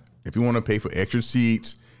mind, if you want to pay for extra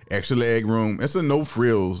seats, extra leg room, it's a no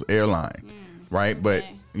frills airline, right? But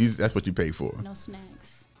That's what you pay for. No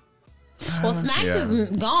snacks. Well, snacks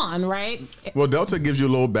isn't gone, right? Well, Delta gives you a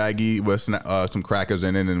little baggie with some crackers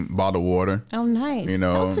in it and bottled water. Oh, nice. You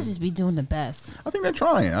know, Delta just be doing the best. I think they're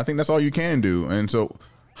trying. I think that's all you can do. And so,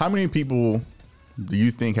 how many people do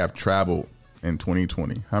you think have traveled in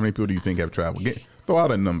 2020? How many people do you think have traveled? Throw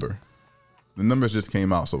out a number. The numbers just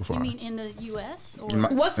came out so far. You mean in the U.S. or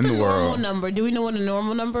what's the normal number? Do we know what a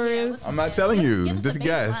normal number is? I'm not telling you. Just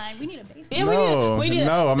guess. We need a baseline. Yeah,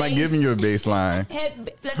 No, I'm not giving you a baseline.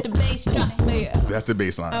 Let the bass drop. That's the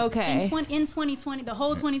baseline. Okay. In 2020, the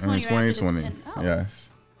whole 2020. In 2020, yes.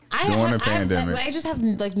 During the pandemic. I just have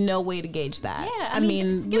like no way to gauge that. Yeah, I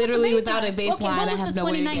mean literally without a baseline, okay, I have no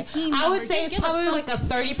way to gauge. number? I would say it's probably like a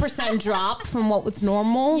 30% drop from what was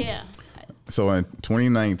normal. Yeah. So in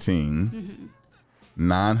 2019,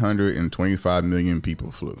 925 million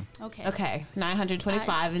people flew. Okay,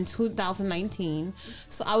 925 in 2019.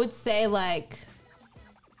 So I would say like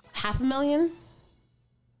 500,000.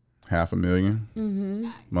 500,000. Mm-hmm.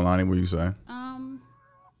 Milani, what do you say?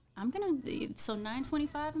 I'm gonna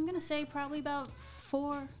 925. I'm gonna say probably about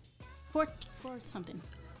four something.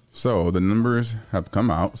 So the numbers have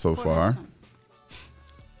come out so far.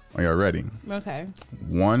 Are y'all ready? Okay.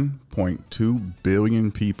 1.2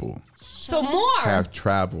 billion people. So more have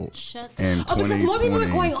traveled in 2020. Because more people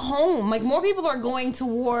are going home. Like more people are going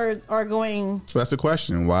towards or going. So that's the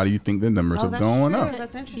question. Why do you think the numbers are going up?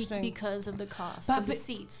 That's interesting. Because of the cost of the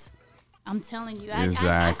seats. I'm telling you, exactly.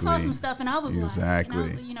 I saw some stuff and I was like,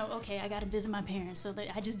 exactly. Okay, I got to visit my parents, so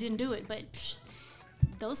that I just didn't do it. But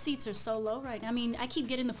those seats are so low right now. I mean, I keep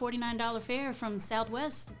getting the $49 fare from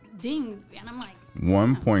Southwest Ding, and I'm like,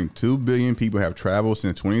 1.2 billion people have traveled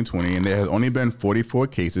since 2020, and there has only been 44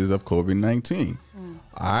 cases of COVID-19.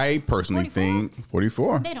 I personally think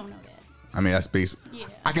 44. They don't know that. I mean, that's based. Yeah.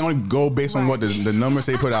 I can only go based on what the numbers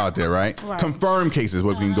they put out there, right? Confirmed cases,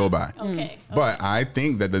 what we can go by. Okay. But I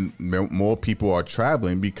think that the more people are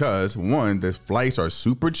traveling because, one, the flights are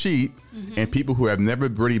super cheap, and people who have never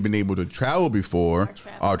really been able to travel before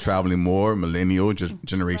are traveling more. Millennial, just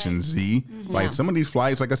Generation Z. Like some of these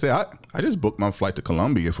flights, like I said, I just booked my flight to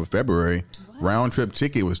Colombia for February. Round trip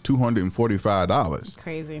ticket was $245.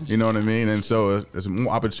 Crazy. You know what I mean? And so there's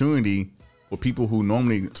more opportunity for people who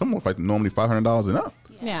normally $500 and up.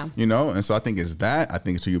 Yeah. You know, and so I think it's that. I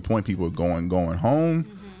think to your point, people are going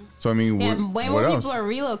home. So I mean, way more people are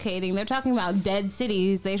relocating. They're talking about dead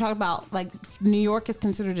cities. They talk about like New York is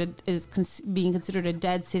being considered a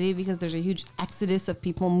dead city because there's a huge exodus of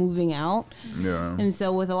people moving out. Yeah. And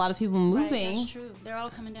so with a lot of people moving, that's true. They're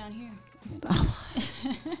all coming down here. But,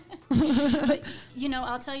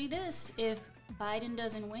 I'll tell you this: if Biden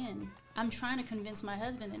doesn't win, I'm trying to convince my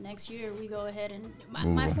husband that next year we go ahead and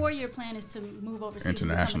my 4-year plan is to move overseas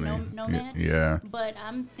internationally. And become a nomad. Yeah. But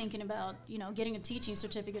I'm thinking about getting a teaching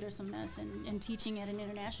certificate or some mess and teaching at an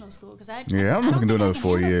international school because I'm looking to do another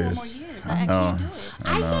 4 years. 4 more years. I can't do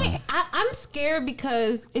it. I'm scared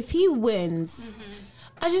because if he wins,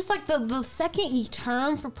 I just like the second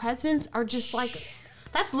term for presidents are just like.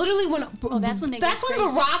 That's literally when. That's when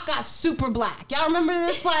Barack got super black. Y'all remember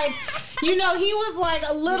this? Like, he was like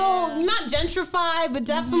a little not gentrified, but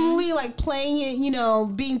definitely like playing it.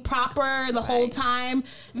 Being proper the whole time.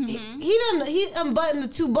 He unbuttoned the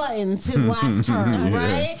 2 buttons his last term,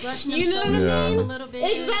 right? You know what I mean? A little bit.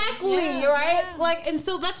 Exactly, right? Yeah. Like, and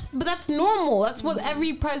so that's normal. That's what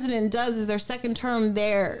every president does is their second term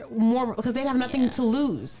there more because they'd have nothing to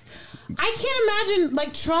lose. I can't imagine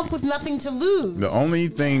like Trump with nothing to lose. The only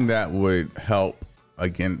thing that would help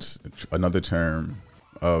against another term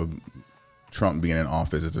of Trump being in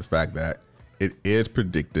office is the fact that it is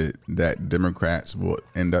predicted that Democrats will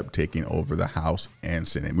end up taking over the House and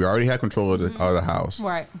Senate. We already have control of the House.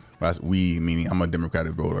 Right. That's we, meaning I'm a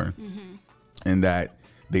Democratic voter. And that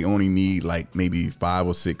they only need like maybe 5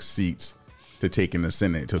 or 6 seats to take in the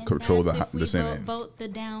Senate to control the Senate. Vote the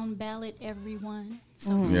down ballot, everyone.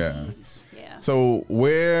 So please. So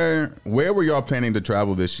where were y'all planning to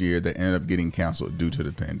travel this year that ended up getting canceled due to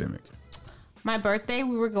the pandemic? My birthday,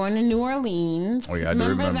 we were going to New Orleans. Oh yeah, I do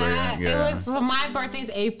remember that. Yeah. It was my birthday's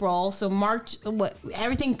April, so March.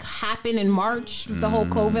 Everything happened in March with the whole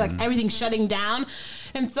COVID, like everything shutting down,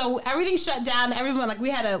 and so everything shut down. Everyone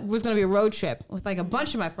was going to be a road trip with like a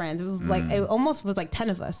bunch of my friends. It was like it almost was like 10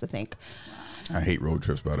 of us, I think. I hate road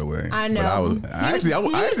trips, by the way. I know. But I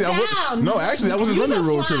wasn't running a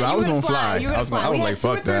road trip. I was gonna fly. I was like,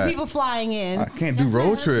 fuck that. People flying in. I can't do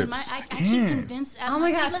road trips. I keep convinced. Oh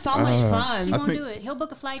my God, so much fun. He won't do it. He'll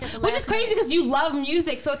book a flight at the Which last is crazy because you love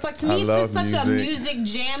music, so it's like to me, it's just such a music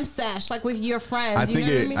jam sesh, like with your friends.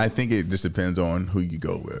 I think it just depends on who you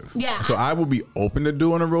go with. Yeah. So I would be open to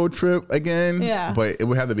doing a road trip again. Yeah. But it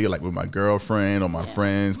would have to be like with my girlfriend or my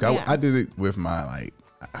friends. I did it with my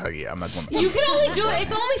I'm not going to. You can only do it.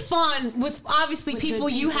 It's only fun with obviously people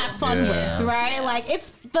you have fun with, right? Like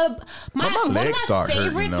it's one of my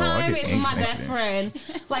favorite time is my best friend.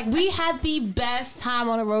 Like we had the best time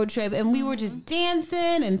on a road trip, and we were just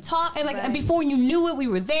dancing and talking. Like and before you knew it, we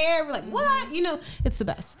were there. We're like, what? You know, it's the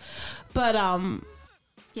best. But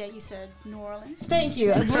yeah, you said New Orleans. Thank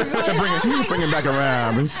you. Bring it back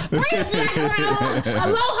around. Bring it back around.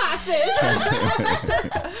 Aloha, sis.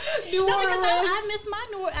 No, because I miss my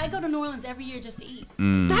New Orleans. I go to New Orleans every year just to eat.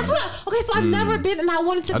 That's what. Okay, so I've never been, and I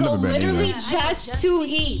wanted to go literally just to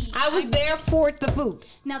eat. I was there for the food.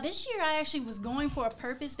 Now this year, I actually was going for a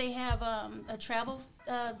purpose. They have a travel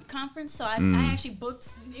conference, so I actually booked.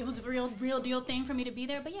 It was a real deal thing for me to be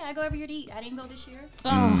there. But yeah, I go every year to eat. I didn't go this year.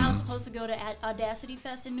 I was supposed to go to Audacity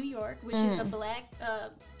Fest in New York, which is a black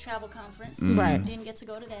travel conference. Right. Didn't get to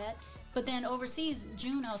go to that. But then overseas,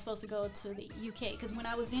 June, I was supposed to go to the UK because when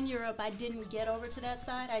I was in Europe, I didn't get over to that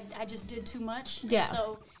side. I just did too much. Yeah.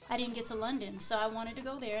 So I didn't get to London, so I wanted to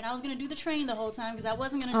go there, and I was going to do the train the whole time because I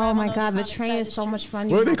wasn't going to drive. Oh my God, the train is so much fun.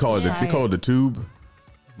 What do they call it? They call it the tube.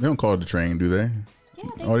 They don't call it the train, do they? Yeah,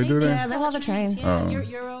 they do that. Yeah, they call the train. Yeah,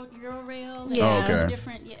 Eurorail. Yeah. Okay.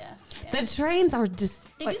 Different. Yeah. The trains are just.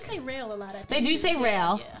 They do say rail a lot. I think. They do say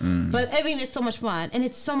rail, yeah. but I mean it's so much fun and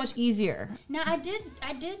it's so much easier. Now I did,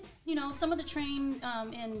 some of the train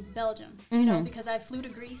in Belgium, you know, because I flew to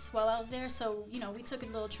Greece while I was there. So, we took a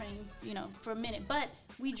little train, for a minute. But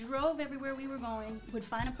we drove everywhere we were going, would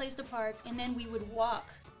find a place to park, and then we would walk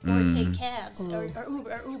or take cabs or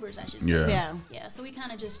Ubers, I should say. Yeah. So we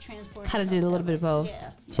kind of just transported. Kind of did a little bit of both. Yeah.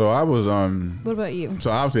 So I was What about you? So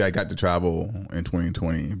obviously I got to travel in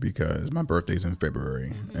 2020 because my birthday's in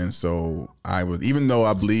February, and so I was, even though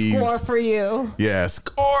I believe Score for you. Yeah,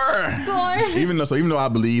 score. Even though I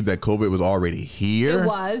believe that COVID was already here, It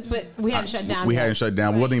was, but we hadn't shut down. We hadn't shut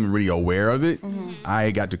down. We wasn't even really aware of it. I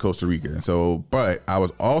got to Costa Rica, but I was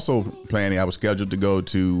also planning. I was scheduled to go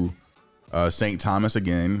to St. Thomas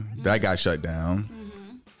again. That got shut down.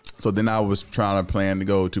 So then I was trying to plan to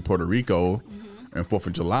go to Puerto Rico and 4th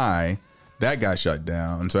of July. That got shut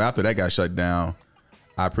down. And so after that got shut down,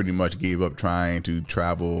 I pretty much gave up trying to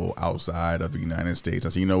travel outside of the United States. I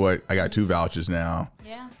said, you know what? I got 2 vouchers now.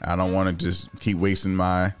 Yeah. I don't want to just keep wasting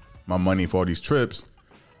my money for all these trips.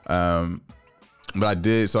 But I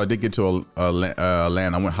did. So I did get to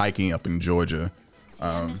Atlanta. I went hiking up in Georgia. See,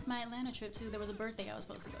 I missed my Atlanta trip too. There was a birthday I was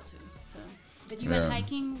supposed to go to. So, did you went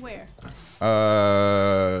hiking where?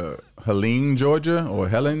 Helene, Georgia, or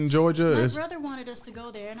Helen, Georgia. My brother wanted us to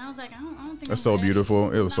go there, and I was like, I don't think. It's so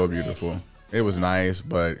beautiful. It was so beautiful. It was nice,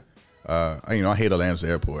 but I hate Atlanta's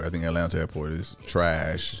airport. I think Atlanta's airport is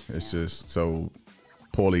trash. It's just so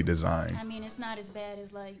poorly designed. I mean, it's not as bad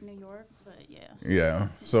as like New York, but yeah. Yeah.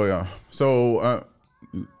 So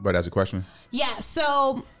but that's a question. Yeah.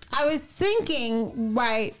 So I was thinking,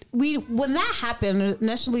 right? When that happened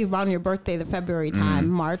initially around your birthday, the February time,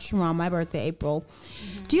 March around my birthday, April.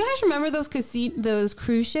 Do you guys remember those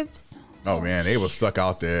cruise ships? Oh man, they were stuck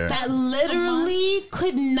out there. That literally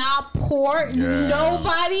could not port. Yeah.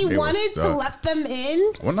 Nobody wanted to let them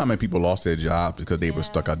in. I wonder how many people lost their jobs because they were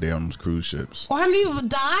stuck out there on those cruise ships. Or how many people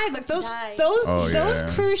died? Like those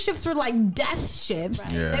cruise ships were like death ships.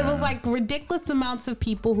 Right. Yeah. It was like ridiculous amounts of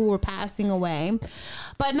people who were passing away.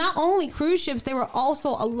 But not only cruise ships, there were also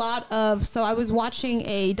a lot of. So I was watching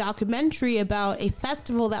a documentary about a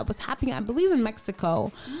festival that was happening, I believe, in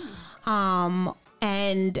Mexico,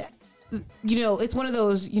 and. It's one of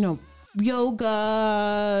those,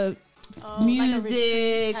 yoga,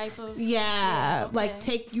 music, like a retreat type of, like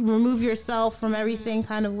remove yourself from everything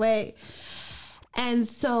kind of way. And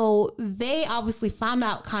so they obviously found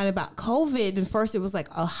out kind of about COVID. And first it was like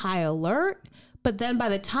a high alert. But then by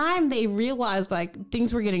the time they realized like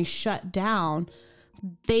things were getting shut down,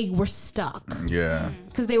 they were stuck. Yeah.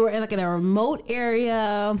 Because they were in a remote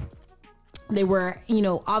area. They were,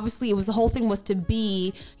 obviously the whole thing was to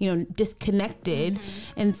be, disconnected.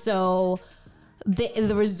 And so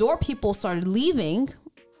the resort people started leaving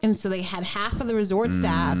And so they had half of the resort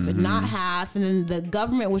staff and not half. And then the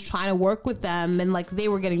government was trying to work with them. And like they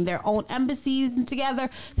were getting their own embassies together.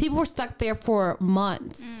 People were stuck there for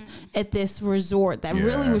months at this resort that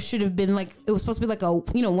really should have been like, it was supposed to be like a,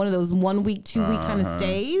 one of those 1 week, 2 week kind of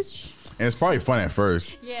stays. And it's probably fun at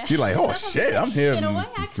first. Yeah. You're like, oh shit, I'm here. In a way,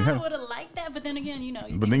 I kind of would have liked that, but then again,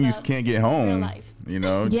 but then you can't get home. You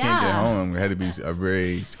can't get Yeah. home. It had to be a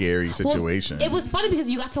very scary situation. Well, it was funny because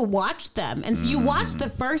you got to watch them, and so you watch the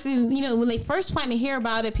first, and when they first finally hear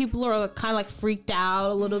about it, people are kind of like freaked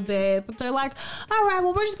out a little bit, but they're like, all right,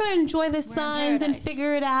 well, we're just gonna enjoy the suns and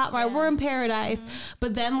figure it out, right? We're in paradise.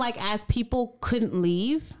 But then, like, as people couldn't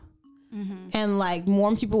leave. And like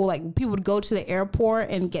more people would go to the airport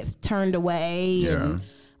and get turned away. And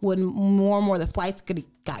when more and more the flights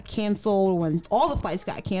got canceled, when all the flights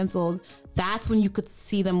got canceled, that's when you could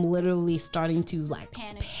see them literally starting to like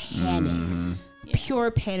panic.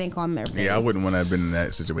 Pure panic on their face. Yeah, I wouldn't want to have been in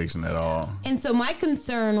that situation at all. And so my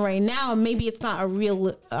concern right now, maybe it's not a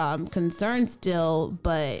real concern still,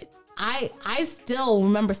 but I still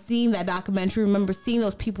remember seeing that documentary, remember seeing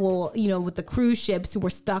those people, with the cruise ships who were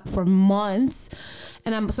stuck for months.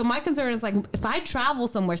 And so my concern is like, if I travel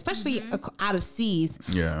somewhere, especially out of seas,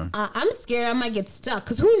 I'm scared I might get stuck.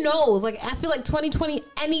 Because who knows? Like, I feel like 2020,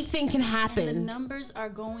 anything can happen. And the numbers are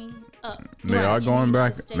going up. They are going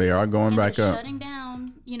back. They are going back up. Shutting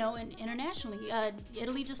down, internationally.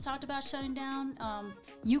 Italy just talked about shutting down.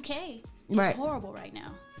 UK is horrible right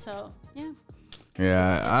now. So, yeah.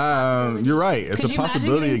 Yeah, you're right. It's a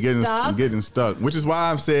possibility of getting stuck, which is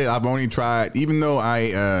why I've said I've only tried, even though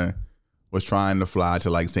I was trying to fly to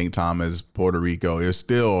like St. Thomas, Puerto Rico, it's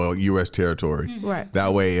still U.S. territory. Right.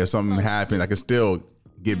 That way, if something happens, I can still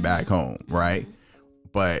get back home, right?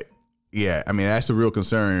 But yeah, I mean, that's a real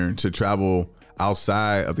concern to travel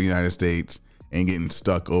outside of the United States and getting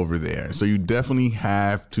stuck over there. So you definitely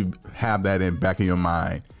have to have that in back of your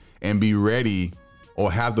mind and be ready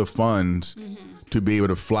or have the funds to be able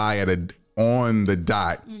to fly on the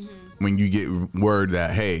dot when you get word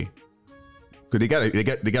that, hey, because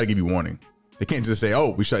they gotta give you warning. They can't just say, oh,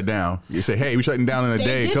 we shut down. They say, hey, we shutting down in a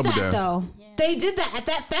day, a couple days. Though. They did that at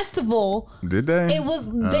that festival. Did they? It was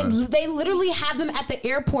they literally had them at the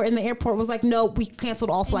airport, and the airport was like, no, we canceled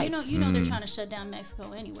all flights. You know they're trying to shut down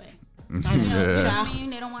Mexico anyway. I know. I mean,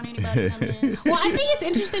 they don't want anybody coming in. Well, I think it's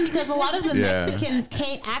interesting because a lot of the Mexicans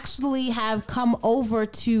actually have come over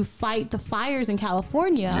to fight the fires in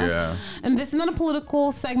California. Yeah. And this is not a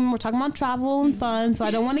political segment. We're talking about travel and fun, so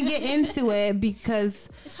I don't want to get into it because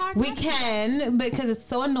because it's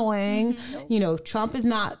so annoying. Trump is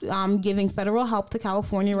not giving federal help to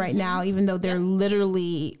California right now, even though they're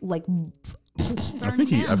literally like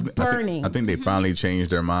burning. I think they finally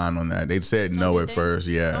changed their mind on that. They said no at first,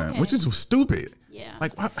 which is stupid. Yeah.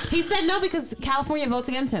 Like what? He said no because California votes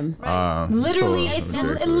against him. Right. Literally, it's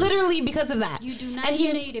literally because of that. You do not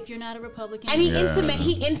get aid if you're not a Republican. And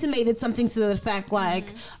he intimated something to the fact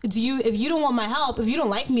like, if you don't want my help, if you don't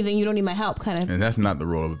like me, then you don't need my help, kind of. And that's not the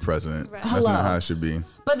role of the president. Right. That's not how it should be.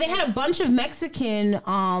 But they had a bunch of Mexican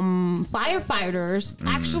firefighters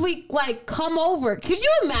actually like come over. Could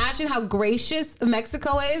you imagine how gracious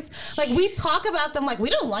Mexico is? Like, we talk about them like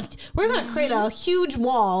we're gonna create a huge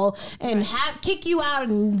wall and kick you out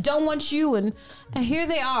and don't want you, and here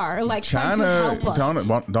they are like trying to help us.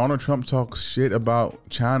 Donald Trump talks shit about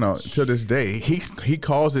China to this day. He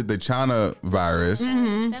calls it the China virus.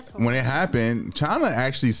 When it happened, China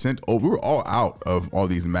actually we were all out of all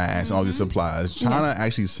these masks and all these supplies. China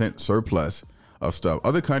actually sent surplus of stuff.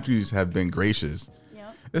 Other countries have been gracious.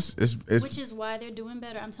 Yep. It's which is why they're doing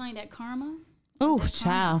better. I'm telling you, that karma. Oh,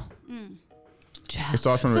 child. It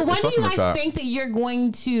starts from so when do you guys top. think that you're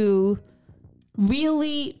going to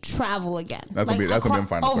really travel again? That's gonna be my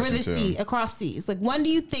final over question the too. sea, across seas. Like, when do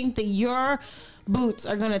you think that your boots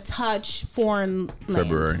are gonna touch foreign land?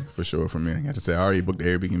 February for sure for me. I have to say I already booked the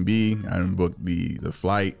Airbnb. I done booked the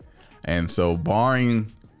flight, and so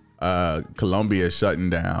barring Colombia shutting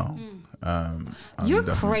down. You're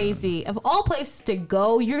crazy. Of all places to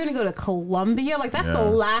go, you're gonna go to Colombia. Like, that's the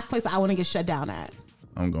last place I want to get shut down at.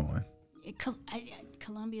 I'm going.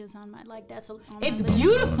 Colombia's on my that's on my it's list.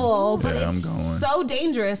 beautiful, but I'm it's going. so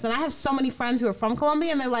dangerous. And I have so many friends who are from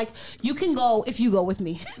Colombia, and they're like, "You can go if you go with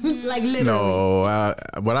me." Like, literally. No,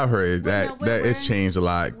 what I've heard is that it's changed a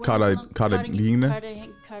lot. Cartagena, or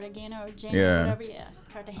Jane, whatever. Yeah,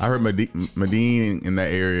 Cartagena. I heard Medellin in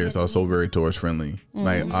that area is also very tourist friendly.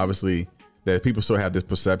 Like, obviously, that people still have this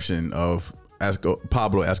perception of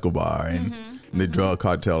Pablo Escobar and the drug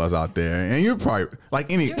cartel that's out there, and you're probably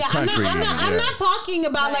like any country. I'm not talking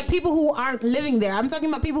about like people who aren't living there. I'm talking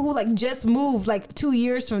about people who like just moved. Like 2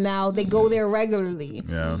 years from now, they go there regularly,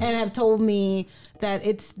 and have told me that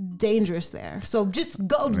it's dangerous there. So just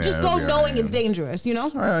go knowing it's dangerous. You know.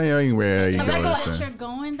 Anywhere you go. You're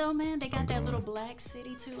going though, man. They got that little black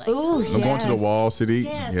city too. Like, I'm going to the Wall City.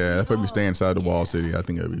 Yes, that's probably stay inside the Wall City. I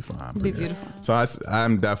think it'll be fine. It'll be beautiful. So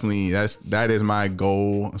I'm definitely that is my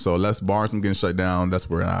goal. So unless Barnes getting shut down, that's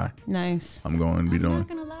where I'm going to be doing. I'm not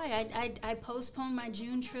gonna lie. I postponed my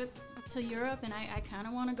June trip to Europe, and I kind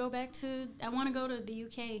of want to go back to. I want to go to the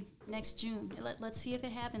UK next June. Let's see if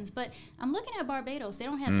it happens. But I'm looking at Barbados. They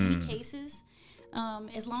don't have any cases.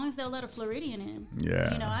 As long as they'll let a Floridian in.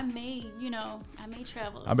 Yeah. I may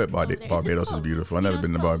travel. I bet Barbados is beautiful. I've never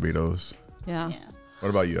been to Barbados. Yeah. What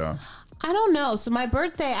about you, Al? I don't know. So my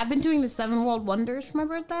birthday, I've been doing the 7 World Wonders for my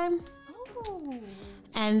birthday. Oh.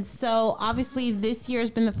 And so obviously this year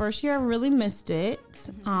has been the first year I really missed it.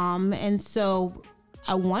 And so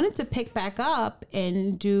I wanted to pick back up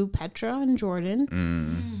and do Petra and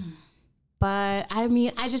Jordan. But I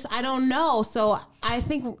mean, I don't know. So I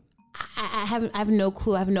think I have no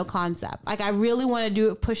clue. I have no concept. Like I really want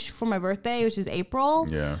to push for my birthday, which is April.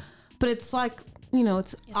 Yeah. But it's like,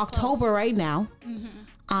 it's October close. Right now.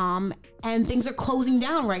 And things are closing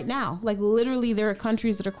down right now. Like literally there are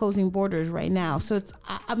countries that are closing borders right now. So it's,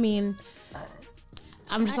 I mean,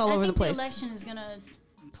 I'm just all over the place. The election is going to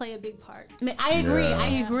play a big part.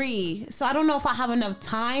 I agree. So I don't know if I have enough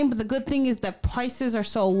time, but the good thing is that prices are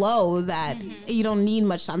so low that you don't need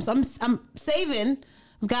much time. So I'm saving.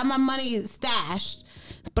 I've got my money stashed,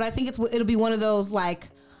 but I think it'll be one of those like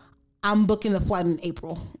I'm booking the flight in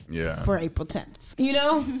April. Yeah. For April 10th.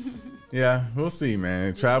 Yeah, we'll see,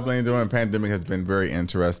 man. Traveling during the pandemic has been very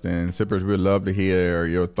interesting. Sippers, we'd love to hear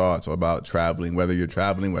your thoughts about traveling, whether you're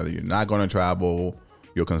traveling, whether you're not going to travel,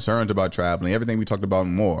 your concerns about traveling, everything we talked about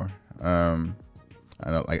and more. I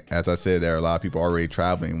know, like as I said, there are a lot of people already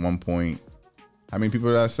traveling. How many people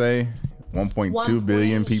did I say? 1.2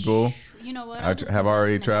 billion people. You know what? Have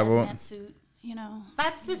already traveled. That's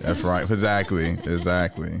right.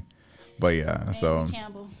 Exactly. But yeah, so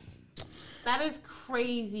that is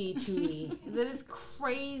crazy to me. That is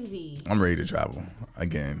crazy. I'm ready to travel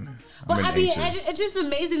again. But I mean, it's just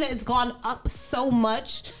amazing that it's gone up so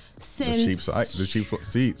much since the cheap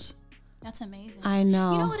seats. That's amazing. I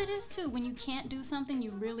know. You know what it is too? When you can't do something,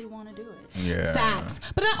 you really want to do it. Yeah. Facts.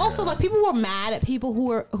 But I also like people were mad at people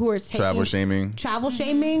who are taking travel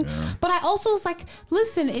shaming. Yeah. But I also was like,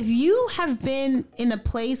 listen, if you have been in a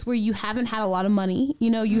place where you haven't had a lot of money,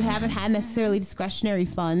 you haven't had necessarily discretionary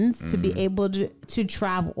funds to be able to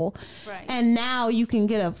travel, right. And now you can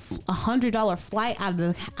get a $100 flight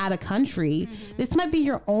out of country. This might be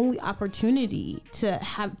your only opportunity to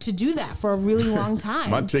do that for a really long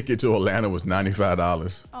time. My ticket to Atlanta was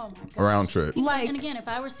 $95. Oh my god! Round trip. And again, if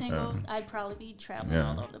I were single, I'd probably be traveling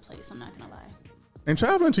all over the place. I'm not gonna lie. And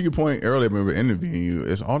traveling, to your point earlier when we were interviewing you,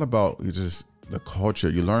 it's all about just the culture.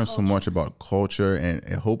 You learn so much about culture, and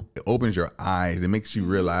it opens your eyes. It makes you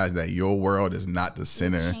realize that your world is not the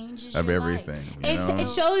center of everything. It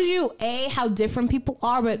shows you how different people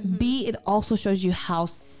are, but B, it also shows you how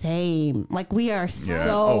same. Like we are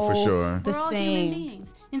so for sure. The We're all same. human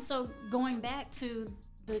beings. And so going back to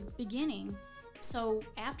the beginning, so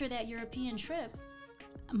after that European trip,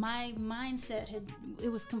 my mindset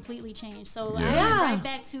was completely changed. So I went right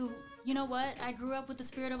back to, you know what, I grew up with the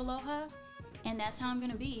spirit of aloha, and that's how I'm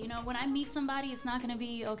gonna be. When I meet somebody, it's not gonna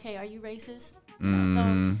be, okay, are you racist?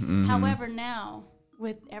 However, now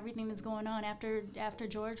with everything that's going on after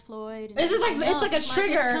George Floyd, it's like a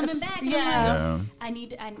trigger. It's coming back. Yeah.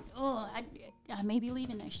 I may be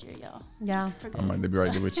leaving next year, y'all. Yeah. I might be right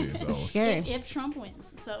there with you. So. Scary. If Trump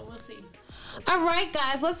wins, so we'll see. All right,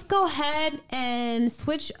 guys, let's go ahead and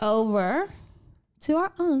switch over to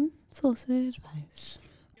our unsolicited advice.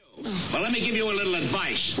 Well, let me give you a little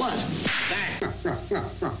advice. What? That.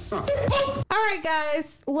 All right,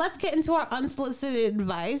 guys, let's get into our unsolicited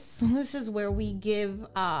advice. This is where we give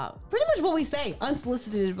pretty much what we say,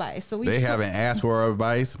 unsolicited advice. So they haven't asked for our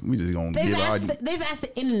advice. We just gonna give they've asked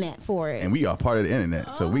the internet for it, and we are part of the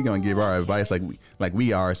internet, so we gonna give our advice like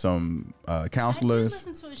we are some counselors. I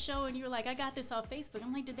listened to a show and you were like, I got this off Facebook.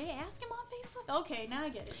 I'm like, did they ask him on Facebook? Okay, now I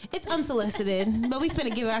get it. It's unsolicited, but we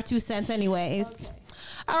finna give our 2 cents anyways. Okay.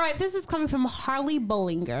 All right, this is coming from Harley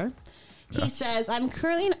Bollinger. He says, I'm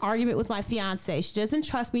currently in an argument with my fiance. She doesn't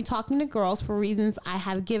trust me talking to girls for reasons I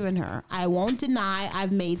have given her. I won't deny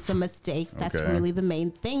I've made some mistakes. That's really the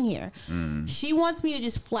main thing here. She wants me to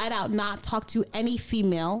just flat out not talk to any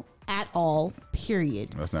female at all,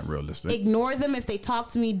 period. That's not realistic. Ignore them if they talk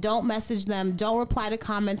to me. Don't message them. Don't reply to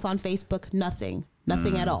comments on Facebook. Nothing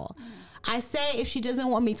at all. I say if she doesn't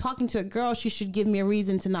want me talking to a girl, she should give me a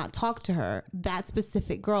reason to not talk to her. That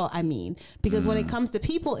specific girl, I mean. Because when it comes to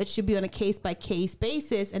people, it should be on a case-by-case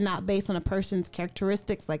basis and not based on a person's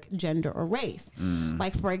characteristics like gender or race.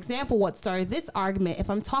 Like, for example, what started this argument, if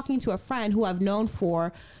I'm talking to a friend who I've known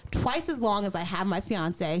for twice as long as I have my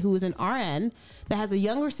fiance, who is an RN, that has a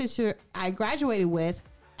younger sister I graduated with,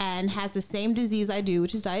 and has the same disease I do,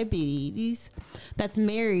 which is diabetes, that's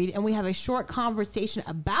married, and we have a short conversation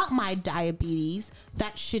about my diabetes,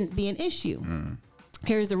 that shouldn't be an issue.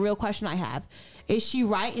 Here's the real question I have. Is she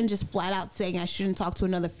right in just flat out saying I shouldn't talk to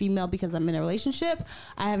another female because I'm in a relationship?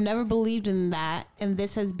 I have never believed in that, and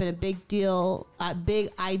this has been a big deal, a big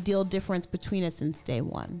ideal difference between us since day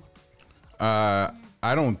one.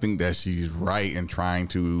 I don't think that she's right in trying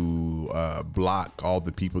to block all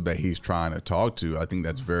the people that he's trying to talk to. I think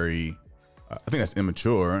that's I think that's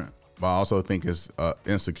immature, but I also think it's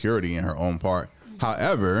insecurity in her own part.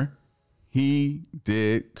 However, he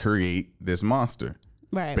did create this monster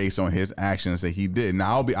based on his actions that he did.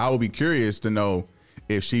 Now, I will be curious to know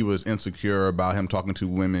if she was insecure about him talking to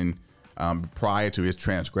women prior to his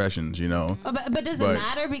transgressions, you know. But does it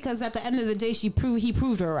matter? Because at the end of the day, he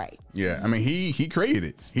proved her right. Yeah, I mean, he created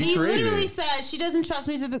it. He literally said she doesn't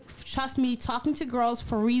trust me talking to girls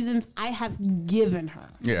for reasons I have given her.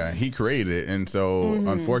 Yeah, he created it, and so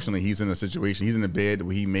unfortunately, he's in a situation. He's in a bed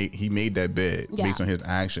where he made that bed based on his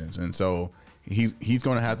actions, and so he's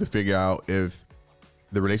going to have to figure out if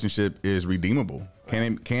the relationship is redeemable.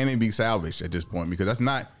 Can it be salvaged at this point? Because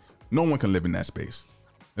no one can live in that space.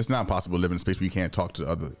 It's not possible to live in a space where you can't talk to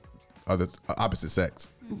other opposite sex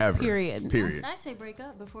ever. Period. I say break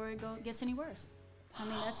up before it gets any worse. I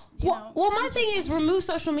mean, that's well, my thing is remove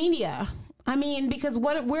social media. I mean, because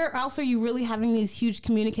where else are you really having these huge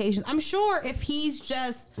communications? I'm sure if he's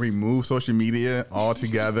just remove social media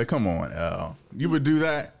altogether. Come on, L. You would do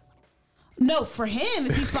that? No, for him,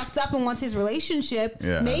 if he fucked up and wants his relationship,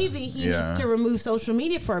 maybe he needs to remove social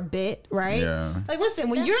media for a bit, right? Yeah. Like, listen,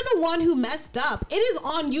 when you're the one who messed up, it is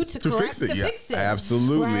on you to fix it.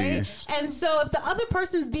 Absolutely. Right? And so if the other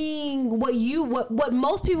person's being what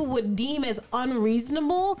most people would deem as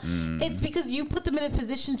unreasonable, it's because you put them in a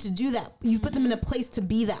position to do that. You put them in a place to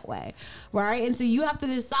be that way, right? And so you have to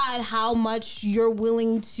decide how much you're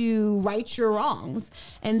willing to right your wrongs.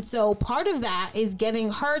 And so part of that is getting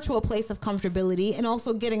her to a place of comfortability and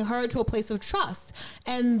also getting her to a place of trust.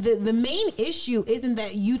 And the main issue isn't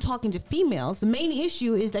that you talking to females. The main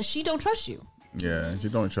issue is that she don't trust you. Yeah, she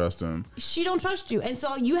don't trust him. She don't trust you. And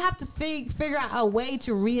so you have to figure out a way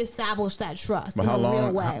to reestablish that trust in a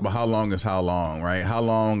real way. But how long is how long, right? How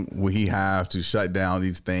long will he have to shut down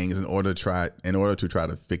these things in order to try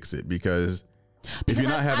to fix it? Because if you're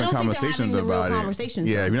not having conversations about it, if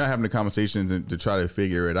you're not having the conversation to try to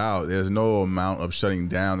figure it out, there's no amount of shutting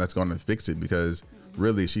down that's going to fix it, because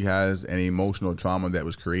really she has an emotional trauma that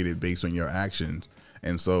was created based on your actions.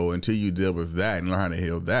 And so until you deal with that and learn how to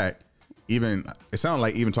heal that, it sounds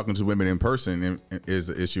like even talking to women in person is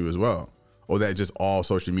the issue as well. Or that just all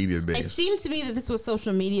social media based? It seems to me that this was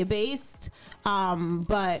social media based,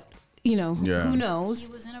 but who knows?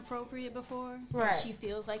 He was inappropriate before. Right. She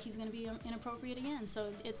feels like he's going to be inappropriate again.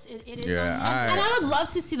 So it is. Yeah, and I would love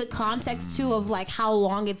to see the context too of like how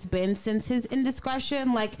long it's been since his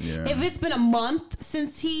indiscretion. Like if it's been a month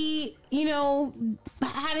since he,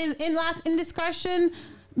 had his last indiscretion,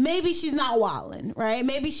 maybe she's not wildin', right?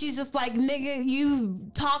 Maybe she's just like, nigga, you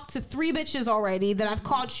talked to 3 bitches already that I've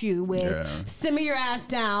caught you with. Yeah. Simmer your ass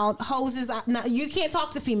down. Hoses. Now, you can't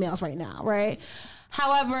talk to females right now, right?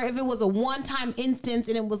 However, if it was a one-time instance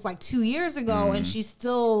and it was like 2 years ago and she's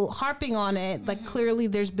still harping on it, like clearly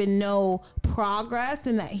there's been no progress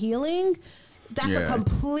in that healing, that's a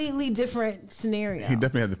completely different scenario. He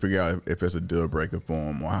definitely has to figure out if it's a deal breaker for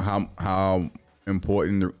him or how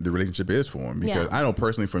important the relationship is for him, because I know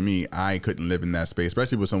personally for me, I couldn't live in that space,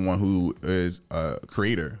 especially with someone who is a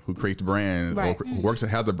creator, who creates brands, or works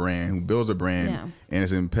has a brand, who builds a brand, and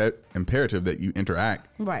it's imperative that you interact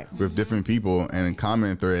with different people and in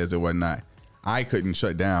common threads and whatnot. I couldn't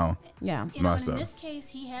shut down my stuff. In this case,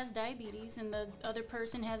 he has diabetes and the other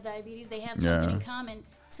person has diabetes. They have something in common.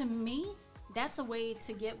 To me, that's a way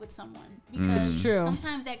to get with someone, because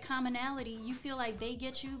sometimes that commonality, you feel like they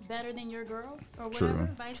get you better than your girl or whatever,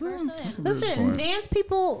 vice versa. Listen, dance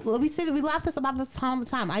people, we laugh about this all the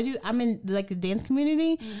time. I'm in like the dance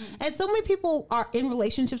community, and so many people are in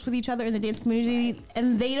relationships with each other in the dance community,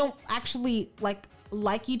 and they don't actually like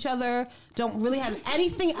like each other, don't really have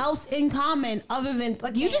anything else in common other than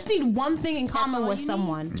like you just need one thing in common with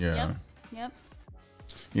someone. Yeah. Yep.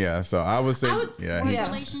 Yeah. So I would say,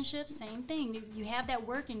 relationships, same thing. You have that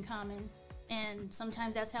work in common, and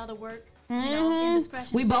sometimes that's how the work.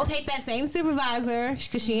 Indiscretion. We both hate that same supervisor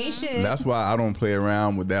because she ain't shit. That's why I don't play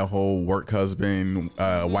around with that whole work husband,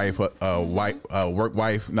 work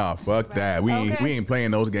wife. Nah, fuck that. We ain't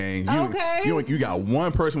playing those games. You got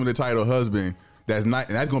one person with the title husband. That's not,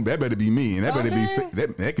 and that better be me, and that better be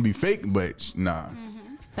that can be fake, but nah.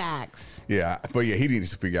 Facts. Yeah, but yeah, he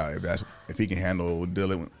needs to figure out if he can handle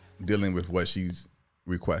dealing with what she's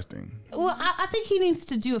requesting. Well, I think he needs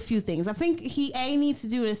to do a few things. I think he needs to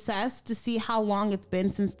do an assess to see how long it's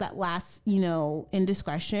been since that last,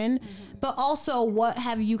 indiscretion, but also what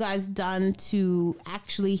have you guys done to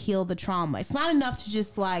actually heal the trauma? It's not enough to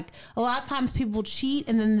just like, a lot of times people cheat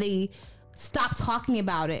and then they stop talking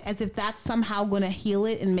about it as if that's somehow going to heal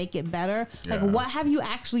it and make it better. Yeah. Like, what have you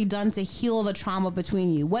actually done to heal the trauma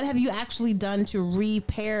between you? What have you actually done to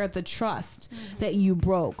repair the trust that you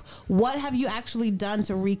broke? What have you actually done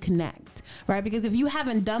to reconnect? Right? Because if you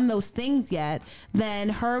haven't done those things yet, then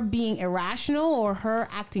her being irrational or her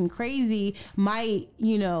acting crazy might,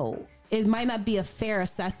 it might not be a fair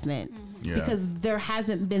assessment because there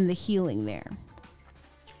hasn't been the healing there.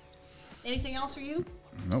 Anything else for you?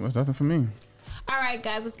 No, that's nothing for me. All right,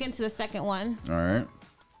 guys, let's get into the second one. All right.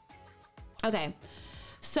 Okay.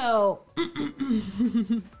 So.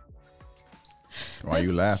 Why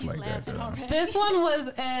you laugh like that, though? This one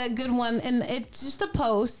was a good one, and it's just a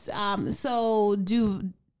post. They're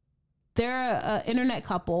an internet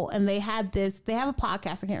couple, and they have a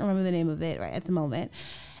podcast. I can't remember the name of it right at the moment.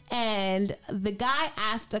 And the guy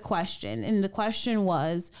asked a question, and the question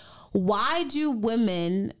was, why do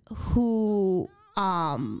women who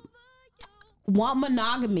want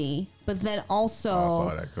monogamy, but then also I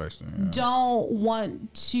saw that question, don't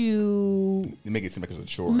want to make it seem like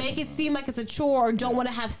it's a chore. Or don't want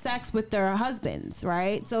to have sex with their husbands,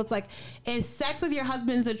 right? So it's like, if sex with your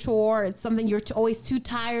husband's a chore, it's something you're always too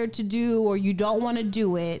tired to do, or you don't want to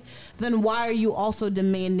do it, then why are you also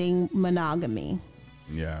demanding monogamy?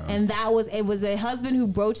 Yeah. And it was a husband who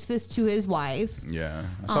broached this to his wife. Yeah.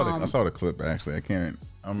 I saw the clip, actually. I don't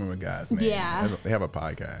remember the guy's name. Yeah. They have a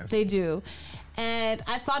podcast. They do. And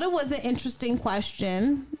I thought it was an interesting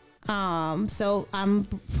question. So I'm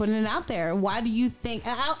putting it out there. Why do you think,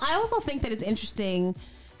 I also think that it's interesting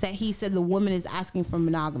that he said the woman is asking for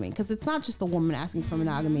monogamy, because it's not just the woman asking for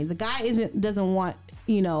monogamy. The guy doesn't want,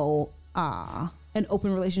 an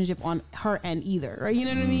open relationship on her end either, right? You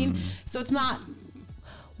know what I mean? So it's not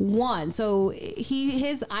one. So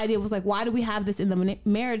his idea was like, why do we have this in the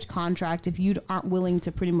marriage contract if you aren't willing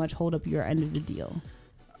to pretty much hold up your end of the deal?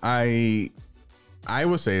 I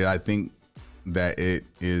would say that I think that it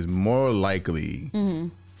is more likely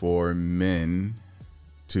for men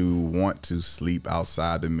to want to sleep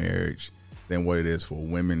outside the marriage than what it is for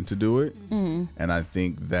women to do it. And I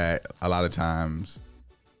think that a lot of times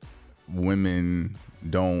women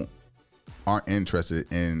aren't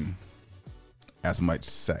interested in as much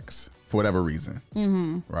sex for whatever reason,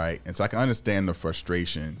 right? And so I can understand the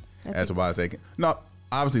frustration as to why it's taken. No,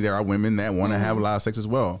 obviously there are women that want to have a lot of sex as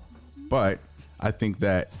well, but I think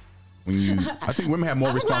that I think women have more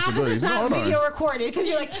responsibilities. It's not video recorded, because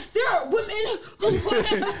you're like, there are women who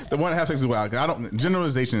that want to have sex as well.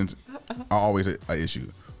 Generalizations are always an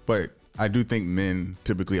issue, but I do think men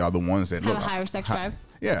typically are the ones that have a higher sex drive.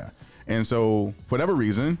 Yeah, and so for whatever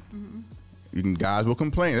reason. Guys will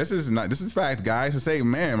complain. This is fact. Guys to say,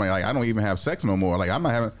 man, like I don't even have sex no more. Like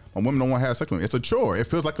my women don't want to have sex with me. It's a chore. It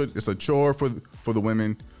feels like it's a chore for the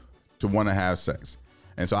women to want to have sex.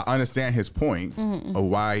 And so I understand his point of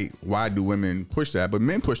why do women push that, but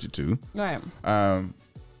men push it too. Right. I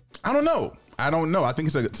don't know. I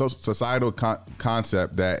think it's a societal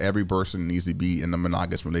concept that every person needs to be in a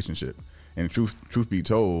monogamous relationship. And truth be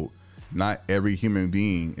told, not every human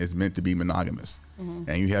being is meant to be monogamous.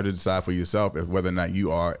 And you have to decide for yourself whether or not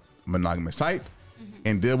you are monogamous type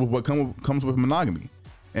and deal with what comes with monogamy.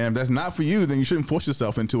 And if that's not for you, then you shouldn't force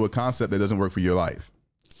yourself into a concept that doesn't work for your life.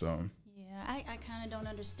 So yeah, I kind of don't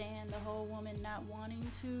understand the whole woman not wanting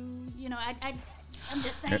to, I'm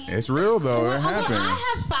just saying. It's real though. It happens.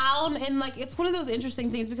 I have found, and it's one of those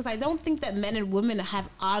interesting things, because I don't think that men and women have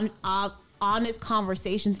honest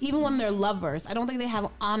conversations, even when they're lovers. I don't think they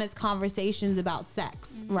have honest conversations about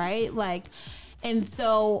sex, right? And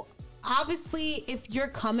so obviously if you're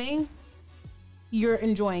coming, you're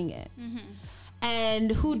enjoying it. And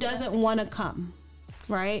who doesn't want to come,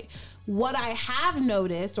 right? What I have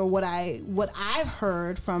noticed, or what I've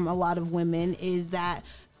heard from a lot of women, is that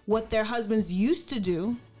what their husbands used to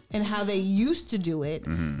do and how they used to do it,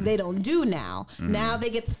 they don't do now. Now they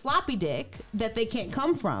get the sloppy dick that they can't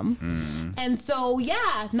come from. And so,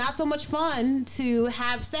 yeah, not so much fun to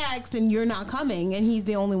have sex and you're not coming and he's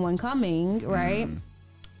the only one coming, right?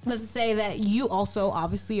 Let's say that you also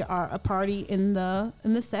obviously are a party in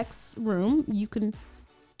the sex room. You can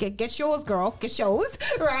get yours, girl. Get yours,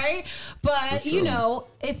 right? But, you know,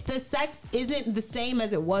 if the sex isn't the same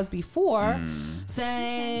as it was before,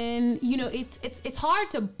 then, you know, it's hard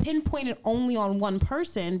to pinpoint it only on one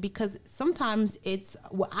person because sometimes it's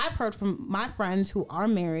what I've heard from my friends who are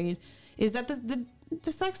married is that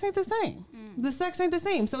the sex ain't the same. The sex ain't the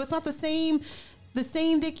same. So it's not the same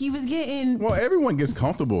dick you was getting. Well, everyone gets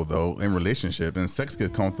comfortable though in relationship, and sex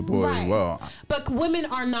gets comfortable as well. But women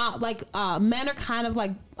are not like men are kind of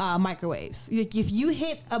like microwaves. Like if you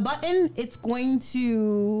hit a button, it's going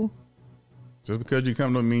to. Just because you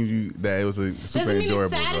come don't mean that it was a super doesn't mean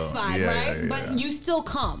enjoyable. It's satisfied, right? Yeah. But you still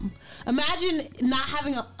come. Imagine not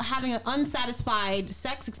having an unsatisfied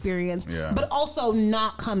sex experience, but also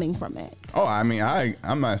not coming from it. Oh, I mean,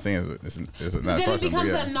 I'm not saying it's not. Then it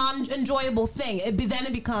becomes a non-enjoyable thing. Then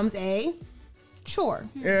it becomes a chore.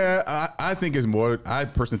 Yeah, I think it's more. I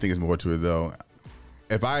personally think it's more to it though.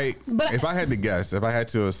 If I had to guess, if I had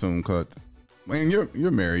to assume, because when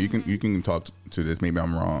you're married, you can talk to this. Maybe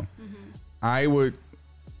I'm wrong. I would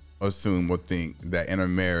assume or think that in a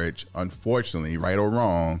marriage, unfortunately, right or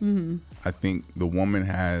wrong, I think the woman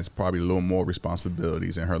has probably a little more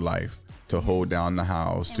responsibilities in her life to hold down the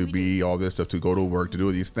house, to be all this stuff, to go to work, to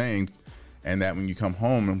do these things. And that when you come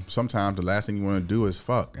home, and sometimes the last thing you want to do is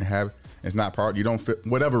fuck and have, it's not part, you don't fit,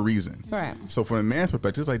 whatever reason. Right. So from a man's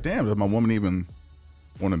perspective, it's like, damn, does my woman even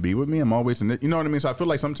want to be with me? I'm always in it. You know what I mean? So I feel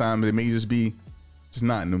like sometimes it may just be just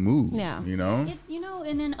not in the mood. Yeah. You know?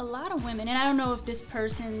 And then a lot of women, and I don't know if this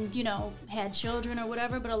person, had children or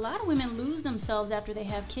whatever, but a lot of women lose themselves after they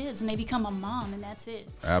have kids and they become a mom and that's it.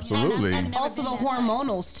 Absolutely. And also the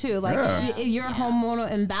hormonals too. Like your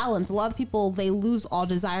hormonal imbalance. A lot of people, they lose all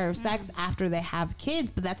desire of sex after they have kids,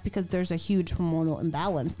 but that's because there's a huge hormonal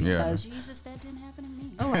imbalance. Because Jesus, that didn't happen to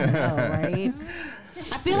me. Oh, I know, right?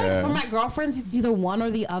 I feel like for my girlfriends, it's either one or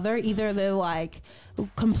the other. Either they're like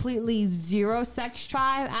completely zero sex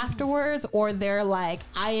drive afterwards, or they're like,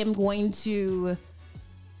 I'm gonna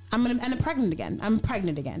end up pregnant again. I'm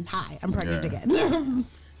pregnant again. Hi, I'm pregnant again.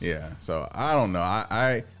 Yeah. So I don't know.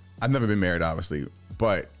 I've never been married, obviously,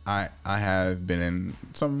 but I have been in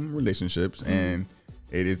some relationships, and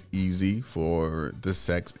it is easy for the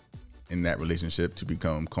sex in that relationship to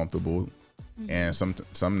become comfortable. And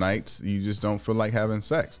some nights you just don't feel like having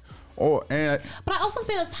sex. But I also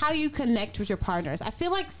feel it's how you connect with your partners. I feel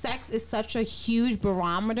like sex is such a huge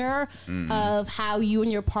barometer of how you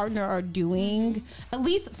and your partner are doing, at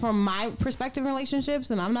least from my perspective in relationships,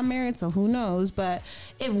 and I'm not married, so who knows. But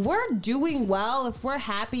if we're doing well, if we're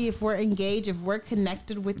happy, if we're engaged, if we're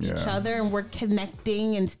connected with each other and we're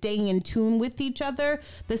connecting and staying in tune with each other,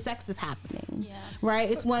 the sex is happening. Yeah. Right?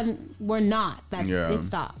 It's when we're not that it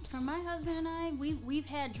stops. For my husband and I, we've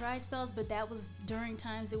had dry spells, but that was during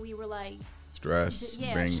times that we were like stress.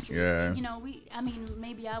 Maybe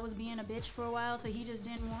I was being a bitch for a while, so he just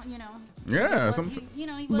didn't want, he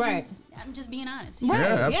wasn't, right. I'm just being honest. Right.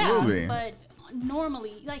 Yeah, absolutely. But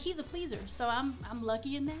normally, like, he's a pleaser, so I'm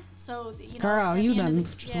lucky in that. So girl, you done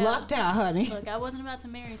lucked out, honey. Look, I wasn't about to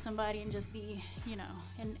marry somebody and just be,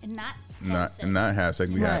 and not have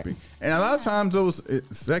sex, be happy. And a lot of times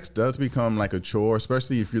sex does become like a chore,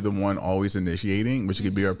 especially if you're the one always initiating, which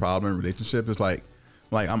could be a problem in a relationship. It's like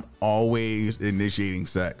I'm always initiating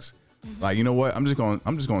sex. Like, you know what? I'm just going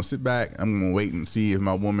to sit back. I'm going to wait and see if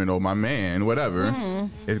my woman or my man, whatever,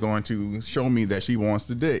 is going to show me that she wants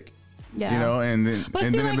the dick. Yeah. And then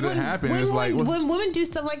if it happens, it's like when women do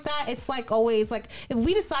stuff like that, it's like always like if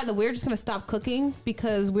we decide that we're just going to stop cooking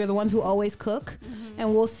because we're the ones who always cook,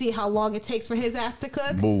 and we'll see how long it takes for his ass to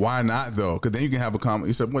cook. But why not though? Because then you can have a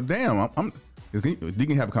you said, well, damn, you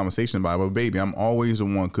can have a conversation about it. Well, baby, I'm always the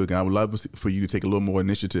one cooking. I would love for you to take a little more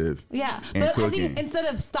initiative. Yeah, but I think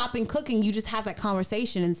instead of stopping cooking, you just have that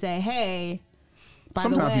conversation and say, hey.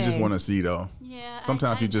 Sometimes you just want to see, though. Yeah.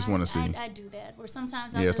 Sometimes you just want to see. I do that. Or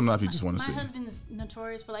sometimes sometimes you just want to see. My husband is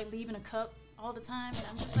notorious for like leaving a cup all the time, and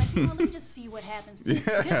I'm just like, let me just see what happens. This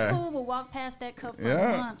fool will walk past that cup for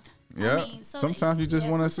a month. Yeah. Sometimes you just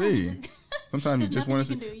want to see. Sometimes you just want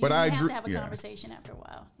to see. But I agree. You have to have a conversation after a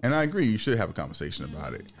while. And I agree. You should have a conversation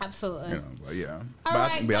about it. Absolutely. But I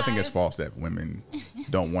think it's false that women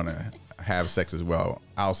don't want to have sex as well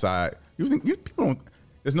outside. People don't.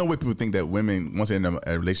 there's no way people think that women, once they're in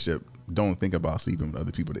a relationship, don't think about sleeping with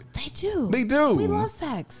other people. They do. They do. We love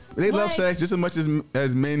sex. They love sex just as much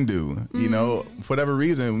as men do. You know, for whatever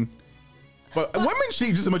reason. But women cheat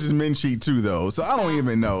just as much as men cheat too, though. So I don't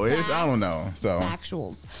even know. I don't know. So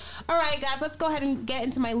factuals. All right, guys, let's go ahead and get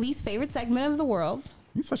into my least favorite segment of the world.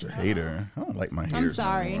 You're such a hater. I don't like my haters. I'm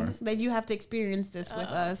sorry anymore. that you have to experience this with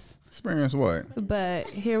us. Experience what? But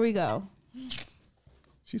here we go.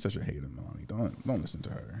 She's such a hater, Melanie. Don't listen to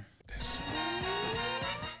her.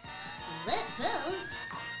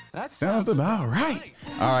 That sounds about right.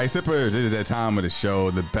 All right, sippers. It is that time of the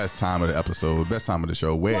show, the best time of the episode, best time of the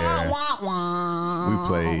show where I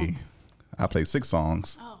play 6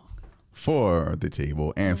 songs for the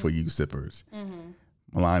table and for you sippers.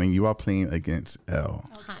 Melanie, you are playing against Elle.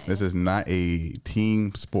 Okay. This is not a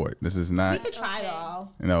team sport. This is not. We could try though.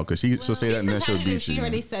 No, because she'll say that and then she'll beat you. She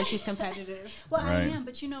already said she's competitive. Well, right. I am,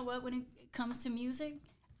 but you know what? When it comes to music,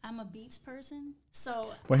 I'm a beats person,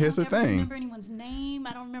 so well, here's the thing. I don't remember anyone's name.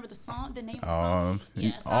 I don't remember the name of the song.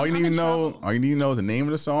 Yeah, so all you need to know is the name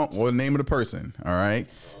of the song or the name of the person. All right.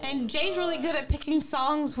 And Jay's really good at picking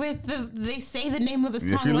songs with they say the name of the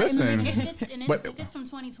song. If you listen, if it's from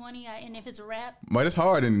 2020 and if it's a rap, but it's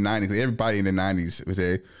hard in the 90s. Everybody in the 90s would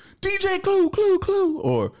say DJ Clue,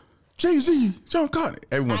 or Jay-Z, John Carter.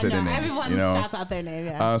 Everyone said their name. Everyone shouts out their name.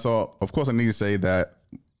 Yeah. So of course I need to say that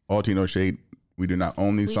All Tea No Shade. We do not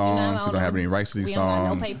own these songs. We don't have any rights to these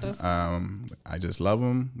songs. No papers. I just love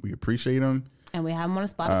them. We appreciate them. And we have them on a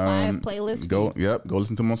Spotify playlist. Go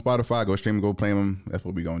listen to them on Spotify. Go stream them. Go play them. That's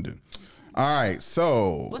what we're going to do. All right.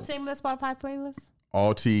 So. What's the name of the Spotify playlist?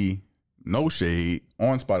 All Tea, No Shade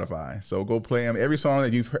on Spotify. So go play them. Every song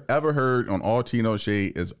that you've ever heard on All Tea, No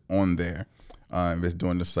Shade is on there. It's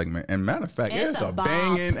doing this segment. And matter of fact, it's a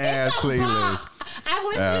banging ass playlist. I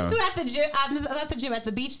listened to it at the gym. I was at the gym at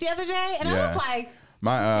the beach the other day, and I was like,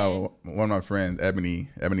 one of my friends, Ebony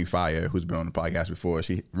Fire, who's been on the podcast before,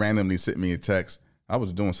 she randomly sent me a text. I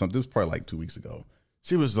was doing something. This was probably like 2 weeks ago.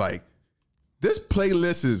 She was like, "This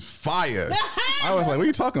playlist is fire." I was like, "What are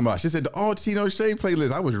you talking about?" She said, "The All Tea No Shade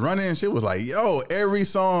playlist." I was running, and she was like, "Yo, every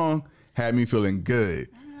song had me feeling good."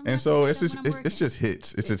 And so it's just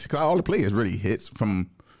hits. It's just all the play is really hits from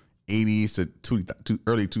 80s to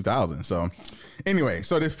early 2000s. So anyway,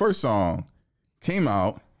 so this first song came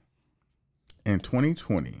out in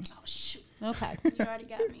 2020. Oh shoot! Okay, you already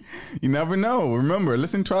got me. You never know. Remember,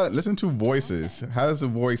 listen to voices. Okay. How does the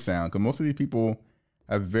voice sound? Because most of these people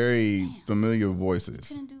have very familiar voices.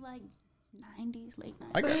 Couldn't do like 90s, late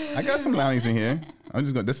 90s. I got some 90s in here. I'm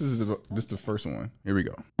just going. This is the first one. Here we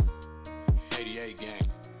go. 88 gang.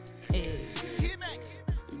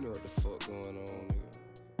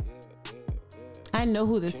 I know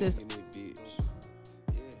who this is.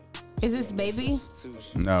 Is this Baby?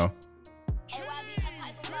 No.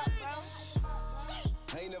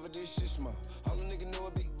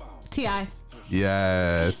 T.I.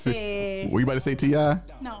 Yes. Hey. Were you about to say T.I.?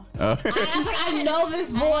 No. I know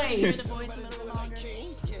this voice.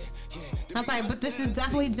 I was like, but this is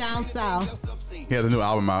definitely down south. He has a new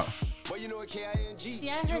album out. See,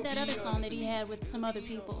 I heard that other song that he had with some other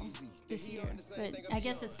people this year, but I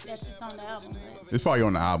guess it's on the album. Right? It's probably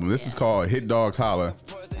on the album. This is called Hit Dogs Holler.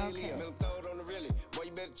 Okay.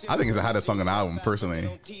 I think it's the hottest song on the album, personally.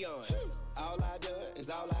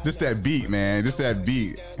 Just that beat, man. Just that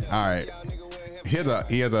beat. All right.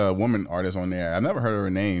 He has a woman artist on there. I've never heard of her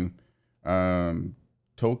name.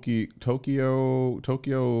 Tokyo.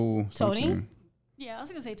 Tony? Yeah, I was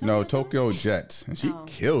gonna say Tony. No, Tokyo Jets, and she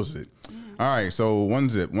kills it. All right, so one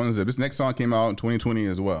zip. This next song came out in 2020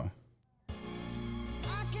 as well.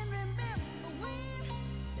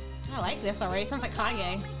 I like this already. Sounds like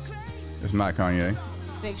Kanye. It's not Kanye.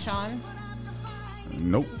 Big Sean.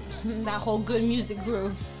 Nope. That whole Good Music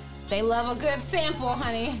crew. They love a good sample,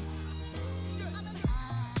 honey.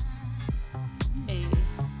 Hey,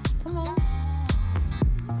 come on.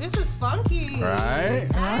 This is funky. Right?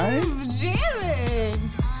 I'm jamming.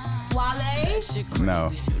 Wale? No.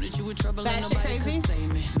 That shit crazy?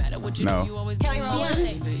 No. Kelly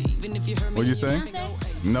Rowland? What'd you say?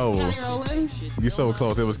 No. Kelly Rowland? You're so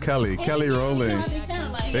close. It was Kelly. Kelly Rowland.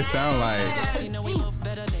 They sound like.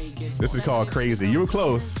 This is called Crazy. You were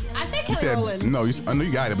close. I said Kelly Rowland. No, I know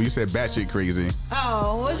you got it, but you said batshit crazy.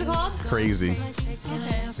 Oh, what is it called? Crazy.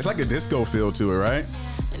 It's like a disco feel to it, right?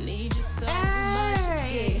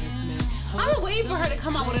 Hey. I'm waiting for her to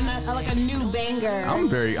come out with a new banger. I'm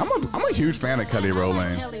a huge fan of Kelly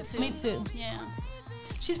Rowland. Kelly too. Me too. Yeah.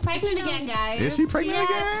 She's pregnant again, guys. Is she pregnant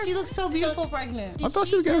again? She looks so beautiful pregnant. I thought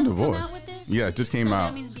she was getting divorced. Yeah, it just came so out.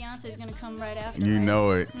 That means Beyonce's gonna come right after. You right?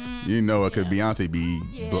 know it. You know it, because Yeah. Beyonce be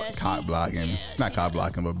cock blocking. Yeah, Not she cock does.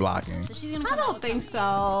 blocking, but blocking. So she's gonna I come out don't with think something.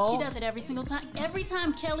 so. She does it every single time. Every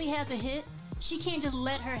time Kelly has a hit, she can't just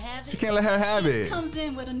let her have it. She can't let her have She it. comes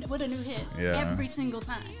in with a new hit. Yeah. Every single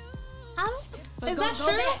time. I don't, But is go, that go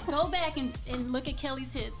true? Back, go back and look at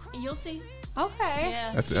Kelly's hits, and you'll see. Okay. Yeah,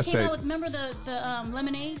 That's- she that's came that- out with, remember the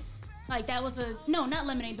Lemonade? Like that was not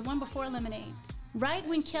Lemonade, the one before Lemonade. Right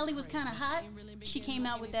when Kelly was kind of hot, she came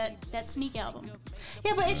out with that Sneak album.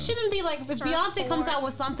 Yeah, but it shouldn't be like if Surf Beyonce comes for- out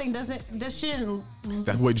with something, shouldn't.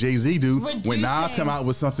 That's what Jay-Z do. Reducing. When Nas come out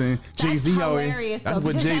with something, Jay-Z That's always. hilarious. That's though,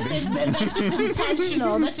 what because Jay-Z. That shit's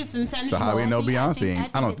intentional. That shit's intentional. So how we know I think Beyonce?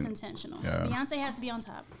 I don't it's think. intentional. Yeah. Beyonce has to be on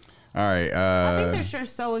top. All right. I think they're sure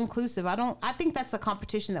so inclusive. I think that's a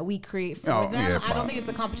competition that we create for Oh, them. yeah, I don't probably. think it's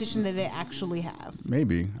a competition that they actually have.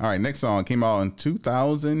 Maybe. All right. Next song came out in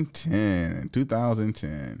 2010.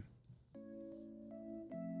 2010.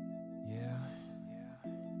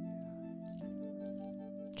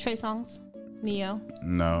 Trey Songz, Neo,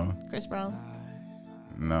 No. Chris Brown,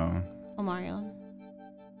 No. Omarion.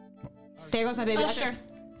 There goes my baby Usher.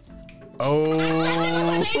 Oh.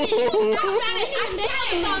 I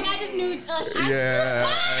just knew Usher. Yeah,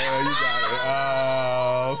 you got it.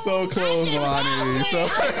 Oh, so close, Milani.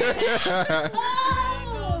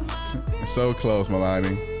 So close,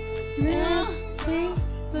 Milani.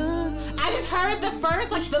 I just heard the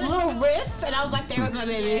first, like the little riff, and I was like, there was my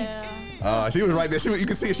baby. She was right there. You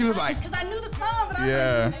can see it. She was like, Because I knew the song, but I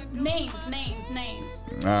yeah. was like, names.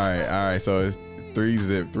 All right. So it's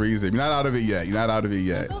 3-zip. You're not out of it yet.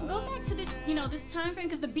 Go back to this, this time frame,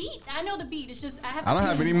 because the beat, I know the beat. It's just, I don't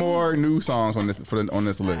have any more new songs on this on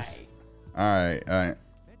this list. All right.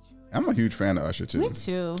 I'm a huge fan of Usher too. Me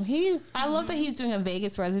too. I love that he's doing a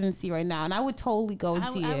Vegas residency right now, and I would totally go and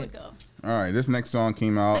see I it. would go. All right, this next song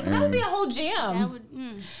came out That would in be a whole jam. That would,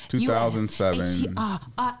 2007.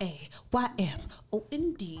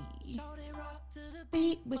 USHERRAYOND.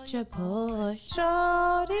 Beat with your boy,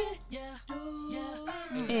 shorty.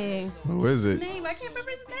 Hey. Who is it? name, I can't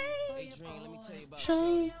remember his name.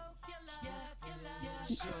 Shorty.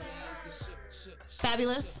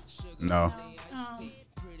 Fabulous. No.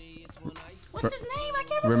 What's his name? I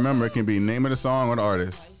can't remember. Remember, it can be name of the song or the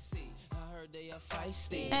artist.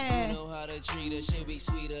 Hey. I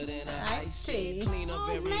see. His name,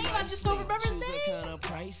 I just don't remember his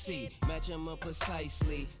name. Match him up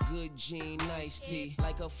precisely. Good gene, nice tea.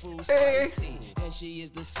 Like a food Hey. spicy. And she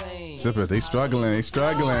is the same. Zippers, they struggling. I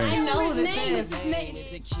know who His this name is. his name.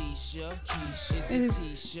 Is it Keisha? Is it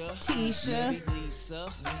Tisha? Tisha. Maybe Lisa?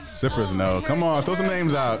 Zippers, no. Come on, throw some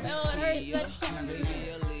names out. Oh, I just can't remember his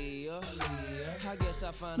name. I guess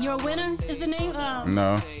I found Your Winner is the name?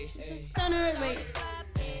 No. Stunner, wait.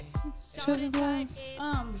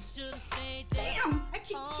 Damn,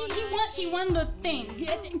 he won the thing.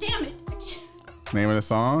 Damn it. Name of the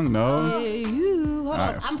song? No. Hey, you. Hold on.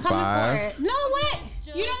 Alright, I'm coming 5. for it. No, wait.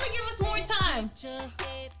 You don't give us more time.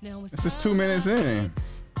 This is 2 minutes in.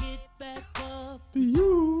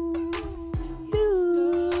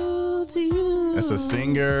 It's a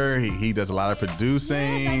singer. He does a lot of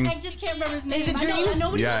producing. I just can't remember his name. Is it I Dream? know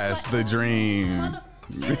what he Yes, looks The like. Dream.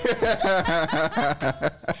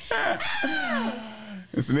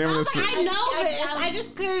 It's the name of the song. I know this. I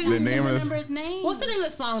just couldn't. The name of Remember the his name? What's the name of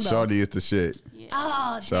the song, though? Shorty is the shit.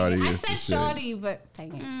 Oh, Shorty dang it. I is the said shit. Shorty, but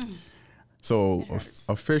dang it. So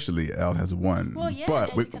officially, L has won. Well, yeah,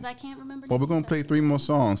 but because I can't remember. we're gonna play 3 more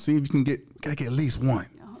songs. See if you can gotta get at least one.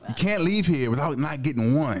 You can't leave here without not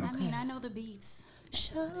getting one. I mean, I know the beats.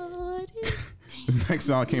 Shorty. The next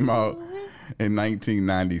song came out in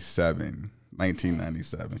 1997.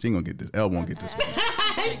 1997. She ain't gonna get this. L won't get this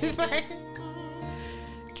one.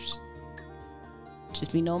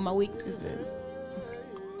 Just be knowing my weaknesses.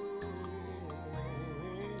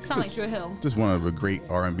 Sound like Drew Hill. Just one of the great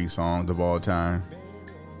R&B songs of all time.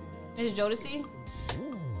 Is Jodeci?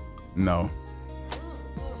 No.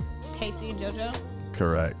 Casey and JoJo?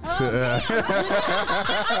 Correct. I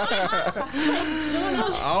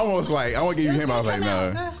almost like, I want to give you him. I was like,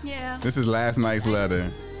 no. Yeah. This is Last Night's Letter.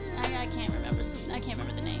 I can't remember. I can't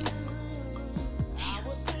remember the names.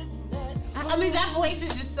 I mean, that voice is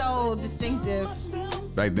just so distinctive.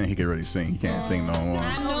 Back then, he could really sing. He can't sing no more.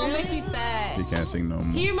 I know, it makes me sad. He can't sing no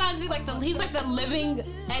more. He reminds me he's like the living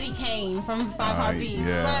Eddie Kane from 5 Heartbeats.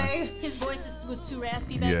 yeah. Like, His voice was too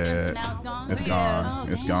raspy back then, so now it's gone. It's Yeah. gone.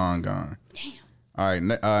 Oh, It's damn. gone. All right,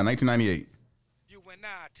 1998.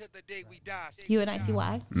 UNITY?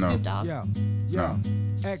 No. Snoop Dogg? No.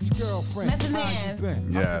 Ex-girlfriend. Method Man.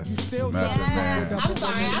 Yes. Method Man. I'm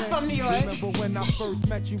sorry, I'm from New York. Remember when I first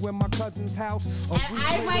met you in my cousin's house? And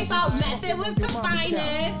I thought Method was the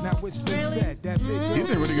finest. Now it's been said that He's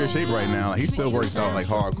in really good shape right now. He still works out like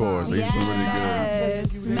hardcore, so he's doing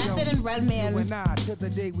Yes. Method and Redman.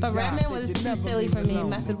 But Redman was too silly for me.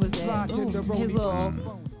 Method was it. Ooh, his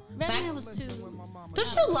little. Redman was too.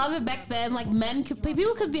 Don't you love it back then? Like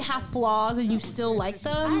people could have flaws and you still like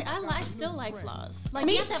them. I still like flaws. Like,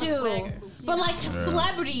 Me you have to have a too. swagger. But like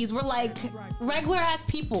celebrities were like regular ass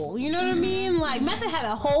people. You know what I mean? Like Method had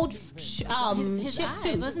a whole his shit eye,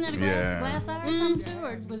 too. wasn't it a glass eye or something too?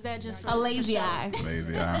 Or was that just for A lazy for show? eye.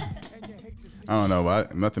 Lazy eye. I don't know,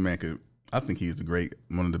 but Method Man could. I think he's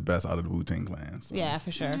one of the best out of the Wu-Tang Clan. So. Yeah,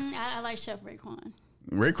 for sure. I like Chef Raekwon.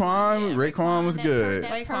 Raekwon was good.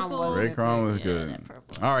 Raekwon was good.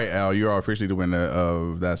 All right, Al, you are officially the winner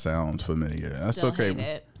of That Sounds Familiar. That's Still okay. hate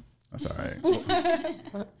it. That's all right.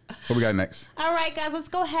 What we got next? All right, guys, let's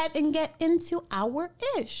go ahead and get into our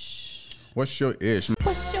ish. What's your ish?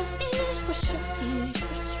 What's your ish? What's your ish?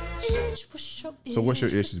 What's your ish? What's your ish? So what's your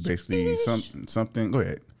ish is basically something. Go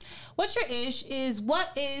ahead. What's your ish is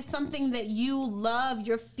what is something that you love,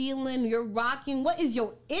 you're feeling, you're rocking. What is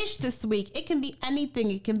your ish this week? It can be anything.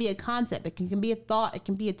 It can be a concept. It can be a thought. It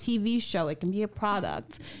can be a TV show. It can be a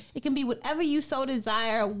product. It can be whatever you so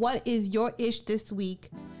desire. What is your ish this week?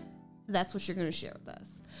 That's what you're going to share with us.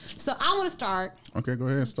 So I want to start. Okay, go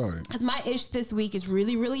ahead and start it. Because my ish this week is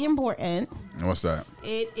really, really important. What's that?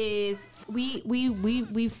 It is... We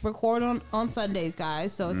record on Sundays,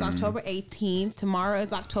 guys. So it's October 18th. Tomorrow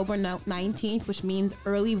is October 19th, which means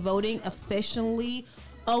early voting officially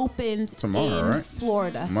opens tomorrow, in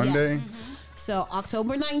Florida. Monday. Yes. So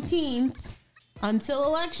October 19th until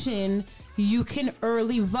election, you can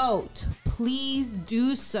early vote. Please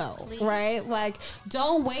do so. Please. Right? Like,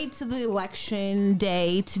 don't wait to the election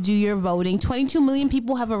day to do your voting. 22 million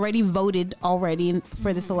people have already voted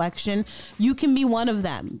for this election. You can be one of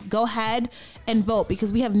them. Go ahead and vote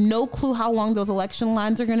because we have no clue how long those election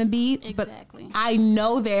lines are going to be. Exactly. But I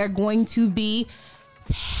know they're going to be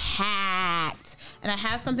packed. And I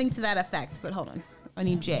have something to that effect, but hold on. I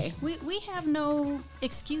need Jay. We have no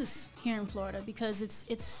excuse here in Florida because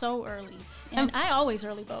it's so early, and I always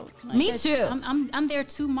early vote. Like, me too. I'm there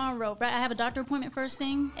tomorrow. Right, I have a doctor appointment first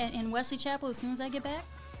thing in Wesley Chapel. As soon as I get back,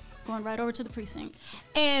 going right over to the precinct.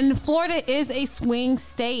 And Florida is a swing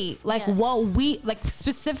state. Like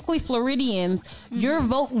specifically Floridians, your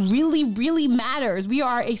vote really, really matters. We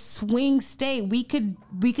are a swing state. We could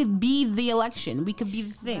be the election. We could be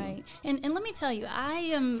the thing. Right. And let me tell you,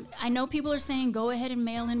 I know people are saying go ahead and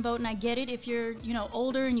mail in vote, and I get it if you're,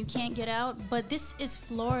 older and you can't get out, but this is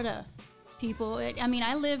Florida, people.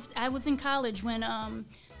 I was in college when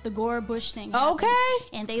the Gore Bush thing happened. Okay.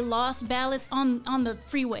 And they lost ballots on the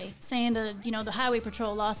freeway, saying the highway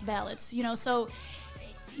patrol lost ballots. So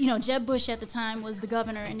Jeb Bush at the time was the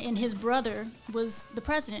governor and his brother was the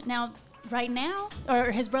president. Now, right now,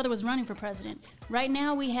 or his brother was running for president. Right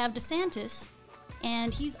now we have DeSantis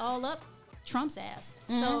and he's all up Trump's ass.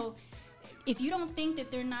 Mm-hmm. So if you don't think that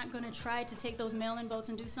they're not going to try to take those mail-in votes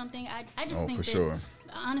and do something, I just think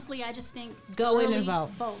honestly, I just think go in and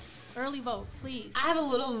vote. Early vote, please. I have a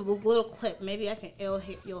little clip. Maybe you'll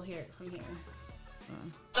hear it from here.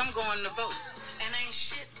 I'm going to vote, and ain't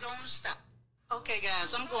shit gonna stop. Okay,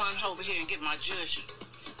 guys, I'm going over here and get my judging.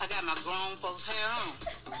 I got my grown folks' hair on.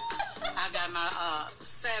 I got my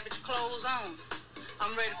savage clothes on.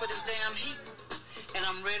 I'm ready for this damn heat, and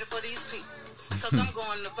I'm ready for these people, because I'm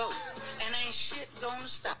going to vote, and ain't shit gonna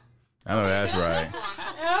stop. I know that's right.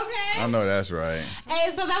 Okay. I know that's right. Hey,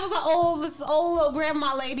 so that was this old little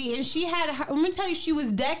grandma lady, and she had her. Let me tell you, she was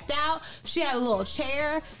decked out. She had a little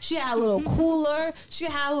chair. She had a little cooler. She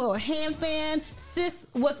had a little handband. Sis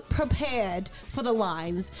was prepared for the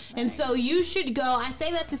lines, and so you should go. I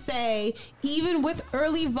say that to say, even with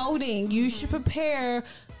early voting, you should prepare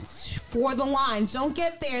for the lines. Don't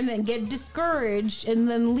get there and then get discouraged and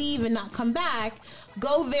then leave and not come back.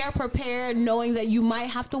 Go there prepared, knowing that you might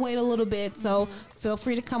have to wait a little bit. So feel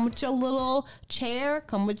free to come with your little chair,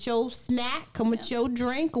 come with your snack, come with your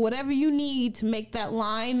drink, or whatever you need to make that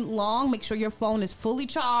line long. Make sure your phone is fully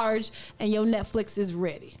charged and your Netflix is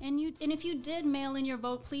ready. And if you did mail in your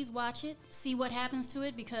vote, please watch it, see what happens to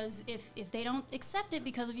it, because if they don't accept it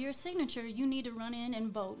because of your signature, you need to run in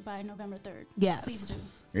and vote by November 3rd. Yes. Please do.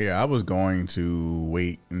 Yeah, I was going to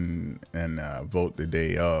wait and vote the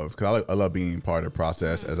day of, because I love being part of the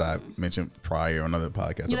process, as I mentioned prior on another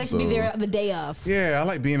podcast. You like to be there the day of. Yeah, I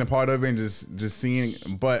like being a part of it and just seeing.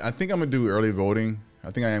 But I think I'm gonna do early voting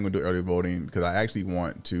I think I am gonna do early voting because I actually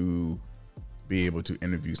want to be able to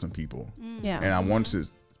interview some people. Yeah. And I want to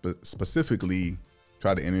specifically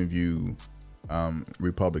try to interview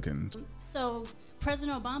Republicans. So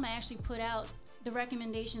President Obama actually put out the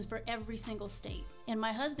recommendations for every single state, and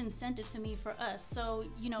my husband sent it to me for us. So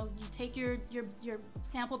you take your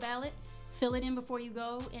sample ballot, fill it in before you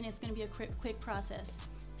go, and it's going to be a quick process.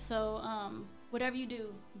 So whatever you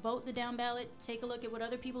do, vote the down ballot, take a look at what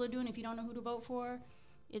other people are doing. If you don't know who to vote for,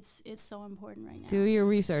 it's so important right now. Do your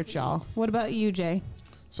research, y'all. What about you, Jay?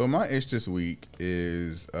 So my ish this week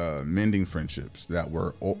is mending friendships that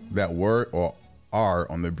were or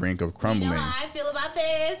are on the brink of crumbling. You know how I feel about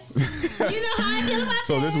this. You know how I feel about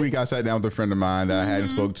So this. this week I sat down with a friend of mine that I hadn't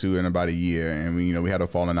spoke to in about a year, and we had a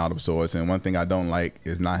falling out of sorts. And one thing I don't like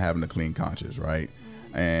is not having a clean conscience, right?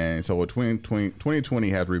 And so 2020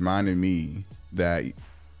 has reminded me that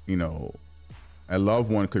a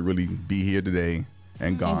loved one could really be here today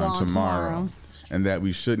and gone tomorrow, and that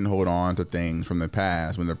we shouldn't hold on to things from the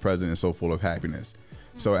past when the present is so full of happiness.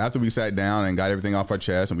 So after we sat down and got everything off our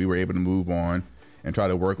chest and we were able to move on and try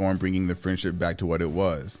to work on bringing the friendship back to what it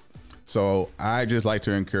was. So I just like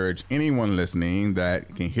to encourage anyone listening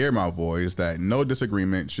that can hear my voice that no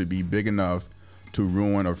disagreement should be big enough to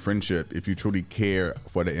ruin a friendship if you truly care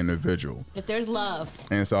for the individual. If there's love.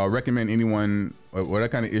 And so I recommend anyone, whatever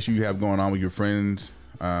kind of issue you have going on with your friends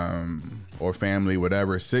or family,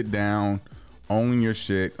 whatever, sit down, own your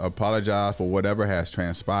shit, apologize for whatever has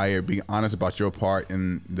transpired, be honest about your part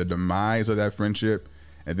in the demise of that friendship,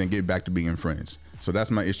 and then get back to being friends. So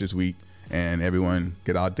that's my issue this week. And everyone,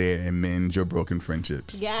 get out there and mend your broken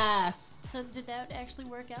friendships. Yes. So did that actually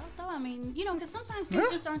work out though? I mean, because sometimes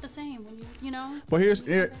things just aren't the same when you. Well, here's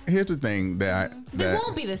the thing that they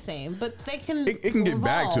won't be the same, but they can. It can get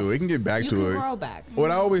back to it. It can get back to it. You can grow back.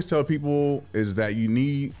 What I always tell people is that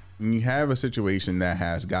when you have a situation that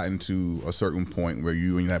has gotten to a certain point where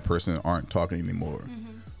you and that person aren't talking anymore.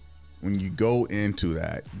 When you go into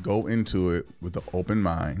it with an open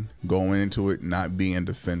mind, go into it not being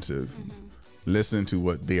defensive. Listen to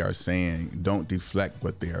what they are saying. Don't deflect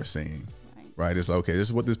what they are saying. Right? It's like, okay, this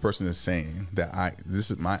is what this person is saying this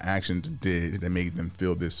is my actions did that made them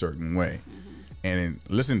feel this certain way. And then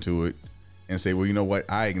listen to it and say, well, you know what?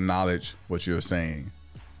 I acknowledge what you're saying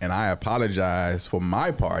and I apologize for my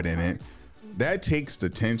part in it. That takes the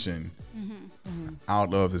tension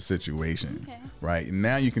out of the situation. Right?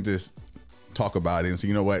 Now you can just talk about it and say,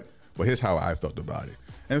 you know what? Well, here's how I felt about it.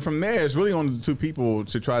 And from there, it's really on the two people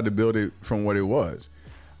to try to build it from what it was.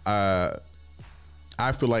 I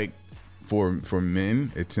feel like for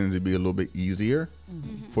men, it tends to be a little bit easier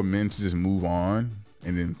for men to just move on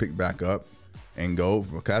and then pick back up and go.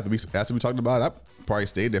 After we talked about it, I probably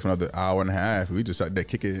stayed there for another hour and a half. We just sat there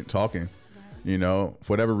kicking and talking. For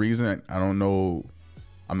whatever reason, I don't know.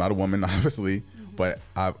 I'm not a woman, obviously, but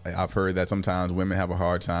I've heard that sometimes women have a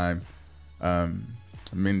hard time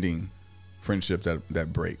mending friendships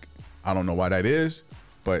that break. I don't know why that is,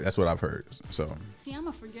 but that's what I've heard. So see, I'm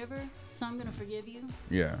a forgiver, so I'm gonna forgive you.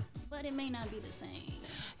 Yeah. But it may not be the same.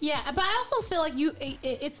 Yeah, but I also feel like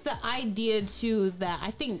it's the idea too that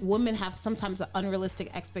I think women have sometimes an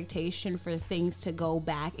unrealistic expectation for things to go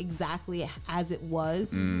back exactly as it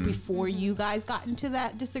was before you guys got into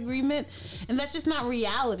that disagreement. And that's just not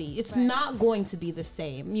reality. It's not going to be the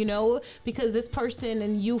same, because this person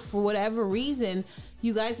and you, for whatever reason,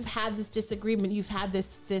 you guys have had this disagreement. You've had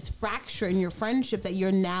this fracture in your friendship that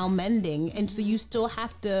you're now mending. And so you still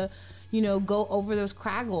have to, go over those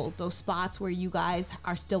craggles, those spots where you guys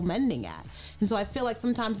are still mending at. And so I feel like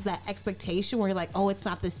sometimes that expectation where you're like, oh, it's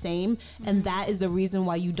not the same. And that is the reason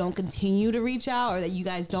why you don't continue to reach out or that you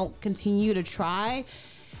guys don't continue to try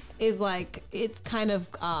is like, it's kind of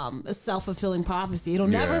a self-fulfilling prophecy. It'll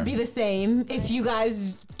never be the same if you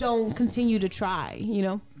guys don't continue to try,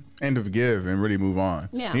 And to forgive and really move on.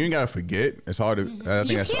 Yeah. You ain't gotta forget. It's hard to.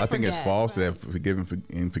 I think it's false that forgive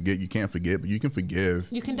and forget. You can't forget, but you can forgive.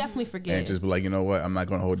 You can definitely forgive. And just be like, you know what? I'm not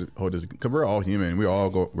gonna hold this because we're all human. We're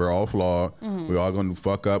all flawed. We're all gonna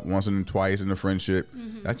fuck up once and twice in a friendship.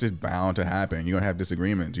 That's just bound to happen. You're gonna have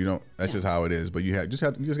disagreements. That's just how it is. But you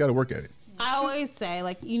just gotta work at it. I always say,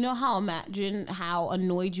 imagine how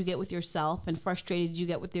annoyed you get with yourself and frustrated you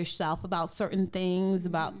get with yourself about certain things,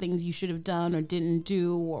 about things you should have done or didn't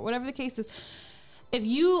do or whatever the case is. If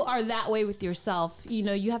you are that way with yourself,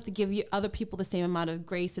 you have to give other people the same amount of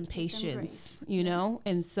grace and patience,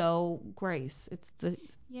 And so grace,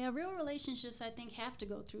 real relationships, I think, have to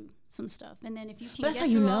go through some stuff. And then if you can get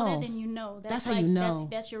through all that, then That's how you know.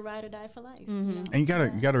 That's your ride or die for life. And you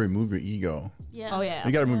gotta remove your ego. Yeah. Oh yeah.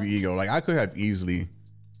 You gotta remove your ego. Like I could have easily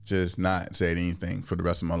just not said anything for the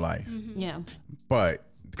rest of my life. Yeah. But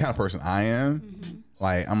the kind of person I am,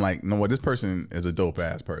 like, I'm like, no, what? This person is a dope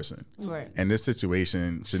ass person, right? And this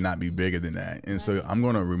situation should not be bigger than that. And so I'm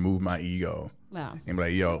gonna remove my ego. Wow. And be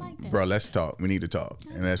like, yo, bro, let's talk. We need to talk.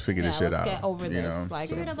 And let's figure this shit out. Let's get over this. Know? Like,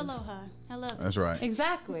 Spirit of aloha. I love it. That's right.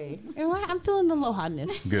 Exactly. I'm feeling the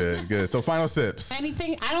aloha-ness. Good. So final sips.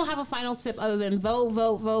 Anything? I don't have a final sip other than vote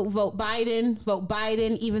Biden. Vote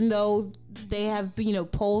Biden, even though they have,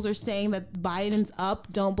 polls are saying that Biden's up.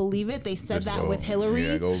 Don't believe it. They said Just that vote. with Hillary.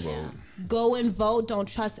 Yeah, go vote. Go and vote. Don't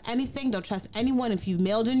trust anything. Don't trust anyone. If you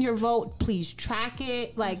mailed in your vote, please track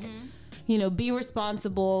it. Like, be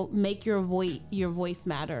responsible. Make your voice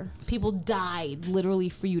matter. People died literally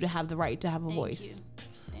for you to have the right to have a voice.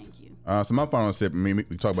 Thank you. So my final sip, we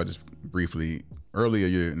talked about this briefly.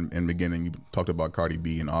 Earlier in the beginning, you talked about Cardi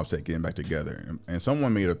B and Offset getting back together. And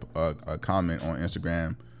someone made a comment on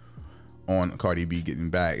Instagram on Cardi B getting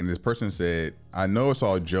back. And this person said, I know it's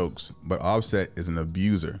all jokes, but Offset is an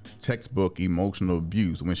abuser. Textbook emotional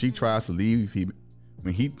abuse. When she tries to leave, he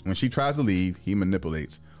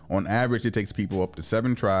manipulates. On average, it takes people up to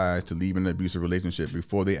 7 tries to leave an abusive relationship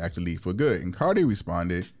before they actually leave for good. And Cardi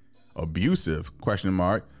responded, abusive, ?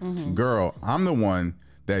 Girl, I'm the one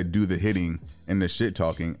that do the hitting and the shit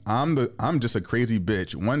talking. I'm just a crazy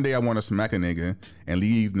bitch. One day I want to smack a nigga and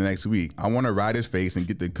leave the next week. I want to ride his face and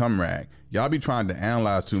get the cum rag. Y'all be trying to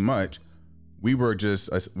analyze too much. We are just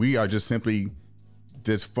simply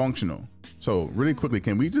dysfunctional. So really quickly,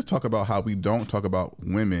 can we just talk about how we don't talk about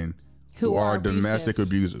women who are domestic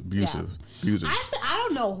abusive? I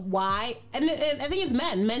don't know why, and I think it's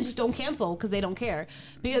men. Men just don't cancel because they don't care.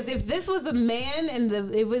 Because if this was a man and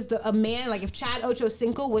a man, like if Chad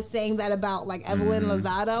Ochocinco was saying that about like Evelyn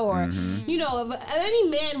Lozada, or if any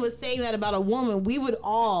man was saying that about a woman, we would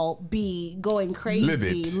all be going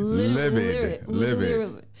crazy, livid.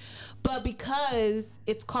 But because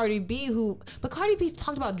it's Cardi B Cardi B's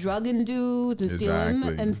talked about drugging dudes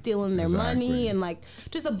and stealing their money and like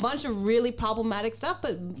just a bunch of really problematic stuff.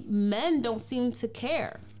 But men don't seem to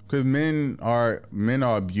care. Because men are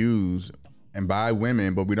abused and by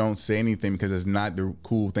women, but we don't say anything because it's not the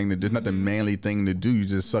cool thing to do. It's not the manly thing to do. You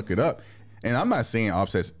just suck it up. And I'm not saying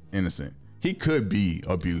Offset's innocent. He could be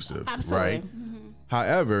abusive, absolutely. Right?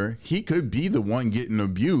 However, he could be the one getting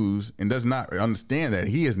abused and does not understand that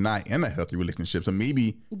he is not in a healthy relationship. So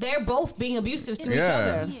maybe they're both being abusive to each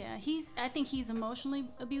other. Yeah, I think he's emotionally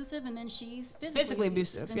abusive, and then she's physically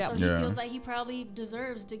abusive. And so he feels like he probably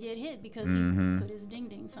deserves to get hit because he put his ding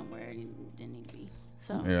ding somewhere and it didn't need to be.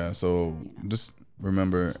 So just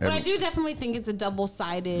remember. But I do definitely think it's a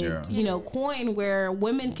double-sided, coin where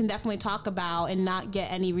women can definitely talk about and not get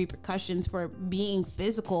any repercussions for being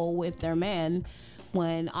physical with their man.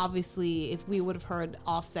 When obviously, if we would have heard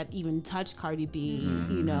Offset even touch Cardi B,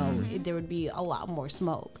 there would be a lot more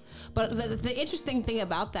smoke. But the interesting thing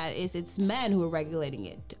about that is it's men who are regulating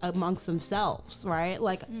it amongst themselves, right?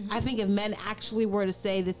 Like, I think if men actually were to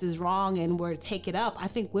say this is wrong and were to take it up, I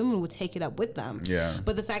think women would take it up with them. Yeah.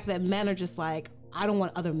 But the fact that men are just like, I don't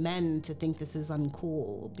want other men to think this is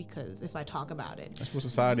uncool because if I talk about it. That's what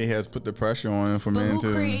society has put the pressure on for men to.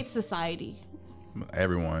 Who creates society?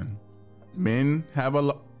 Everyone. Men have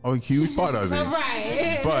a huge part of it.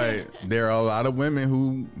 Right. But there are a lot of women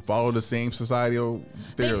who follow the same societal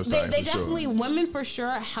stereotypes. They definitely, women for sure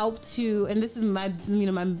help to, and this is my,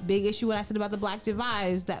 my big issue when I said about the Black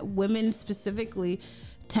divide, is that women specifically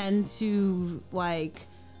tend to like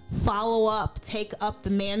follow up, take up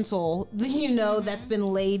the mantle, that's been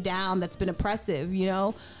laid down, that's been oppressive,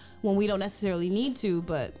 when we don't necessarily need to,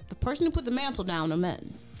 but the person who put the mantle down are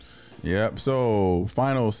men. Yep. So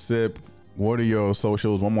final sip. What are your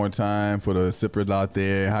socials one more time for the sippers out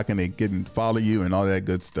there? How can they get and follow you and all that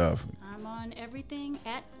good stuff? I'm on everything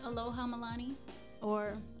at Aloha Milani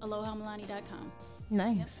or alohamilani.com.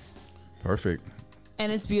 Nice. Yep. Perfect. And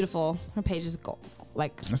it's beautiful. Her page is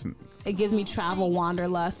it gives me travel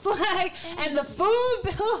wanderlust. And the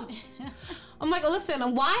food. I'm like, listen,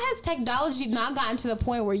 why has technology not gotten to the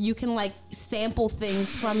point where you can sample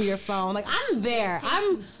things from your phone? Like, I'm there.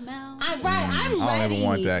 I'm ready. I don't ever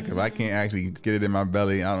want that because I can't actually get it in my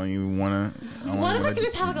belly. I don't even want to. What if I could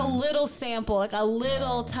just have a little sample, a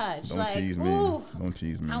little touch? Don't tease me. Ooh, don't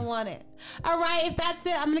tease me. I want it. All right, if that's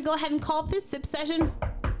it, I'm going to go ahead and call this sip session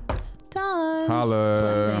done.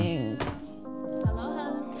 Holla. Blessings.